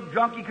man was so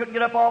drunk he couldn't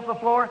get up off the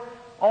floor.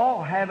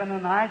 All having a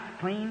nice,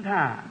 clean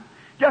time.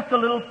 Just a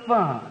little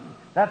fun.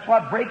 That's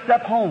what breaks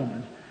up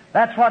homes.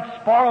 That's what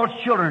spoils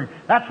children.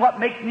 That's what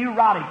makes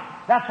neurotics.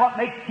 That's what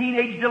makes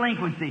teenage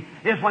delinquency,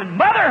 is when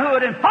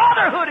motherhood and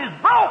fatherhood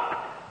is broke.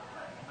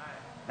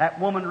 That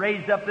woman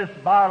raised up this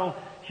bottle.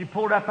 She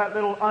pulled up that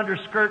little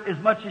underskirt as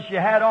much as she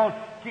had on,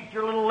 kicked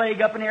her little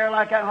leg up in the air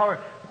like that, and hollered,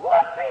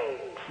 "Whoopee!"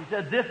 She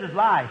said, "This is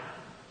life."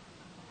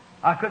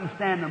 I couldn't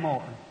stand no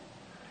more.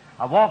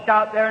 I walked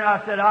out there and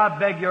I said, "I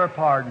beg your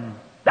pardon.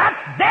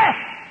 That's death!"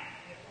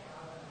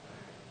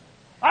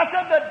 I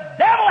said, "The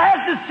devil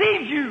has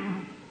deceived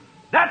you.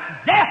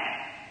 That's death."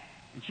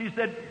 And she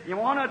said, "You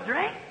want a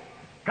drink?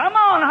 Come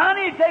on,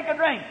 honey, take a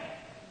drink."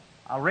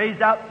 I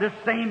raised out this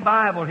same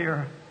Bible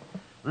here,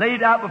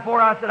 laid out before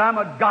her. I said, "I'm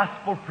a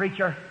gospel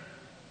preacher."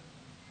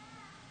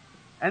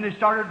 And they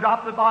started to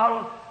drop the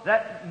bottle,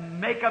 that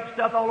makeup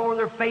stuff all over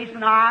their face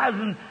and eyes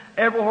and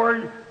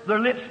everywhere. Their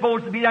lips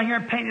supposed to be down here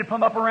and painted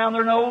plumb up around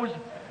their nose.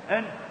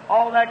 And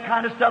all that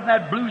kind of stuff, and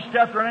that blue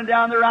stuff running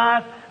down their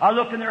eyes. I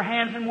looked in their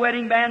hands and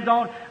wedding bands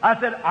on. I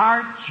said,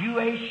 "Aren't you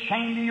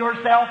ashamed of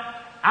yourself?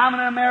 I'm an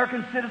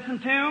American citizen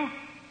too."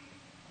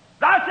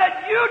 I said,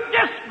 "You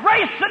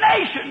disgrace the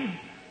nation."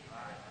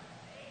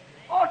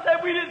 Oh, I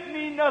said, "We didn't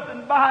mean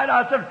nothing by it."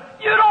 I said,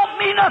 "You don't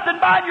mean nothing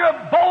by it.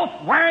 You're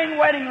both wearing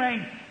wedding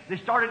rings." They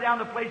started down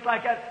the place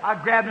like that. I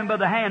grabbed him by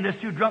the hand. This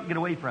too drunk to get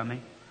away from me.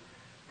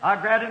 I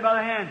grabbed him by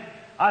the hand.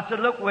 I said,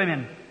 "Look,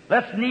 women,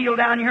 let's kneel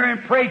down here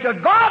and pray to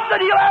God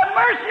that He'll have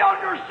mercy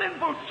on your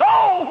sinful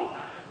soul.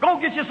 Go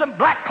get you some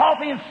black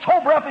coffee and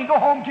sober up and go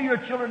home to your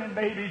children and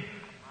babies."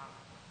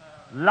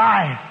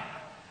 Life.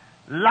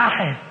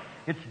 Life.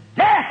 It's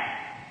death.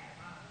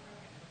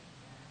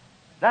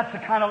 That's the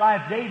kind of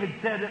life David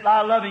said, that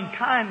thy loving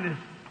kindness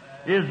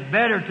is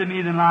better to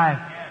me than life.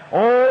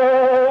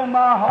 Oh,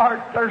 my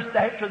heart thirsts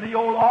after thee,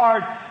 O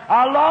Lord.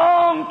 I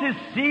long to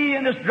see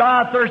in this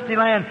dry, thirsty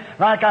land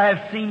like I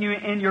have seen you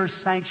in your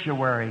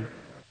sanctuary.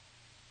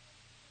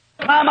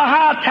 Climb a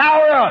high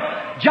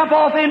tower, jump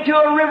off into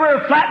a river,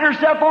 or flatten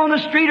herself on the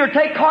street, or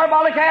take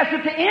carbolic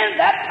acid to end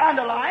that kind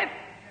of life.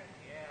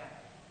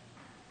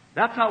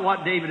 That's not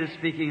what David is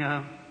speaking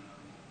of.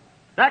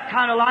 That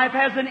kind of life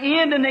has an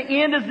end, and the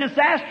end is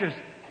disastrous.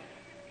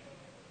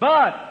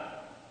 But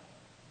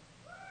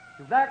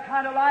that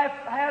kind of life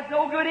has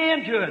no good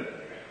end to it.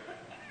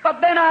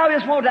 But then I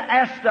just want to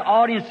ask the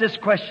audience this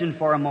question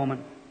for a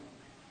moment.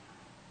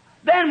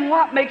 Then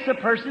what makes a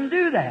person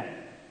do that?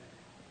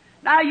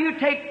 Now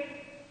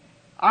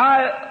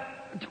I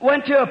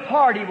went to a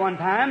party one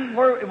time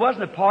where it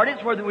wasn't a party,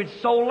 it's where they would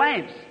sold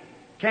lamps,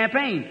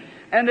 campaign,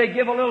 and they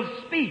give a little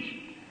speech.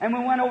 And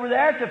we went over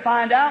there to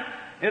find out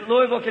at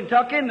Louisville,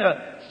 Kentucky, and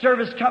the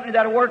service company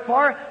that I worked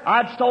for,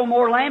 I'd stole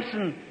more lamps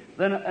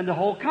than the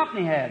whole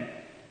company had,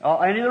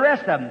 any of the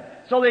rest of them.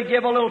 So they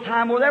give a little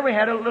time over there. We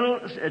had a little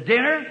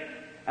dinner,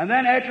 and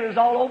then after it was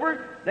all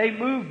over, they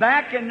moved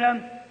back and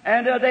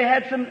they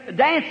had some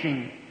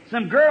dancing.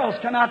 Some girls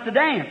come out to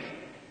dance.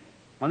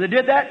 When they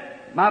did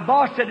that, my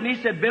boss said to me,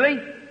 he said,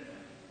 "Billy,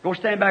 go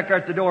stand back there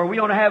at the door. We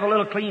want to have a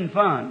little clean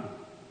fun."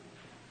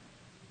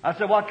 I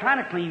said, "What kind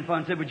of clean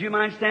fun?" He said, "Would you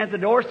mind standing at the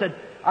door?" I said,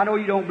 "I know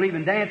you don't believe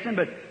in dancing,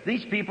 but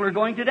these people are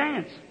going to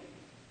dance."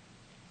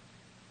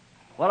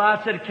 Well,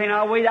 I said, "Can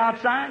I wait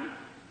outside?"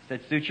 He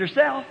said, "Suit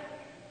yourself."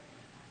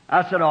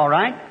 I said, "All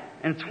right."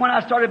 And when I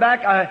started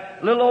back,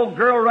 a little old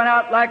girl run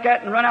out like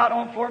that and run out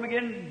on the floor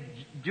again,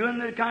 doing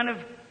the kind of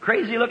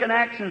crazy looking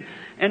acts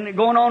and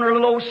going on her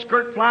little old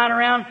skirt flying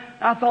around.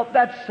 I thought,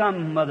 that's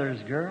some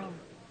mother's girl.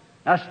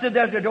 I stood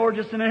there at the door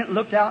just a minute and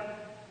looked out.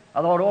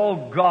 I thought,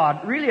 oh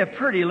God, really a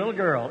pretty little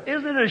girl.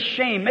 Isn't it a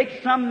shame?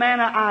 Make some man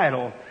an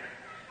idol.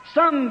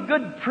 Some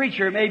good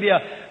preacher, maybe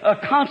a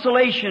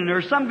consolation,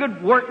 or some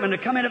good workman to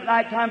come in at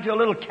night time to a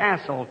little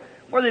castle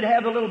where they'd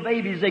have the little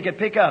babies they could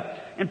pick up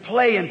and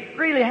play and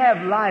really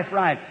have life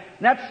right.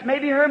 And that's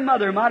maybe her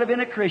mother might have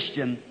been a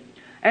Christian.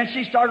 And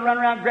she started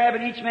running around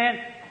grabbing each man,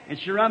 and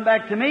she run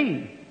back to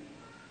me.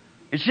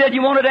 And she said,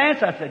 "You want to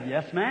dance?" I said,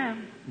 "Yes,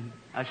 ma'am.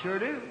 I sure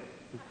do."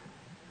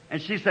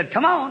 And she said,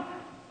 "Come on."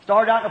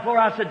 Started out on the floor.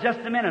 I said, "Just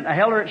a minute." I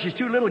held her. She's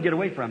too little to get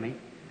away from me.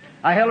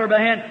 I held her by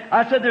the hand.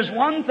 I said, "There's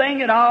one thing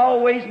that I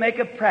always make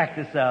a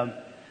practice of."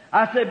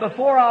 I said,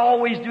 "Before I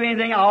always do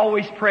anything, I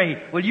always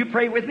pray. Will you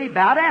pray with me?"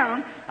 Bow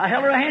down. I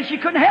held her by the hand. She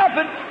couldn't help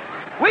it.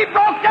 We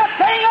broke that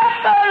thing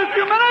up there in a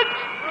few minutes.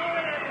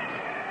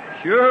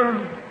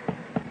 Sure.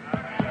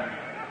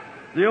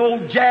 The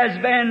old jazz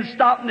band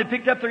stopped and they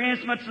picked up their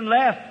instruments and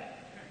left.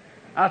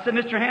 I said,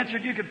 "Mr.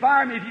 Hansard, you could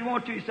fire me if you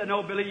want to." He said,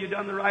 "No, Billy, you've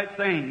done the right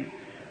thing."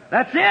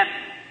 That's it.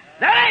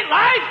 That ain't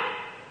life.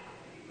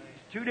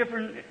 There's two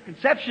different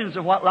conceptions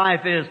of what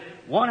life is.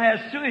 One has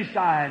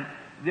suicide.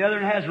 The other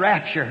has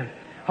rapture.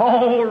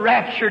 Oh,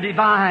 rapture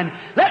divine.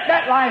 Let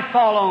that life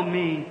fall on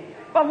me.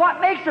 But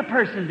what makes a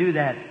person do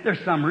that? There's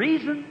some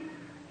reason.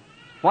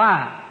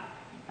 Why?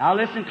 Now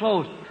listen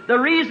close. The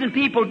reason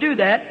people do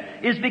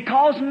that is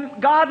because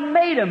God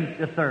made them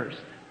to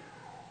thirst.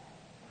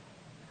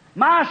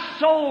 My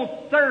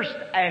soul thirsts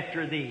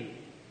after thee,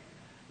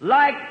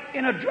 like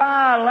in a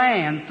dry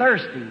land,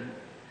 thirsty.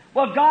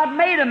 Well, God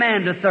made a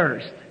man to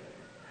thirst.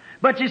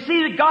 But you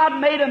see that God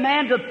made a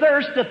man to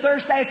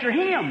thirst after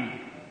Him.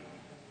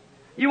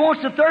 He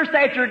wants to thirst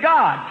after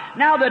God.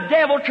 Now the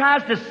devil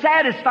tries to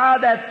satisfy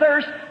that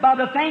thirst by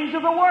the things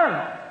of the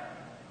world.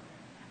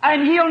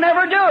 And He'll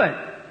never do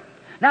it.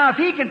 Now, if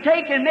He can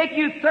take and make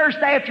you thirst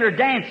after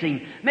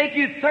dancing, make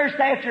you thirst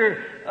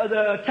after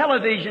the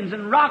televisions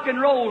and rock and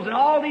rolls and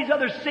all these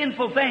other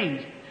sinful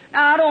things.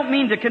 Now, I don't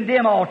mean to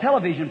condemn all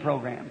television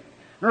programs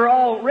or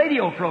all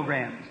radio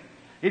programs.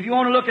 If you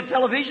want to look at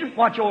television,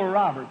 watch Oral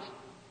Roberts.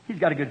 He's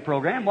got a good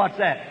program. Watch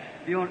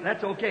that. If you want,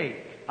 that's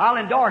okay. I'll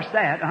endorse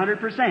that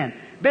 100%.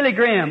 Billy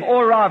Graham,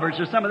 Oral Roberts,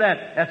 or some of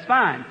that, that's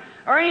fine.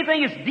 Or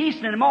anything that's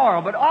decent and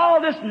moral. But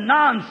all this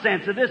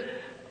nonsense of this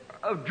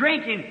of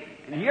drinking.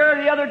 And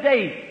here the other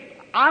day,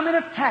 I'm in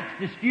a tax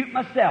dispute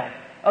myself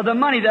of the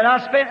money that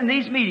I spent in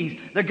these meetings.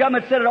 The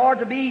government said it ought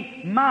to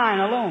be mine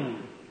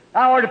alone.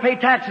 I ought to pay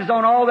taxes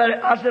on all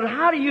that. I said,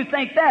 how do you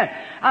think that?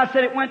 I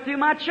said, it went through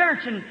my church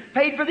and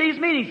paid for these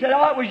meetings. Said,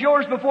 oh, it was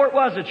yours before it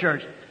was a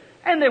church.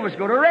 And they was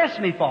going to arrest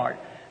me for it.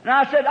 And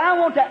I said, I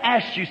want to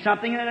ask you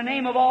something in the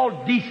name of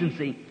all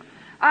decency.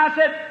 I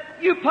said,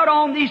 you put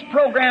on these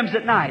programs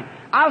at night.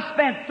 I've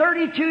spent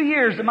 32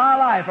 years of my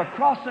life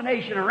across the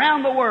nation,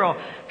 around the world,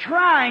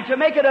 trying to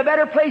make it a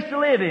better place to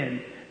live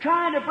in,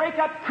 trying to break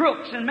up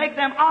crooks and make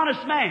them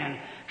honest men,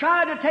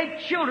 trying to take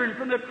children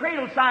from the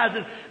cradle size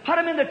and put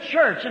them in the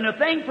church and the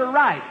thing for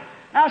right.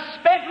 I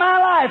spent my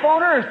life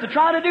on earth to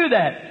try to do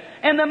that.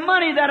 And the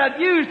money that I've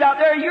used out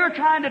there, you're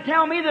trying to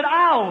tell me that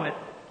I owe it.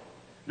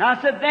 And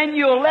I said, then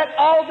you'll let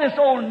all this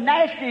old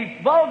nasty,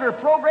 vulgar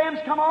programs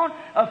come on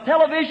of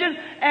television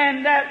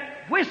and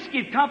that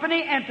whiskey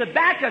company and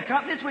tobacco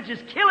companies, which is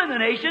killing the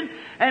nation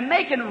and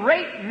making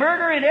rape,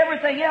 murder, and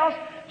everything else,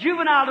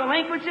 juvenile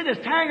delinquency that's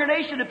tearing our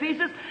nation to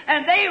pieces,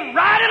 and they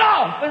write it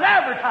off with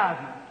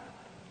advertising.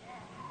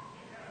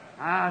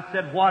 I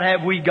said, what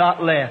have we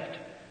got left?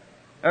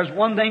 There's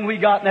one thing we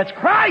got, and that's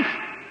Christ.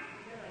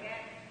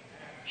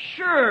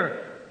 Sure,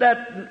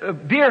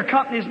 that beer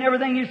companies and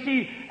everything you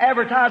see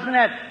advertising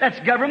that's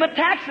government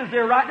taxes.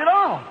 They're writing it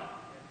off.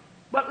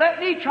 But let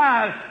me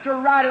try to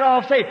write it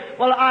off. Say,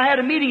 well, I had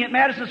a meeting at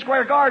Madison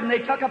Square Garden. They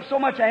took up so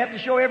much I have to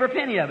show every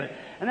penny of it.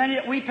 And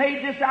then we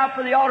paid this out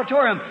for the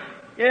auditorium.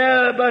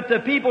 Yeah, but the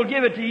people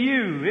give it to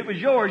you. It was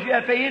yours. You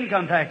had to pay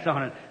income tax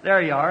on it.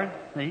 There you are.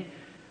 See?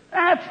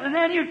 And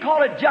then you'd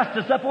call it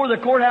justice up over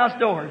the courthouse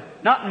doors.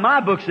 Not in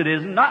my books it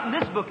isn't. Not in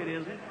this book it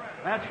isn't.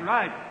 That's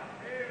right.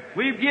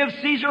 We give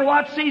Caesar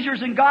what's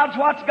Caesar's and God's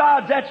what's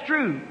God's. That's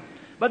true.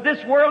 But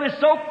this world is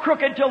so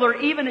crooked till they're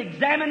even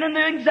examining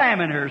the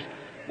examiners.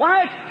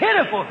 Why, it's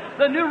pitiful.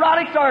 The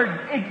neurotics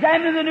are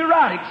examining the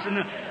neurotics, and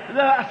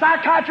the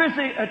psychiatrists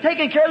are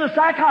taking care of the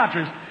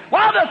psychiatrists.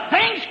 While the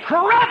thing's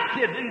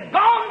corrupted and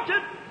gone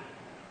to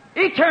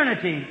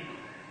eternity.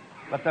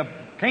 But the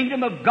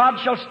kingdom of God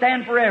shall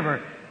stand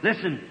forever.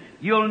 Listen,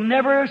 you'll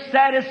never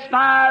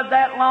satisfy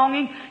that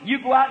longing.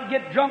 You go out and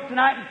get drunk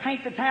tonight and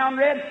paint the town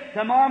red.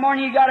 Tomorrow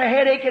morning you got a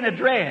headache and a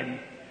dread.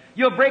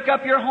 You'll break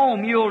up your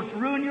home. You'll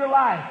ruin your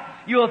life.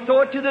 You'll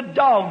throw it to the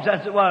dogs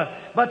as it was.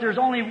 But there's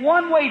only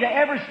one way to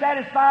ever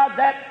satisfy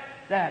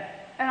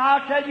that. And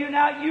I'll tell you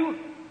now, you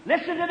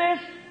listen to this.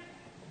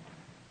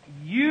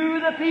 You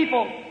the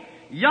people,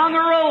 young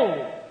or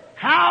old,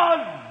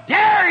 how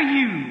dare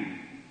you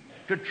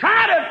to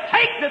try to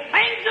take the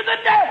things of the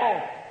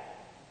devil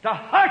to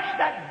hush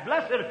that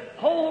blessed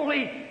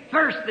holy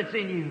thirst that's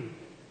in you.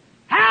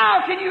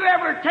 How can you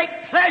ever take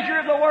pleasure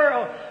of the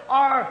world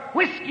or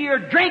whiskey or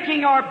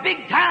drinking or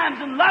big times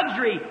and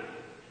luxury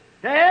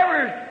to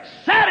ever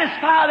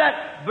satisfy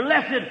that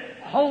blessed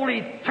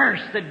holy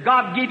thirst that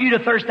God gave you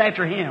to thirst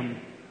after Him?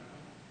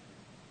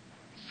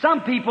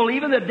 Some people,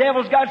 even the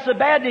devil's got so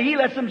bad that he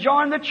lets them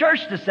join the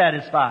church to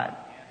satisfy it.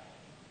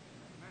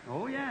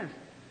 Oh, yes.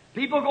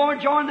 People go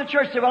and join the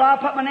church. Say, well, I'll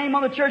put my name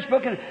on the church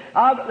book and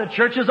the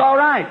church is all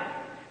right.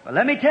 But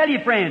let me tell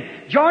you,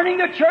 friend, joining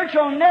the church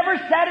will never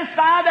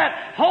satisfy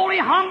that holy,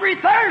 hungry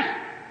thirst.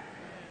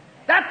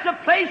 That's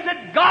the place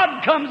that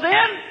God comes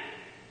in,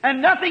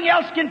 and nothing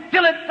else can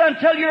fill it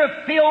until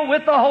you're filled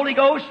with the Holy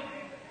Ghost.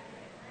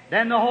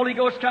 Then the Holy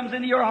Ghost comes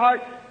into your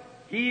heart.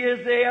 He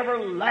is the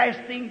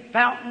everlasting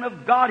fountain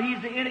of God.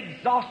 He's the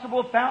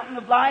inexhaustible fountain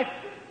of life.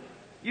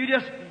 You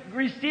just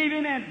receive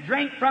Him and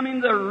drink from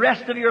Him the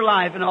rest of your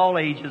life in all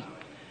ages.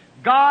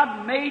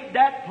 God made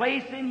that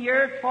place in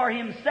here for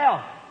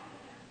Himself.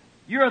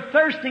 You're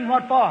thirsting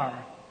what for?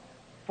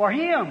 For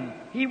Him.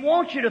 He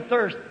wants you to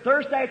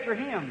thirst after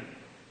Him.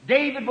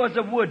 David was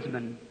a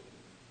woodsman,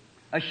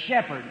 a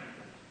shepherd.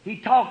 He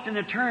talked in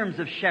the terms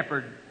of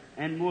shepherd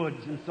and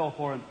woods and so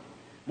forth.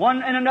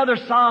 In another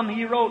psalm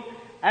he wrote,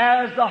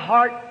 as the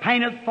hart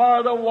panteth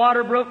for the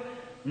water brook,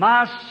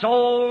 my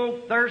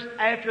soul thirsts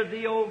after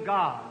Thee, O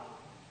God.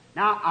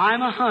 Now,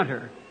 I'm a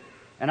hunter,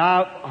 and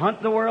I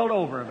hunt the world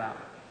over about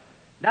it.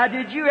 Now,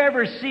 did you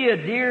ever see a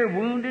deer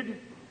wounded?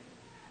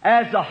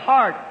 As the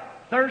hart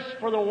thirsts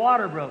for the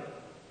water brook,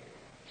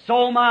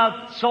 so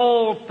my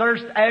soul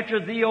thirsts after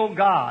Thee, O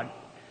God.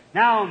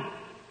 Now,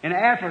 in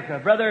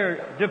Africa,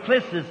 Brother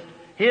Duplessis,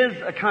 his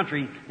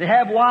country, they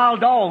have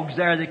wild dogs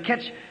there that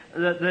catch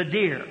the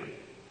deer.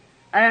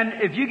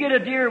 And if you get a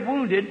deer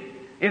wounded,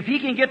 if he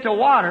can get to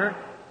water,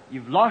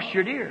 you've lost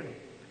your deer.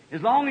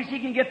 As long as he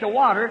can get to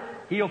water,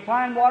 he'll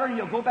find water and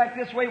he'll go back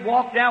this way,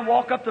 walk down,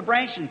 walk up the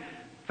branch and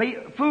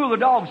fool the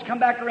dogs, come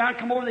back around,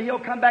 come over the hill,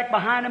 come back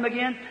behind him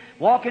again,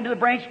 walk into the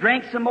branch,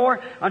 drink some more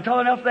until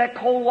enough of that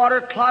cold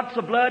water clots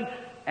the blood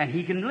and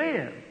he can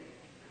live.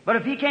 But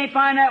if he can't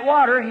find that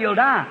water, he'll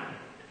die.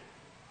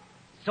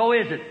 So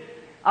is it.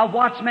 I've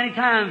watched many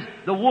times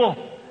the wolf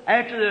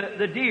after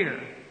the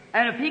deer.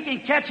 And if he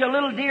can catch a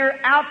little deer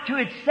out to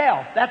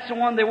itself, that's the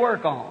one they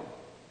work on.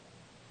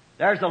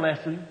 There's a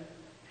lesson.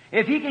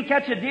 If he can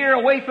catch a deer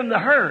away from the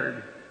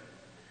herd,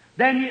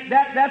 then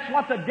that's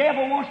what the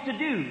devil wants to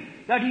do.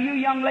 Now to you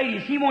young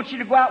ladies, he wants you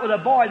to go out with a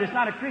boy that's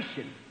not a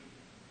Christian.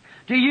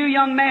 To you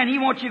young man, he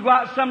wants you to go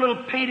out with some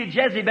little painted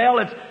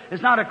Jezebel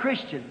that's not a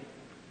Christian.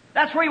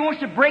 That's where he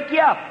wants to break you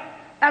up.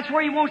 That's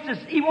where he wants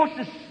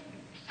to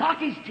sock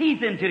his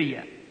teeth into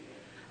you.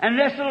 And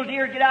this little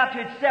deer get out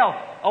to itself,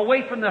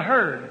 away from the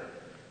herd.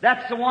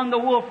 That's the one the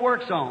wolf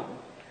works on.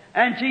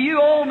 And to you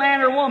old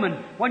man or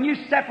woman, when you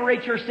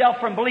separate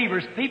yourself from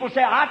believers, people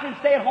say, I can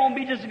stay at home,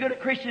 be just as good a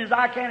Christian as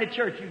I can at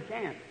church. You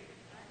can't.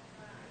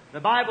 The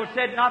Bible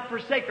said not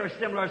forsake or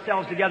assemble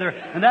ourselves together,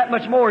 and that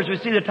much more as we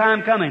see the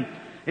time coming.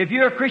 If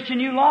you're a Christian,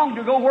 you long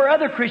to go where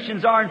other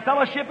Christians are and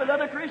fellowship with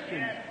other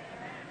Christians.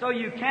 So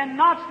you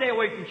cannot stay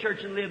away from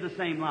church and live the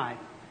same life.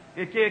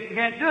 You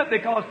can't do it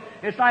because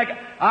it's like,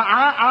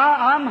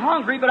 I'm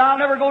hungry, but I'll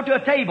never go to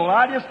a table.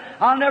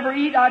 I'll never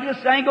eat. I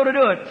ain't going to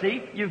do it.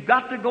 See, you've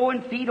got to go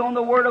and feed on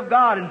the Word of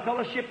God and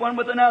fellowship one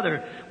with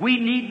another. We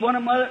need one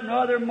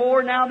another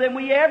more now than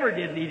we ever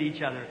did need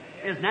each other,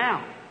 is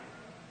now.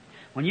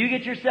 When you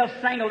get yourself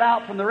singled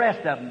out from the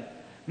rest of them,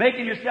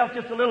 making yourself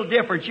just a little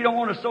different, you don't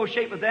want to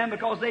associate with them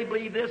because they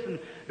believe this and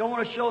don't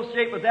want to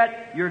associate with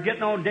that, you're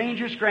getting on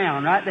dangerous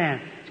ground right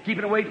then. It's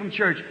keeping away from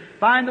church.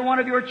 Find the one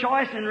of your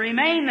choice and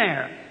remain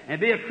there and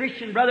be a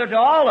Christian brother to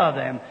all of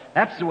them.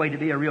 That's the way to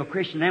be a real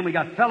Christian. Then we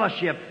got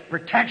fellowship,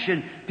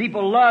 protection.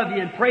 People love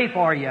you and pray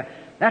for you.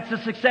 That's the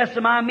success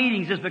of my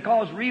meetings, is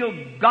because real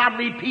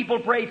godly people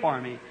pray for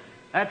me.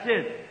 That's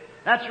it.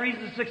 That's the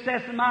reason for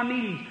success in my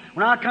meetings.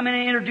 When I come in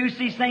and introduce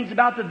these things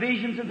about the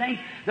visions and things,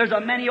 there's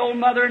a many old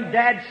mother and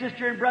dad,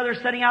 sister and brother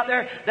sitting out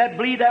there that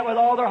believe that with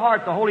all their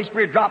heart. The Holy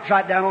Spirit drops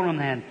right down on them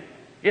then.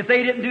 If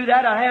they didn't do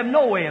that, I have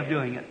no way of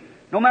doing it.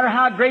 No matter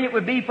how great it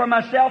would be for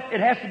myself,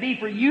 it has to be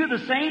for you the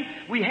same.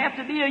 We have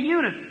to be a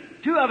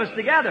unit, two of us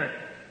together,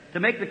 to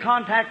make the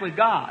contact with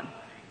God.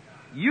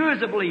 You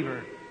as a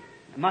believer,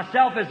 and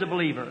myself as a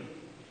believer.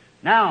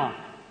 Now,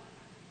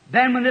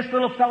 then when this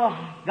little fellow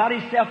got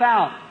himself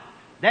out,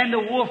 then the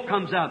wolf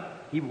comes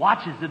up. He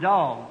watches the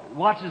dog,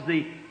 watches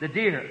the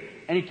deer,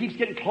 and he keeps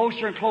getting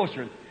closer and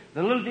closer.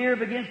 The little deer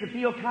begins to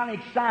feel kind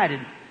of excited.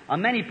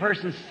 Many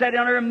persons sat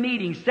in a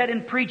meeting, sat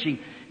in preaching,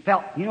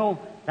 felt,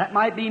 that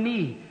might be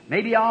me.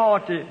 Maybe I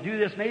ought to do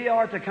this. Maybe I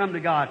ought to come to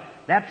God.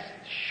 That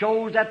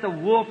shows that the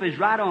wolf is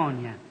right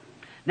on you.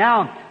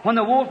 Now, when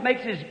the wolf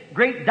makes his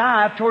great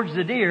dive towards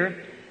the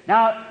deer,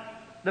 now,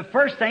 the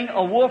first thing,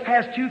 a wolf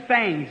has two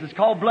fangs. It's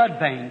called blood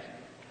fangs.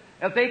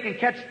 If they can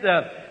catch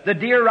the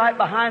deer right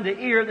behind the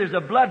ear, there's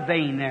a blood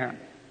vein there.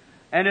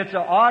 And it's an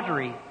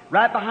artery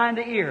right behind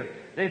the ear.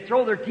 They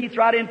throw their teeth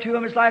right into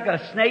him. It's like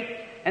a snake,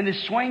 and they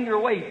swing their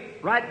weight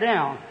right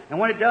down. And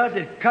when it does,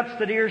 it cuts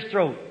the deer's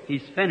throat.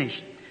 He's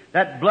finished.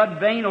 That blood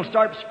vein will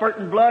start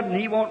spurting blood, and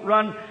he won't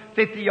run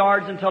 50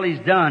 yards until he's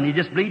done. He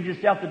just bleeds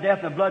himself to death,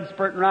 and the blood's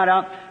spurting right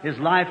out. His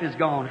life is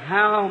gone.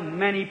 How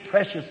many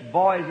precious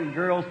boys and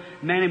girls,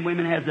 men and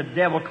women, has the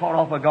devil caught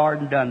off a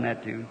guard and done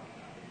that to?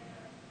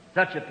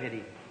 Such a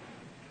pity.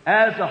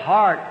 As the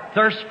heart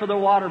thirsts for the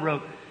water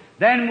brook,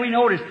 then we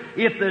notice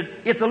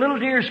if the little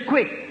deer is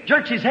quick,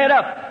 jerks his head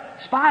up,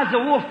 spies the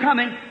wolf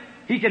coming,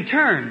 he can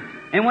turn.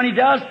 And when he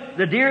does,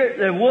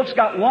 the wolf's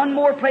got one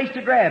more place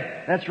to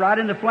grab. That's right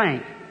in the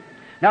flank.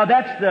 Now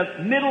that's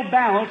the middle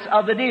balance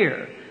of the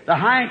deer. The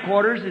hind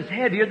quarters is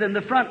heavier than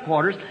the front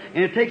quarters,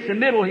 and it takes the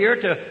middle here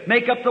to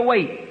make up the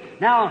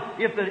weight. Now,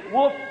 if the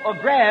wolf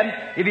will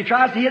grab, if he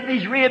tries to hit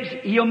these ribs,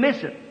 he'll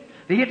miss it.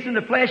 If he hits in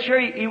the flesh here,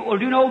 he will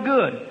do no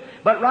good.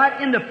 But right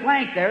in the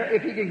flank there,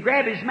 if he can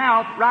grab his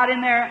mouth right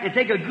in there and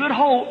take a good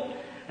hold,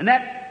 and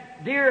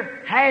that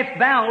deer half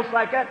balanced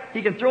like that,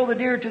 he can throw the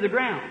deer to the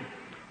ground.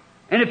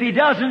 And if he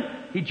doesn't,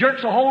 he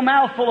jerks a whole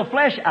mouthful of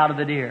flesh out of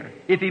the deer.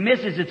 If he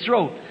misses its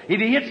throat. If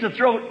he hits the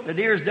throat, the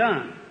deer's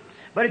done.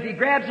 But if he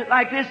grabs it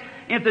like this,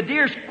 if the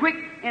deer's quick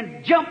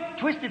and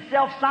twist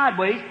itself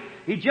sideways,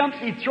 he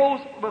throws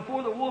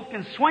before the wolf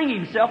can swing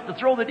himself to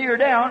throw the deer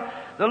down,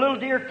 the little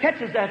deer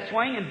catches that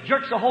swing and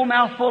jerks the whole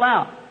mouthful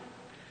out.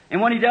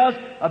 And when he does,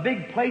 a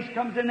big place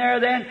comes in there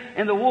then,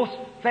 and the wolf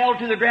fell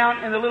to the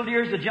ground, and the little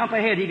deer's to jump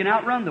ahead. He can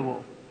outrun the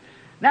wolf.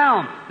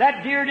 Now,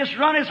 that deer just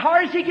run as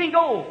hard as he can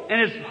go.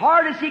 And as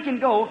hard as he can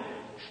go,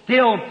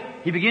 still,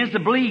 he begins to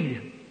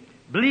bleed.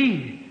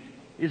 Bleed.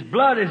 His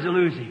blood is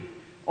losing.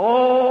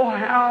 Oh,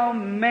 how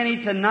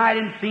many tonight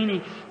in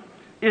Phoenix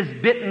is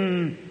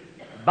bitten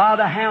by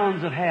the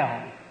hounds of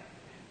hell.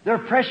 Their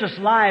precious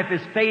life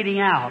is fading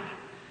out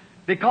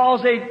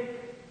because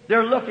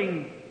they're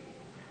looking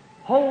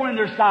hole in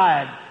their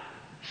side.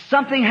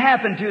 Something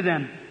happened to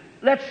them.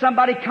 let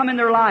somebody come in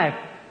their life.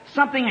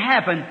 Something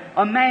happened.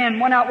 A man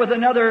went out with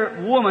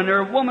another woman, or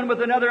a woman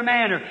with another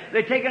man, or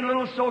they taken a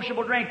little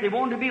sociable drink. They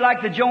wanted to be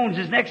like the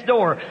Joneses next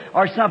door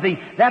or something.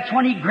 That's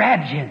when he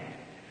grabs you.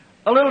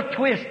 A little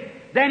twist.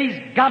 Then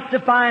he's got to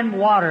find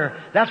water.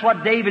 That's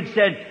what David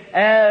said,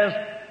 as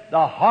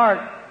the heart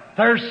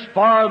thirsts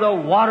for the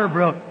water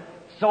brook,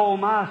 so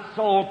my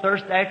soul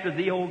thirsts after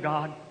Thee, O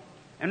God.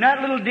 And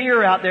that little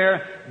deer out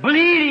there,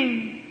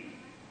 bleeding,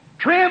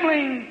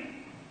 trembling,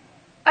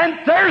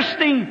 and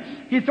thirsting,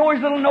 he throws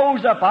his little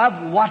nose up.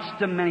 I've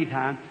watched him many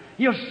times.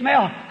 He'll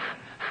smell.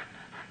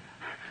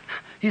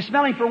 He's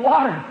smelling for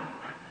water.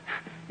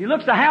 He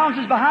looks, the hounds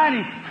is behind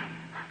him.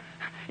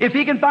 If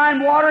he can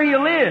find water,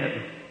 he'll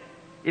live.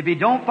 If he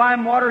don't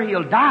find water,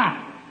 he'll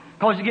die,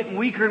 because he's getting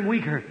weaker and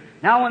weaker.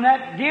 Now when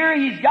that deer,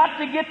 he's got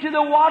to get to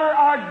the water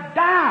or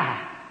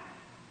die.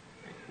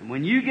 And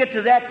when you get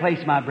to that place,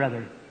 my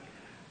brother,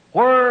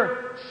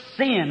 where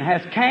sin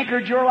has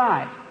cankered your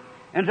life,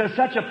 and to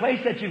such a place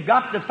that you've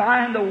got to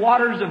find the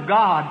waters of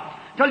God,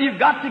 till you've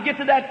got to get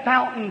to that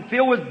fountain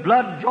filled with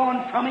blood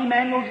drawn from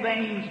Emmanuel's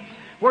veins,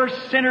 where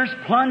sinners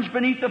plunge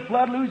beneath the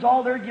flood, lose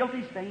all their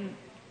guilty stains.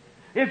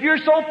 If you're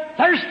so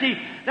thirsty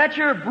that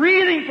you're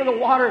breathing for the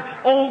water,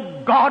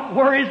 oh God,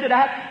 where is it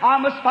at? I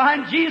must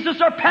find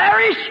Jesus or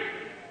perish.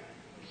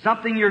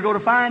 Something you're going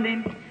to find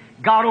Him.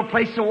 God will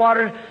place the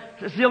water.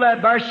 Still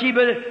that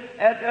Bathsheba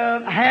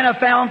Hannah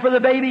found for the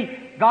baby.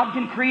 God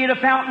can create a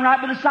fountain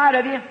right by the side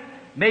of you.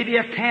 Maybe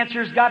a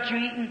cancer's got you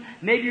eaten.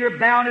 Maybe you're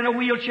bound in a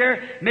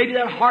wheelchair. Maybe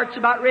that heart's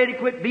about ready to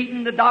quit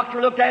beating. The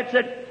doctor looked at it and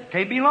said,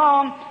 can't be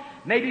long.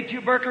 Maybe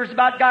tuberculosis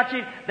about got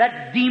you.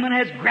 That demon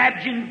has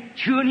grabbed you and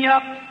chewing you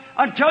up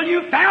until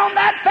you found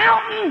that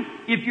fountain.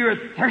 If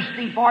you're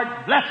thirsty for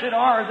it, blessed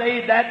are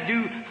they that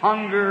do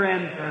hunger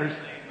and thirst,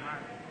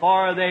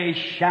 for they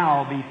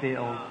shall be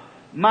filled.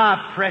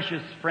 My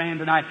precious friend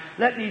tonight,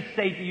 let me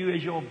say to you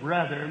as your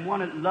brother and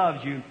one that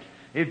loves you,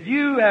 if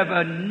you have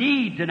a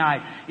need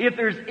tonight,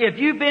 if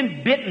you've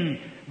been bitten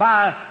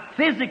by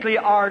physically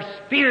or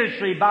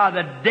spiritually by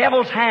the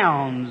devil's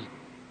hounds,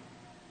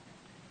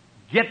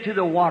 get to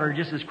the water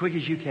just as quick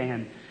as you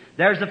can.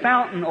 There's a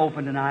fountain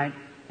open tonight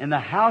in the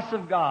house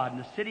of God, in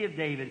the city of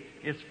David.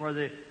 It's for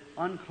the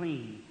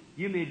unclean.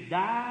 You may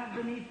dive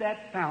beneath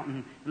that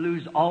fountain,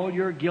 lose all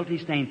your guilty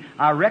stain.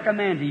 I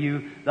recommend to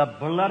you the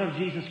blood of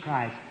Jesus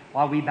Christ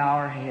while we bow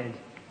our heads.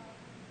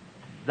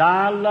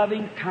 Thy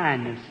loving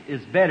kindness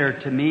is better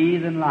to me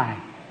than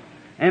life.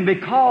 And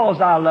because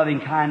thy loving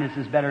kindness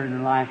is better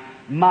than life,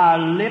 my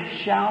lips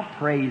shall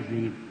praise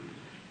thee.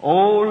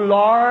 O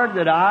Lord,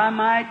 that I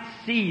might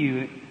see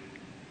you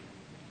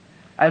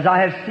as I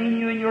have seen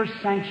you in your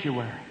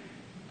sanctuary.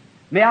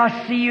 May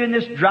I see you in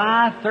this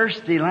dry,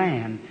 thirsty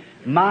land.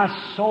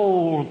 My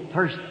soul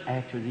thirsts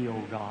after Thee,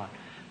 O God.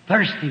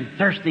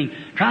 Thirsting,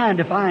 trying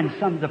to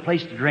find the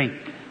place to drink.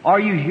 Are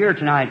you here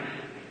tonight,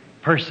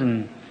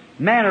 person,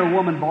 man or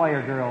woman, boy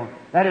or girl,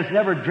 that has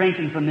never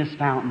drinking from this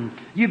fountain?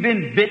 You've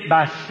been bit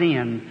by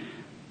sin,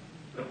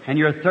 and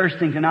you're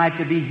thirsting tonight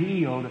to be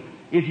healed.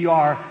 If you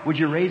are, would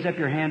you raise up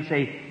your hand and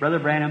say, Brother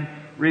Branham,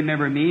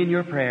 remember me in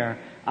your prayer.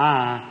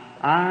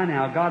 I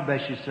now, God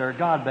bless you, sir.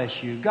 God bless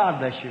you. God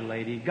bless you,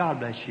 lady. God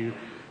bless you.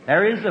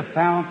 There is a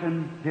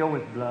fountain filled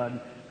with blood,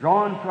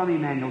 drawn from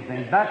Emmanuel's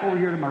veins. Back over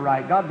here to my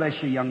right. God bless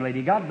you, young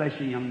lady. God bless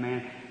you, young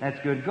man. That's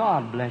good.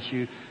 God bless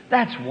you.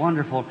 That's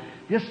wonderful.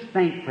 Just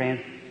think,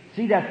 friends.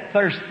 See that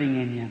thirsting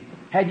in you.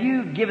 Have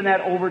you given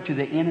that over to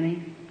the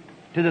enemy?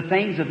 To the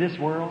things of this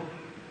world?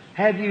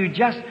 Have you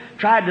just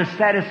tried to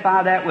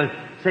satisfy that with,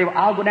 say, well,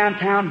 I'll go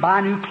downtown,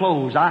 buy new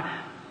clothes.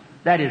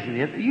 That isn't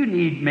it. You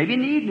maybe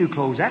need new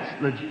clothes.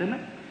 That's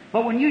legitimate.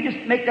 But when you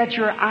just make that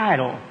your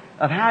idol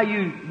of how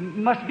you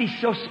must be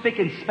so spick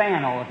and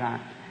span all the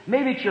time.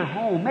 Maybe it's your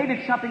home. Maybe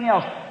it's something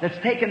else that's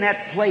taken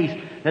that place,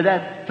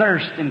 that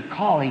thirst and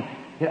calling.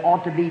 It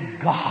ought to be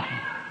God.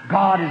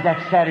 God is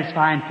that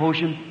satisfying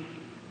potion.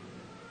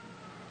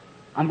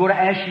 I'm going to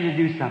ask you to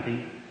do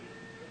something.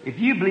 If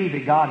you believe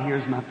that God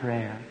hears my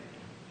prayer,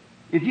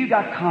 if you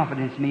got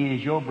confidence in me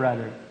as your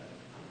brother,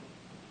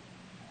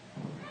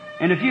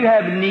 and if you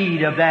have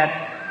need of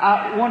that,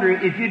 I wonder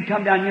if you'd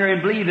come down here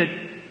and believe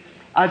it.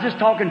 I was just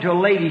talking to a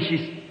lady.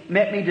 She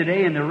met me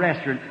today in the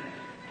restaurant,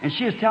 and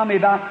she was telling me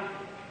about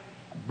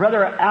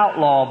Brother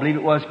Outlaw, I believe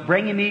it was,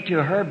 bringing me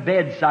to her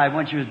bedside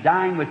when she was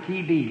dying with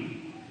TB.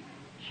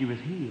 She was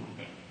healed.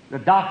 The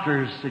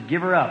doctors said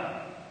give her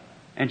up,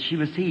 and she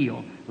was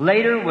healed.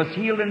 Later was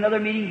healed in another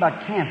meeting by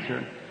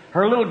cancer.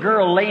 Her little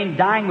girl laying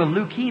dying with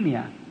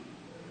leukemia.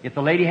 If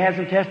the lady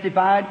hasn't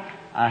testified,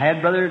 I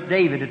had Brother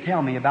David to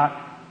tell me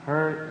about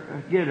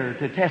her, get her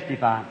to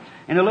testify.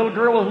 And the little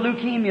girl with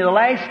leukemia, the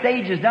last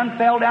stages done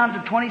fell down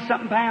to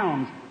 20-something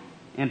pounds.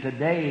 And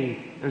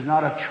today, there's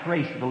not a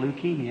trace of the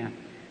leukemia.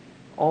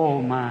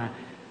 Oh my.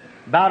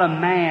 About a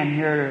man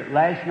here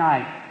last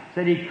night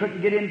said he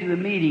couldn't get into the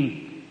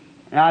meeting.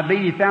 And I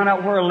believe he found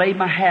out where I laid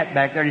my hat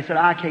back there. And he said,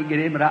 I can't get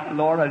in, but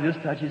Lord, I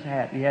just touched his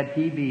hat. He had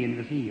TB and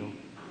was healed.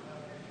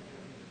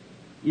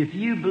 If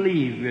you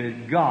believe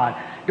with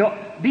God,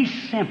 don't be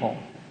simple.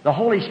 The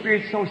Holy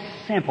Spirit's so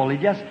simple. You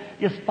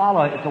just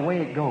follow it the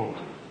way it goes.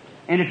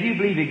 And if you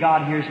believe that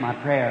God hears my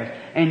prayers,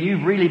 and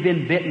you've really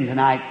been bitten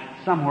tonight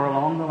somewhere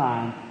along the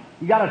line,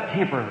 you got a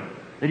temper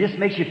that just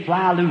makes you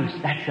fly loose.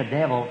 That's the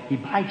devil. He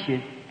bites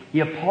you.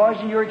 He'll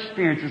poison your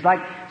experiences like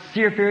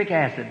sulfuric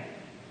acid.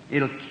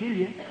 It'll kill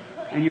you,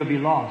 and you'll be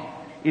lost.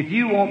 If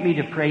you want me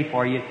to pray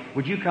for you,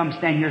 would you come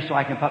stand here so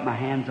I can put my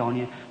hands on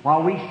you?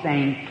 While we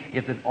sing,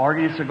 if the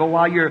organist will go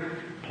while you're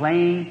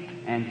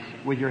playing and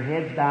with your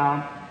heads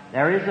down,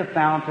 there is a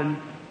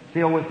fountain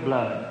filled with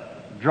blood,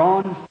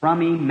 drawn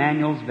from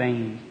Emmanuel's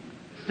veins.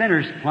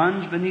 Sinners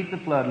plunge beneath the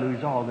flood,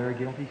 lose all their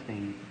guilty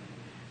stains.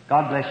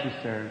 God bless you,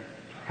 sir.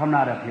 Come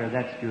right up here.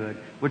 That's good.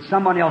 Would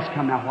someone else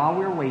come now while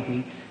we're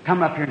waiting?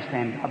 Come up here and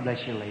stand. God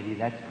bless you, lady.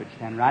 That's good.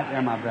 Stand right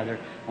there, my brother.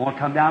 I want to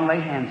come down and lay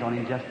hands on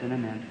him just in a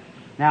minute.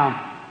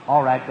 Now,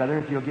 all right, brother,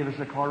 if you'll give us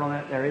a card on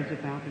that. There is a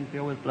fountain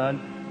filled with blood.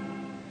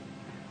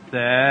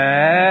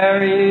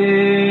 There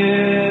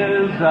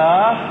is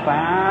a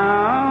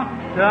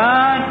fountain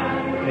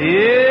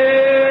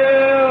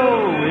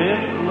filled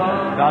with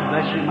blood. God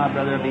bless you, my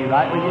brother. Be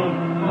right with you.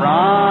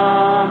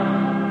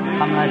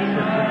 Come right,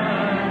 sister.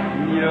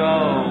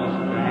 Your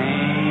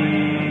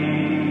pain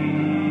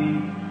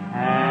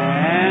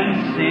and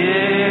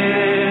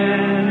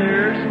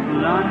sinners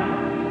blunt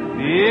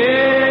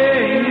beneath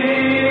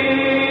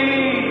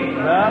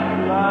the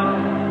flood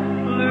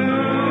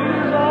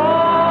lose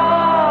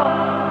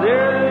all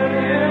their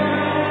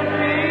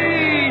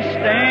guilty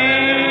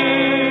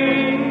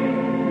stain,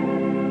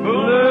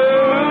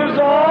 lose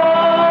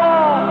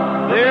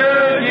all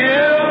their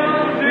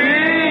guilty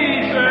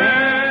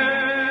stain,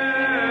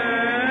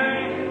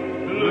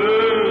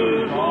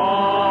 lose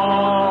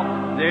all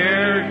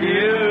their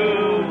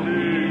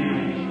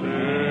guilty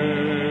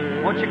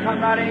stain. Won't you come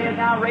right ahead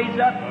now? Raise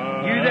up.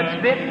 You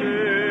that's bitten.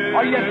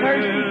 Are you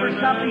thirsty for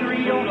something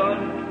real?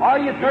 Are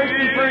you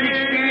thirsty for an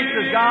experience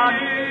with God?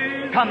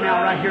 Come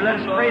now right here. Let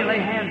us pray and lay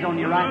hands on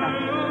you right now.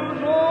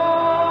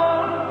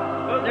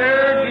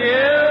 Their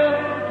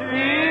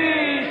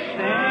guilty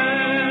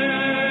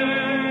stain,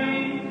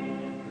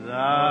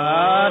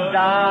 the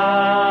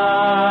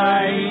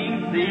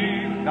dying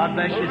thief. God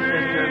bless you,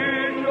 sister.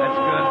 That's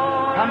good.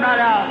 Come right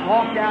out.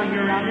 Walk down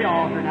here around the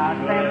altar now.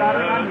 Stand right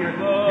around here.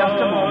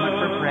 Just a moment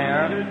for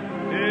prayer.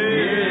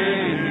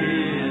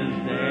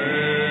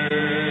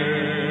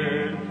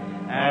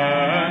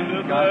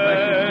 God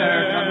bless you, sir.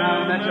 Come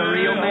now. That's a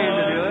real man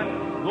to do it.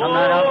 Come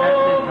right out.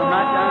 That's it. Come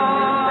right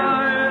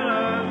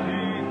down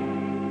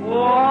here.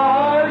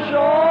 Wash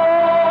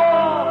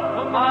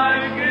all my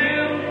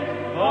guilt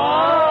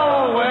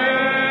away.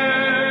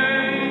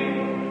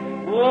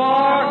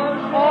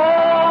 Wash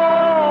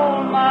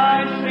all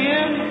my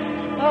sins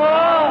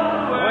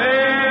away.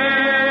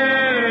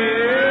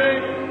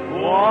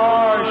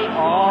 Wash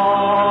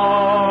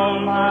all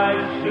my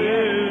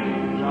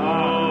sins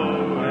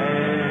away.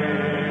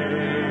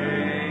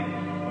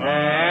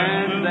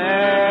 And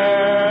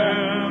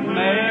then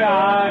may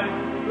I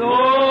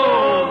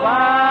go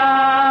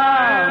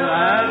by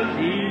the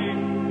sea,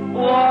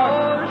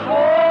 wash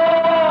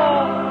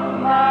all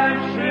my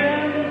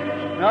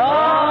sins away.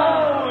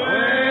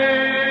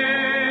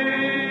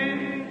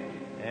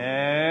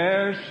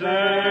 Ere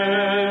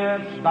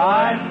since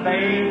by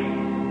faith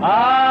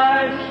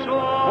I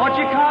saw. Won't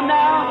you come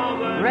now?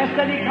 The rest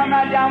of you come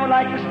right down. Would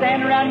like to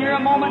stand around here a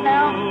moment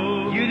now.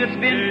 You that's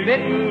been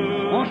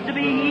bitten, wants to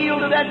be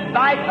healed of that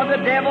bite of the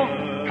devil,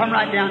 come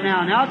right down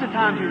now. Now's the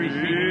time to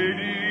receive it.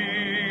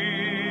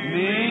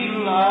 Me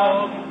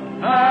love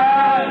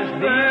has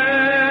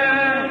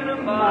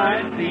been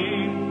my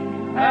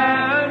theme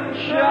and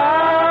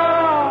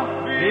shall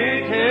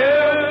be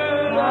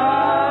till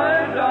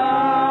I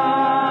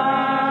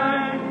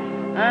die,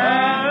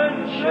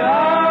 and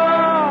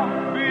shall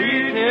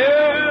be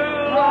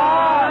till I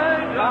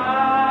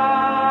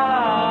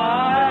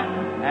die,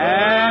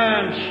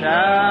 and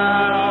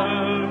shall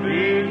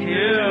be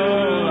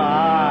till I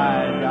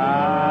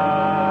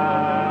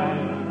die.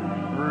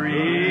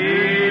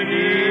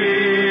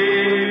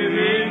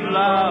 Redeeming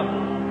love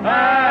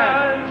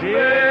has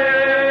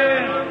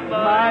been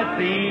my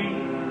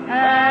theme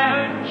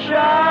and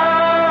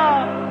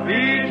shall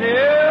be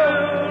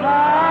till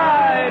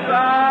I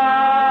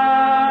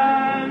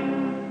die.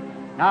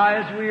 Now,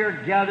 as we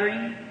are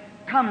gathering,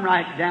 come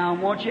right down,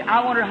 won't you?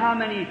 I wonder how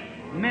many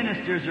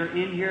ministers are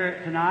in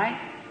here tonight.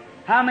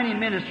 How many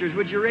ministers?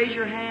 Would you raise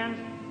your hands?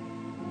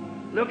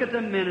 Look at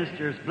the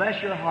ministers.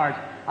 Bless your hearts.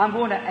 I'm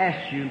going to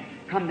ask you,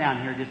 come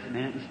down here just a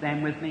minute and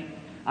stand with me.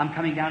 I'm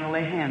coming down to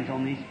lay hands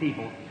on these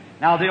people.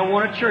 Now, they'll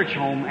want a church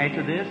home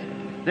after this.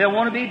 They'll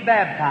want to be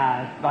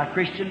baptized by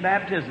Christian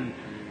baptism.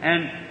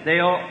 And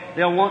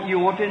they'll want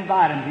to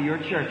invite them to your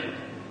churches.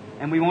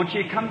 And we want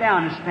you to come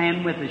down and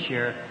stand with us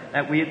here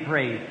that we had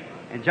prayed.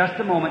 In just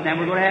a moment, then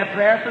we're going to have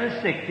prayer for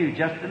the sick too,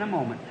 just in a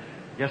moment.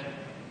 Just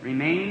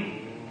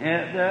remain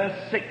the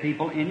sick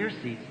people in your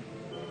seats.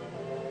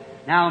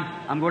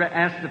 Now, I'm going to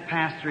ask the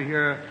pastor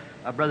here,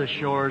 Brother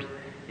Shores,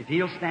 if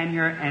he'll stand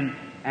here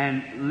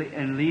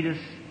and lead us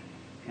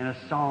in a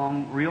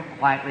song real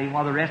quietly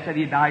while the rest of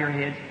you bow your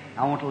heads.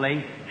 I want to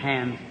lay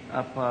hands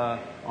up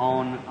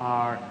on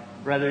our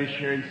brothers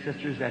here and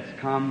sisters that's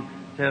come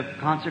to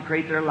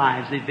consecrate their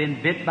lives. They've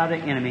been bit by the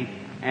enemy,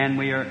 and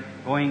we are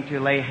going to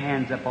lay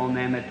hands up on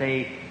them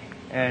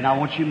and I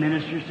want you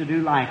ministers to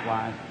do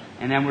likewise.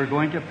 And then we're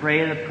going to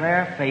pray the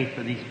prayer of faith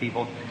for these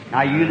people.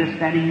 Now you that's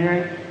standing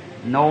here,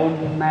 no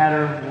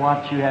matter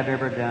what you have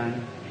ever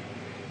done.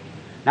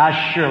 Now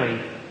surely,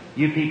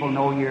 you people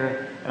know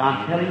here that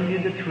I'm telling you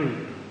the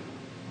truth.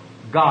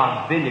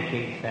 God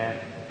vindicates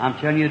that. I'm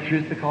telling you the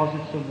truth because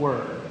it's the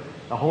Word.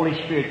 The Holy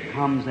Spirit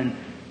comes and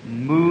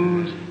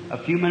moves. A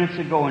few minutes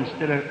ago,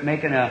 instead of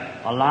making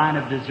a line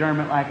of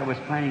discernment like I was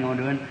planning on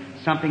doing,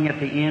 something at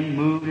the end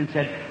moved and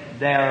said,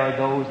 there are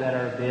those that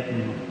are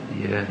bitten.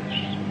 Yes,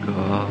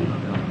 God.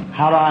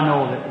 How do I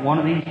know that one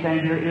of these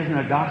standing here isn't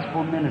a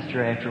gospel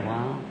minister after a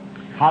while?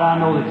 How do I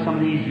know that some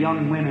of these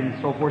young women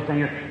and so forth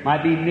standing here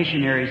might be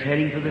missionaries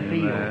heading for the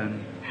field?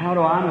 Amen. How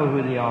do I know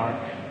who they are?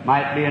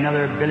 Might be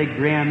another Billy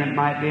Graham, it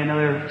might be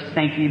another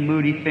Stinky,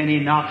 Moody, Finney,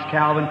 Knox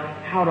Calvin.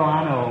 How do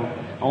I know?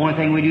 The only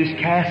thing we do is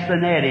cast the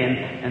net in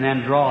and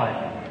then draw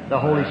it. The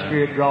Holy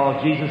Spirit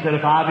draws. Jesus said,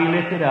 if I be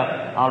lifted up,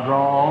 I'll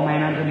draw all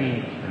men unto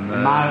me. Amen.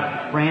 And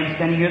my friend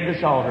standing here at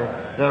this altar,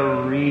 the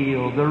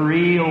real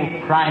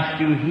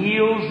Christ who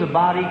heals the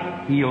body,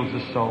 heals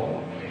the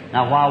soul.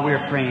 Now while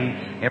we're praying,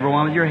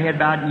 everyone with your head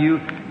bowed,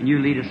 and you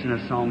lead us in a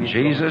song.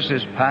 Jesus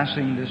is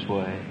passing this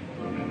way.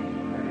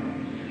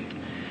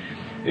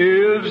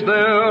 Is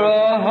there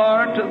a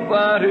heart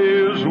that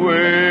is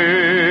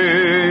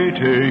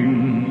waiting,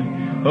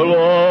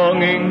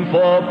 longing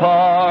for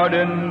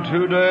pardon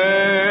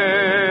today?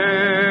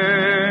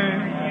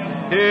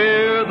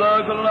 Hear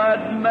the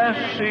glad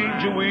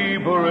message we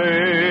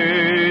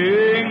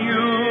bring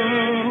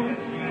you.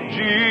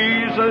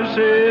 Jesus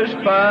is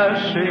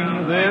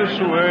passing this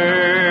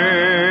way.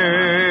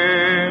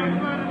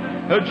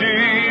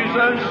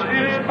 Jesus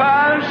is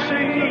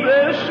passing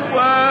this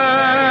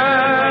way.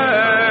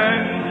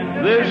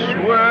 This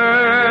way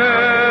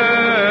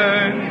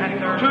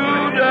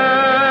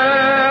today.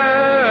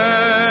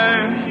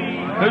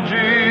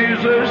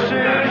 Jesus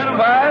is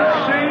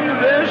passing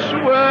this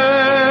way.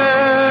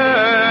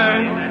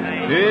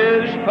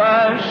 Is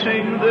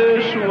passing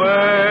this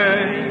way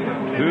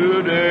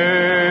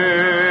today.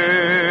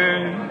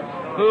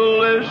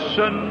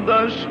 Listen,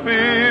 the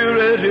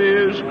Spirit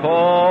is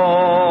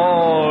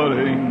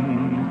calling.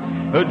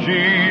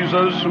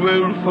 Jesus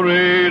will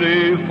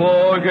freely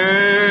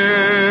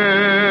forgive.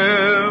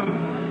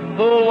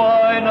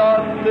 Why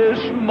not this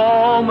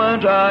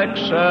moment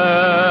accept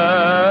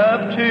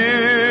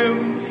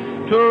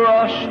Him?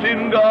 Trust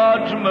in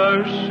God's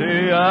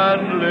mercy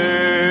and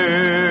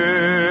live.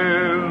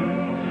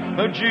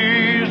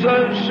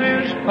 Jesus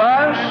is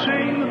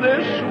passing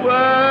this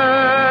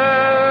way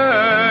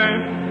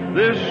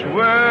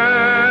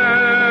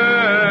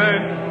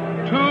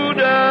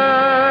today.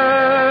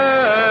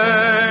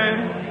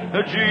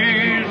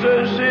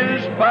 Jesus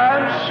is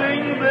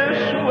passing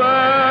this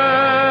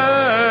way,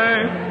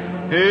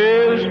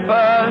 is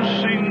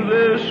passing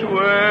this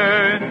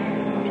way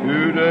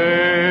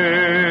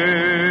today.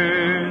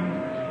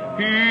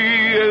 He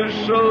is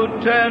so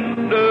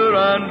tender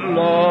and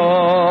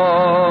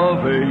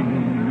loving.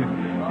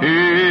 He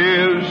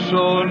is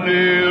so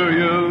near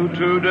you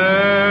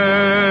today.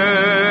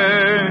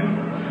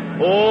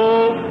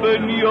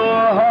 Open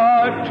your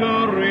heart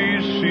to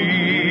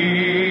receive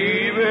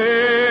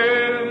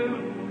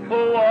Him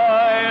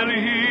while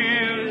He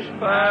is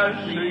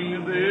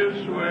passing this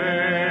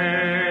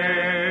way.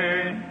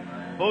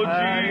 Oh,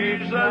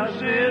 Jesus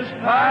is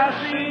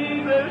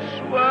passing this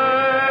way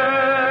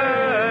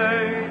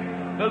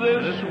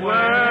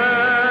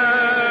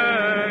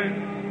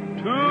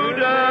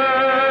today.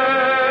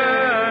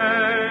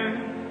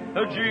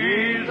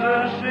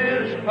 Jesus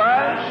is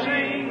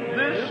passing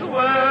this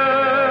way,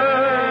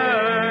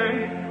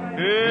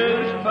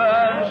 is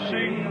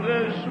passing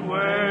this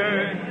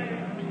way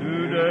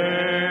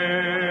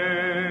today.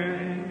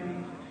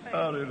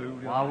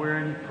 Hallelujah. While we're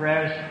in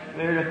prayer,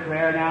 spirit of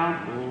prayer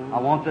now, I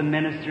want the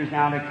ministers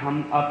now to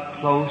come up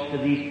close to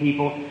these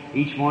people.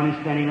 Each one is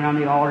standing around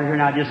the altar here,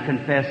 and I just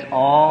confess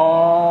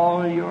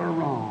all your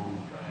wrong.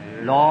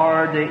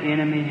 Lord, the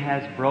enemy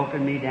has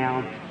broken me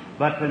down.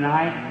 But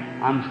tonight,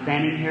 I'm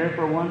standing here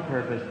for one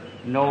purpose.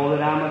 Know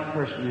that I'm a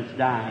person that's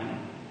dying.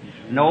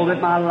 Know that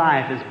my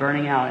life is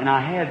burning out, and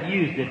I have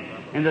used it.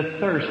 And the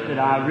thirst that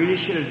I really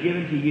should have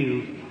given to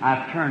you,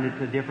 I've turned it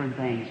to different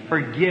things.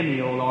 Forgive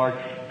me, O Lord.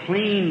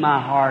 Clean my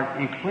heart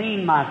and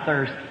clean my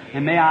thirst,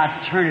 and may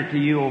I turn it to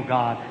you, O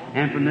God.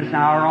 And from this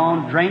hour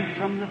on, drink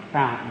from the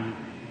fountain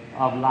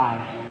of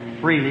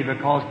life freely,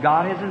 because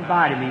God has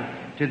invited me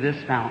to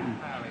this fountain.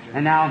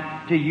 And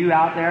now, to you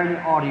out there in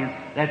the audience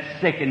that's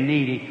sick and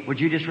needy, would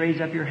you just raise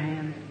up your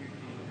hands?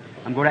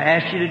 I'm going to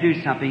ask you to do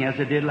something as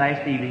I did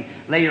last evening.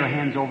 Lay your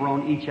hands over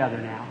on each other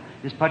now.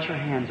 Just put your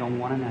hands on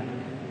one another.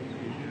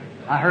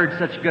 I heard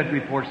such good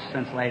reports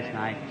since last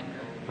night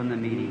from the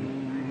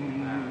meeting.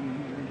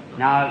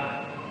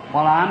 Now,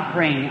 while I'm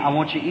praying, I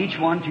want you each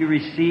one to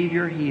receive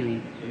your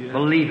healing.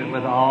 Believe it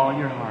with all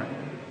your heart.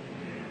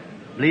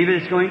 believe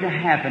it's going to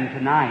happen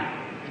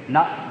tonight.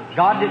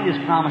 God didn't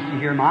just promise to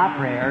hear my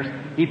prayers.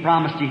 He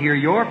promised to hear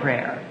your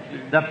prayer.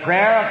 The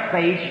prayer of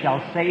faith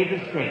shall save the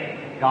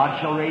sick. God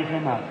shall raise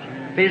them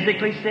up.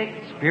 Physically sick,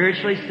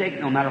 spiritually sick,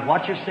 no matter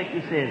what your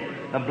sickness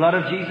is, the blood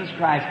of Jesus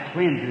Christ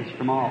cleanses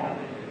from all.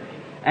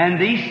 And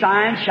these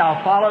signs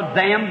shall follow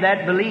them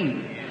that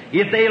believe,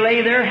 if they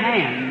lay their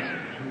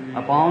hands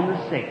upon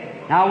the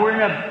sick. Now we're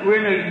in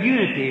a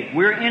unity.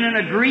 We're in an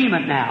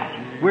agreement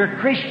now. We're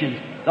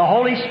Christians. The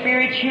Holy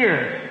Spirit's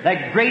here.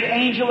 That great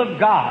angel of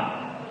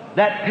God.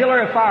 That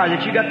pillar of fire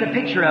that you got the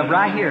picture of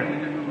right here.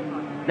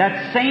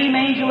 That same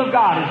angel of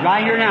God is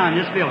right here now in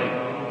this building.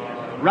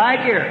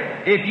 Right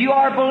here. If you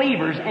are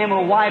believers and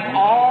will wipe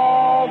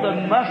all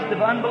the must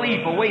of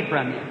unbelief away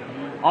from you,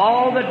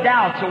 all the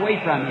doubts away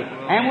from you,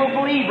 and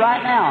will believe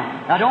right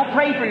now. Now don't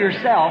pray for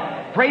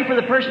yourself. Pray for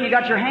the person you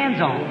got your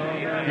hands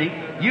on. See?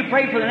 You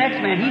pray for the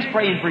next man. He's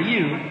praying for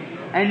you.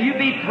 And you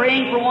be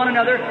praying for one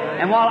another.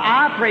 And while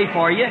I pray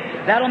for you,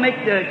 that'll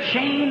make the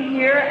chain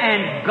here,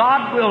 and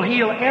God will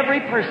heal every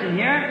person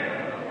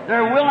here.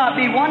 There will not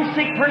be one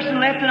sick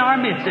person left in our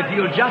midst if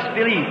you'll just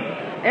believe.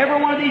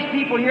 Every one of these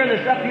people here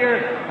that's up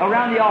here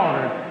around the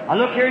altar. I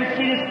look here and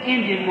see this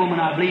Indian woman,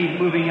 I believe,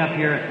 moving up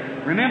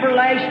here. Remember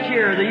last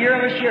year, the year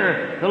of a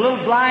year, the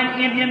little blind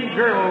Indian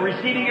girl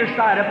receiving your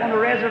sight up on the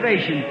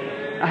reservation.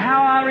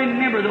 How I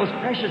remember those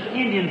precious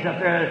Indians up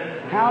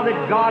there, how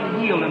that God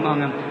healed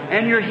among them.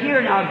 And you're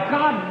here now.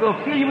 God will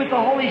fill you with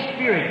the Holy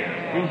Spirit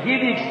and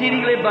give you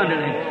exceedingly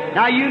abundantly.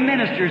 Now you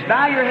ministers,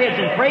 bow your heads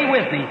and pray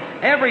with me.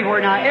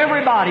 Everywhere now,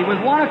 everybody with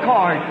one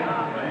accord.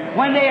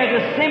 When they had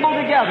assembled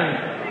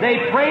together,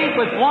 they prayed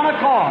with one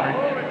accord,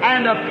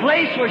 and the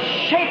place was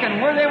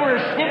shaken where they were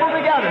assembled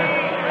together,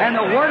 and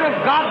the Word of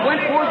God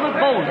went forth with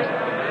boldness.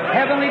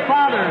 Heavenly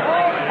Father,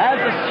 as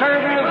a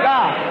servant of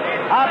God,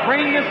 I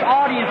bring this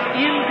audience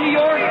into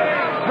your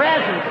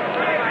presence,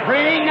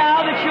 praying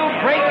now that you'll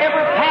break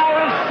every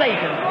power of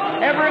Satan,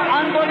 every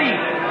unbelief.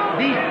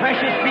 These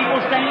precious people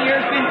standing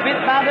here has been bit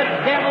by the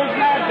devil's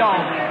mad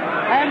dog,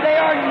 and they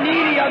are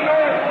needy of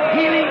your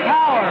healing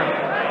power.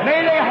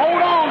 May they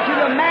hold on to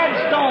the mad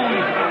stone,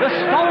 the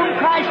stone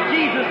Christ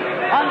Jesus,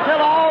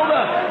 until all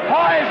the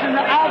poison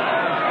of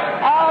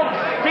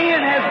sin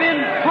has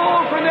been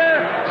pulled from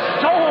their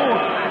soul,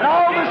 and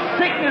all the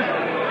sickness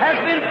has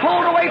been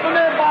pulled away from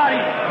their body.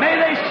 May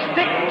they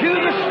stick to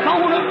the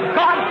stone of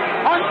God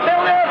until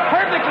they're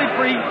perfectly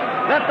free.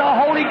 Let the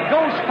Holy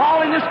Ghost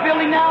fall in this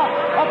building now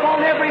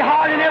upon every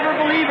heart and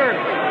every believer.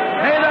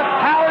 May the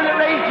power that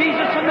raised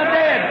Jesus from the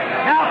dead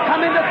now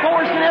come into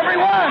force in every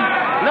one.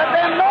 Let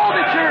them know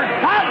that you're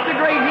God, the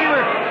great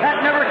healer,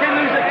 that never can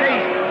lose a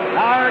case.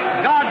 Our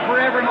God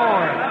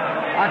forevermore.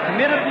 I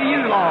commit it to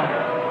you, Lord.